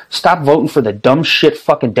Afghanistan? Stop voting for the dumb shit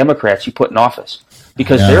fucking Democrats you put in office.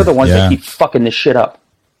 Because they're the ones that keep fucking this shit up.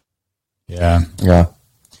 Yeah,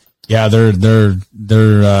 they're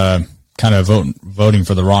kind of voting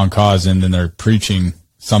for the wrong cause, and then they're preaching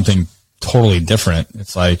something totally different.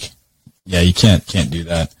 It's like, you can't do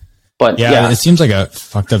that. But it seems like a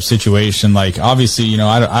fucked up situation. Like, obviously,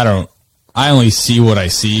 I only see what I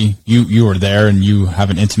see. You were there and you have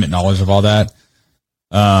an intimate knowledge of all that.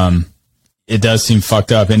 It does seem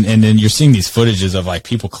fucked up. And then you're seeing these footages of like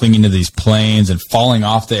people clinging to these planes and falling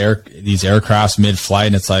off these aircrafts mid-flight.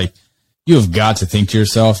 And it's like, you have got to think to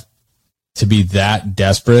yourself, to be that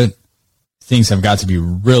desperate, things have got to be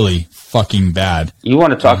really fucking bad. You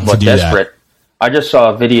want to talk about desperate? That. I just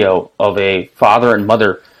saw a video of a father and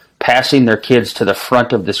mother passing their kids to the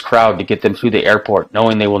front of this crowd to get them through the airport,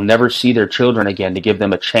 knowing they will never see their children again, to give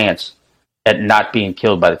them a chance at not being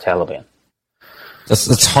killed by the Taliban.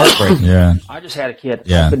 That's heartbreaking. Yeah. I just had a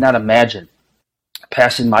kid. I could not imagine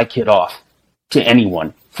passing my kid off to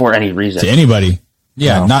anyone for any reason. To anybody.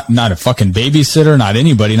 Yeah, no. Not a fucking babysitter, not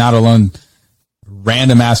anybody, not alone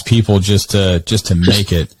random ass people just to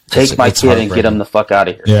make it. Take my kid and get him the fuck out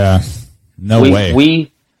of here. Yeah. No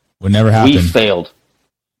way. Would never happen. We failed.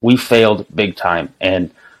 We failed big time,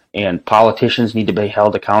 and politicians need to be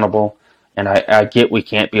held accountable. And I get we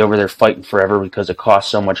can't be over there fighting forever because it costs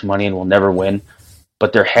so much money and we'll never win.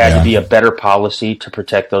 But there had to be a better policy to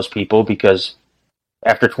protect those people, because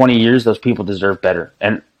after 20 years, those people deserve better.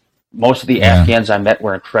 And most of the Afghans I met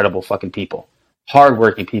were incredible fucking people,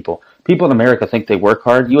 hardworking people. People in America think they work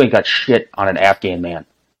hard. You ain't got shit on an Afghan man.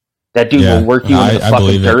 That dude will work you into the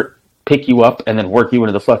fucking dirt, pick you up, and then work you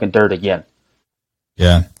into the fucking dirt again.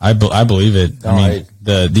 Yeah, I believe it. I mean,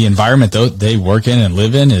 the environment they work in and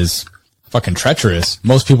live in is fucking treacherous.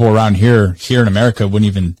 Most people around here in America wouldn't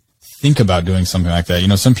even think about doing something like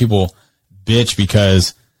that. Some people bitch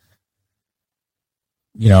because,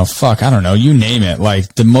 I don't know, you name it,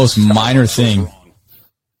 like the most minor thing.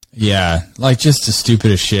 Yeah, like just the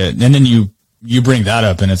stupidest shit. And then you bring that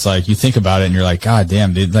up, and it's like, you think about it and you're like, God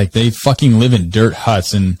damn, dude, like they fucking live in dirt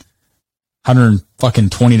huts and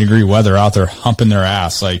 120-degree weather out there humping their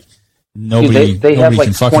ass. Like nobody have like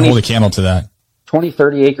can fucking hold a candle to that. 20,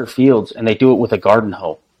 30 acre fields, and they do it with a garden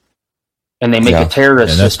hoe. And they make a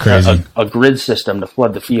terrorist system, a grid system to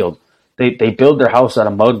flood the field. They build their house out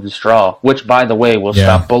of mud and straw, which, by the way, will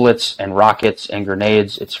stop bullets and rockets and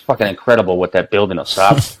grenades. It's fucking incredible what that building will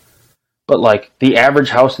stop. But like the average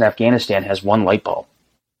house in Afghanistan has one light bulb.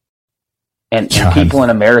 And people in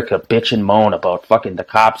America bitch and moan about fucking the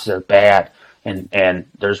cops are bad and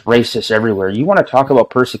there's racists everywhere. You want to talk about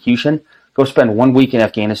persecution? Go spend 1 week in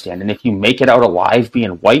Afghanistan, and if you make it out alive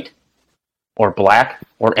being white or black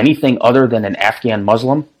or anything other than an Afghan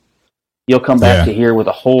Muslim, you'll come back to here with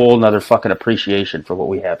a whole nother fucking appreciation for what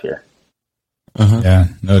we have here. Yeah,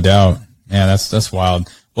 no doubt. Yeah, that's wild.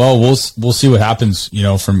 Well, we'll see what happens,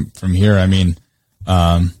 from here. I mean,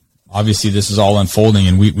 obviously this is all unfolding,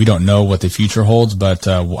 and we don't know what the future holds, but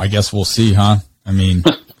I guess we'll see, huh? I mean,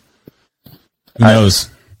 who knows?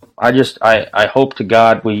 I hope to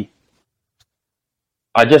God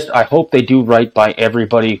I hope they do right by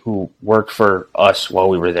everybody who worked for us while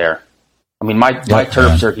we were there. I mean, my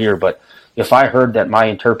Terps are here, but if I heard that my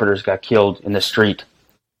interpreters got killed in the street,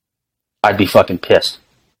 I'd be fucking pissed.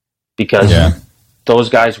 Because those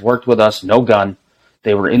guys worked with us, no gun.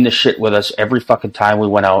 They were in the shit with us every fucking time we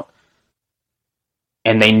went out.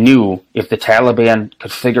 And they knew if the Taliban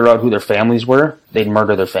could figure out who their families were, they'd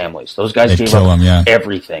murder their families. Those guys gave up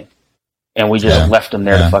everything. And we just left them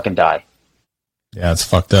there to fucking die. Yeah, it's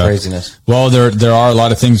fucked up. Craziness. Well, there are a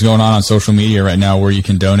lot of things going on social media right now where you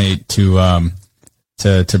can donate to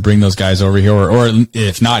bring those guys over here, or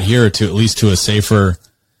if not here, to at least to a safer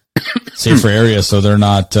area, so they're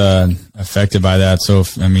not affected by that. So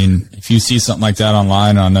if you see something like that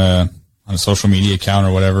online on a social media account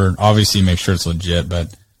or whatever, obviously make sure it's legit.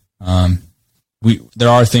 But there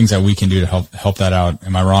are things that we can do to help that out.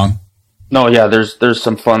 Am I wrong? No, yeah, there's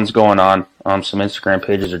some funds going on. Some Instagram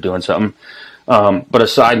pages are doing something. But a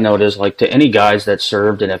side note is, like, to any guys that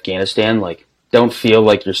served in Afghanistan, like, don't feel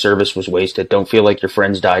like your service was wasted. Don't feel like your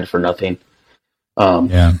friends died for nothing.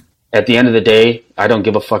 Yeah. At the end of the day, I don't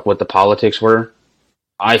give a fuck what the politics were.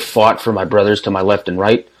 I fought for my brothers to my left and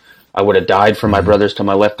right. I would have died for my brothers to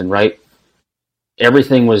my left and right.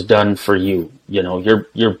 Everything was done for you. You know,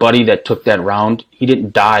 your buddy that took that round, he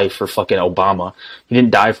didn't die for fucking Obama. He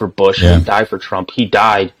didn't die for Bush. Yeah. He didn't die for Trump. He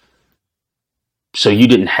died so you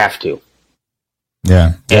didn't have to.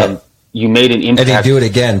 Yeah. And you made an impact. And he'd do it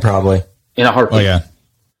again, probably. In a heartbeat. Oh, yeah.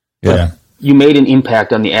 But Yeah. you made an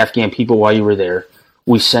impact on the Afghan people while you were there.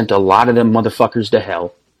 We sent a lot of them motherfuckers to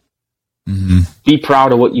hell. Mm-hmm. Be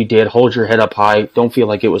proud of what you did. Hold your head up high. Don't feel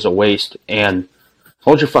like it was a waste. And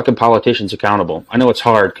hold your fucking politicians accountable. I know it's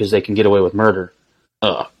hard because they can get away with murder.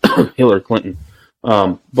 Hillary Clinton.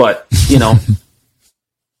 But, you know,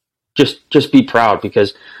 just be proud,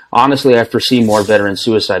 because honestly, I foresee more veteran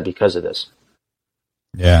suicide because of this.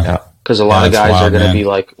 Yeah. Because a lot of guys wild, are going to man. be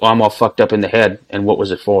like, well, I'm all fucked up in the head. And what was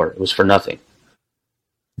it for? It was for nothing.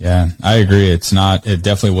 Yeah, I agree. It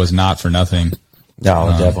definitely was not for nothing. No,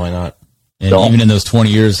 definitely not. And even in those 20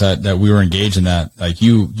 years that we were engaged in that, like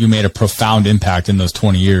you made a profound impact in those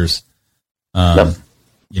 20 years. Yep.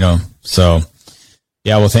 You know, so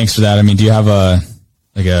yeah, well, thanks for that. I mean, do you have a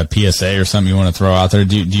PSA or something you want to throw out there?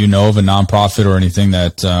 Do you know of a nonprofit or anything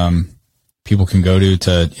that, people can go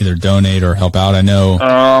to either donate or help out? I know,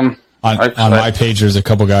 on my page, there's a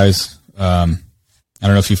couple guys, I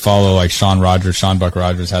don't know if you follow, like Sean Buck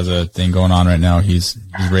Rogers has a thing going on right now. He's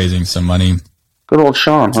raising some money. Good old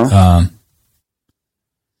Sean, huh?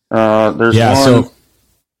 There's yeah, one. so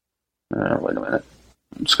Wait a minute.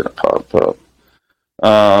 I'm just going to pop up.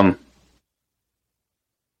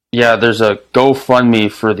 Yeah, there's a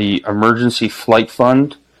GoFundMe for the Emergency Flight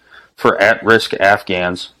Fund for at-risk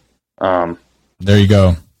Afghans. there you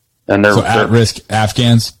go. And they're at-risk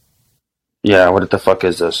Afghans. Yeah, what the fuck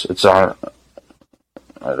is this? It's on.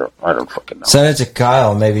 I don't fucking know. Send it to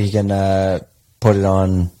Kyle. Maybe he can put it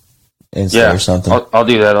on Insta or something. I'll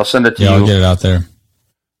do that. I'll send it to Yeah, you. I'll get it out there.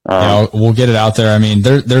 We'll get it out there. I mean,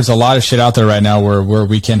 there's a lot of shit out there right now where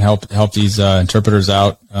we can help these interpreters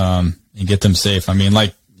out and get them safe. I mean,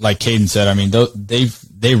 like Kaden said, I mean,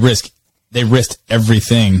 they risked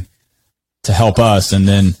everything to help us, and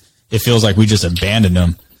then it feels like we just abandoned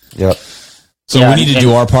them. Yep. So we need to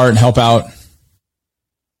do our part and help out.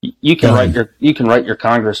 You can write your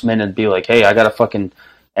congressman and be like, hey, I got a fucking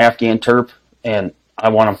Afghan Terp and I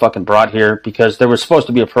want him fucking brought here, because there was supposed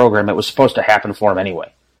to be a program. It was supposed to happen for him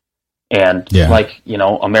anyway. And like, you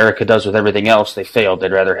know, America does with everything else, they failed.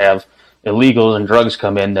 They'd rather have illegals and drugs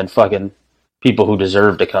come in than fucking people who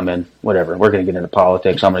deserve to come in. Whatever. We're going to get into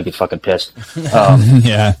politics. I'm going to get fucking pissed.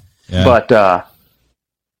 Yeah. But, I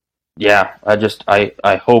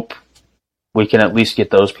hope we can at least get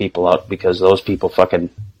those people out, because those people fucking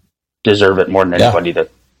deserve it more than anybody to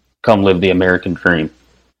come live the American dream.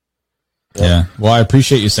 Yeah. Well, I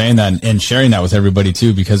appreciate you saying that and sharing that with everybody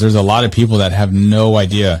too, because there's a lot of people that have no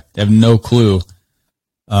idea. They have no clue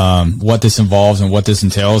what this involves and what this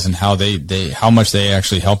entails, and how how much they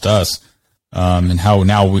actually helped us. And how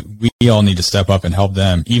now we all need to step up and help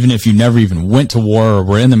them. Even if you never even went to war or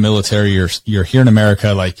were in the military, you're here in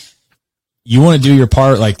America, like, you want to do your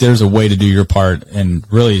part, like, there's a way to do your part. And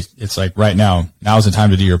really, it's like right now's the time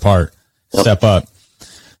to do your part. Yep. Step up.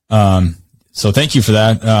 So thank you for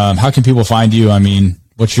that. How can people find you? I mean,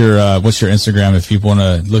 what's your Instagram if people want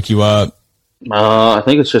to look you up? I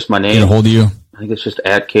think it's just my name. Get a hold of you? I think it's just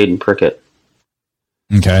at Kaden Prickett.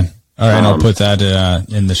 Okay. All right. I'll put that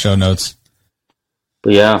in the show notes.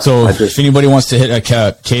 But yeah. So if anybody wants to hit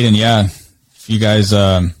Kaden, if you guys,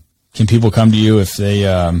 can people come to you if they,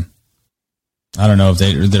 I don't know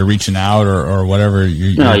if they're reaching out or whatever.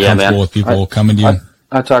 You're comfortable with people coming to you?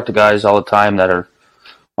 I talk to guys all the time that are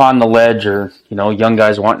on the ledge, or, you know, young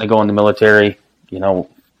guys wanting to go in the military. You know,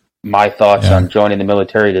 my thoughts on joining the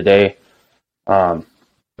military today. But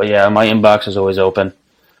yeah, my inbox is always open.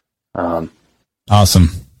 Awesome.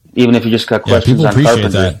 Even if you just got questions on carpentry.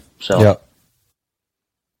 That. So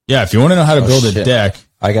yeah, if you want to know how to build a deck,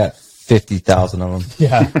 I got 50,000 of them.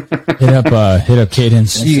 Yeah. Hit up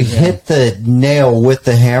Kaden. You hit the nail with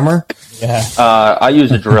the hammer? Yeah. I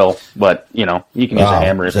use a drill, but you can use a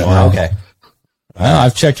hammer if you want. Okay.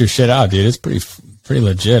 I've checked your shit out, dude. It's pretty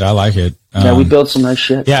legit. I like it. Yeah, we built some nice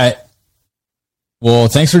shit. Yeah. Well,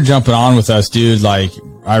 thanks for jumping on with us, dude. Like,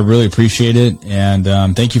 I really appreciate it. And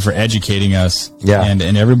thank you for educating us. Yeah. And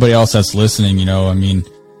everybody else that's listening, I mean,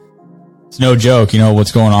 it's no joke,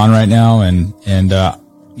 what's going on right now. And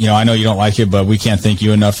I know you don't like it, but we can't thank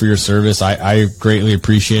you enough for your service. I greatly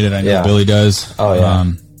appreciate it. I know Billy does. Oh,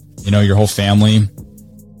 yeah. Your whole family.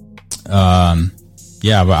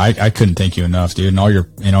 Yeah, but I couldn't thank you enough, dude. And all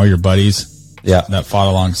your buddies that fought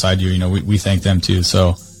alongside you, we thank them too.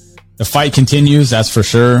 So the fight continues, that's for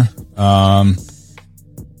sure.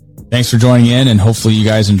 Thanks for joining in, and hopefully you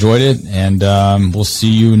guys enjoyed it, and we'll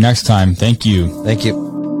see you next time. Thank you. Thank you.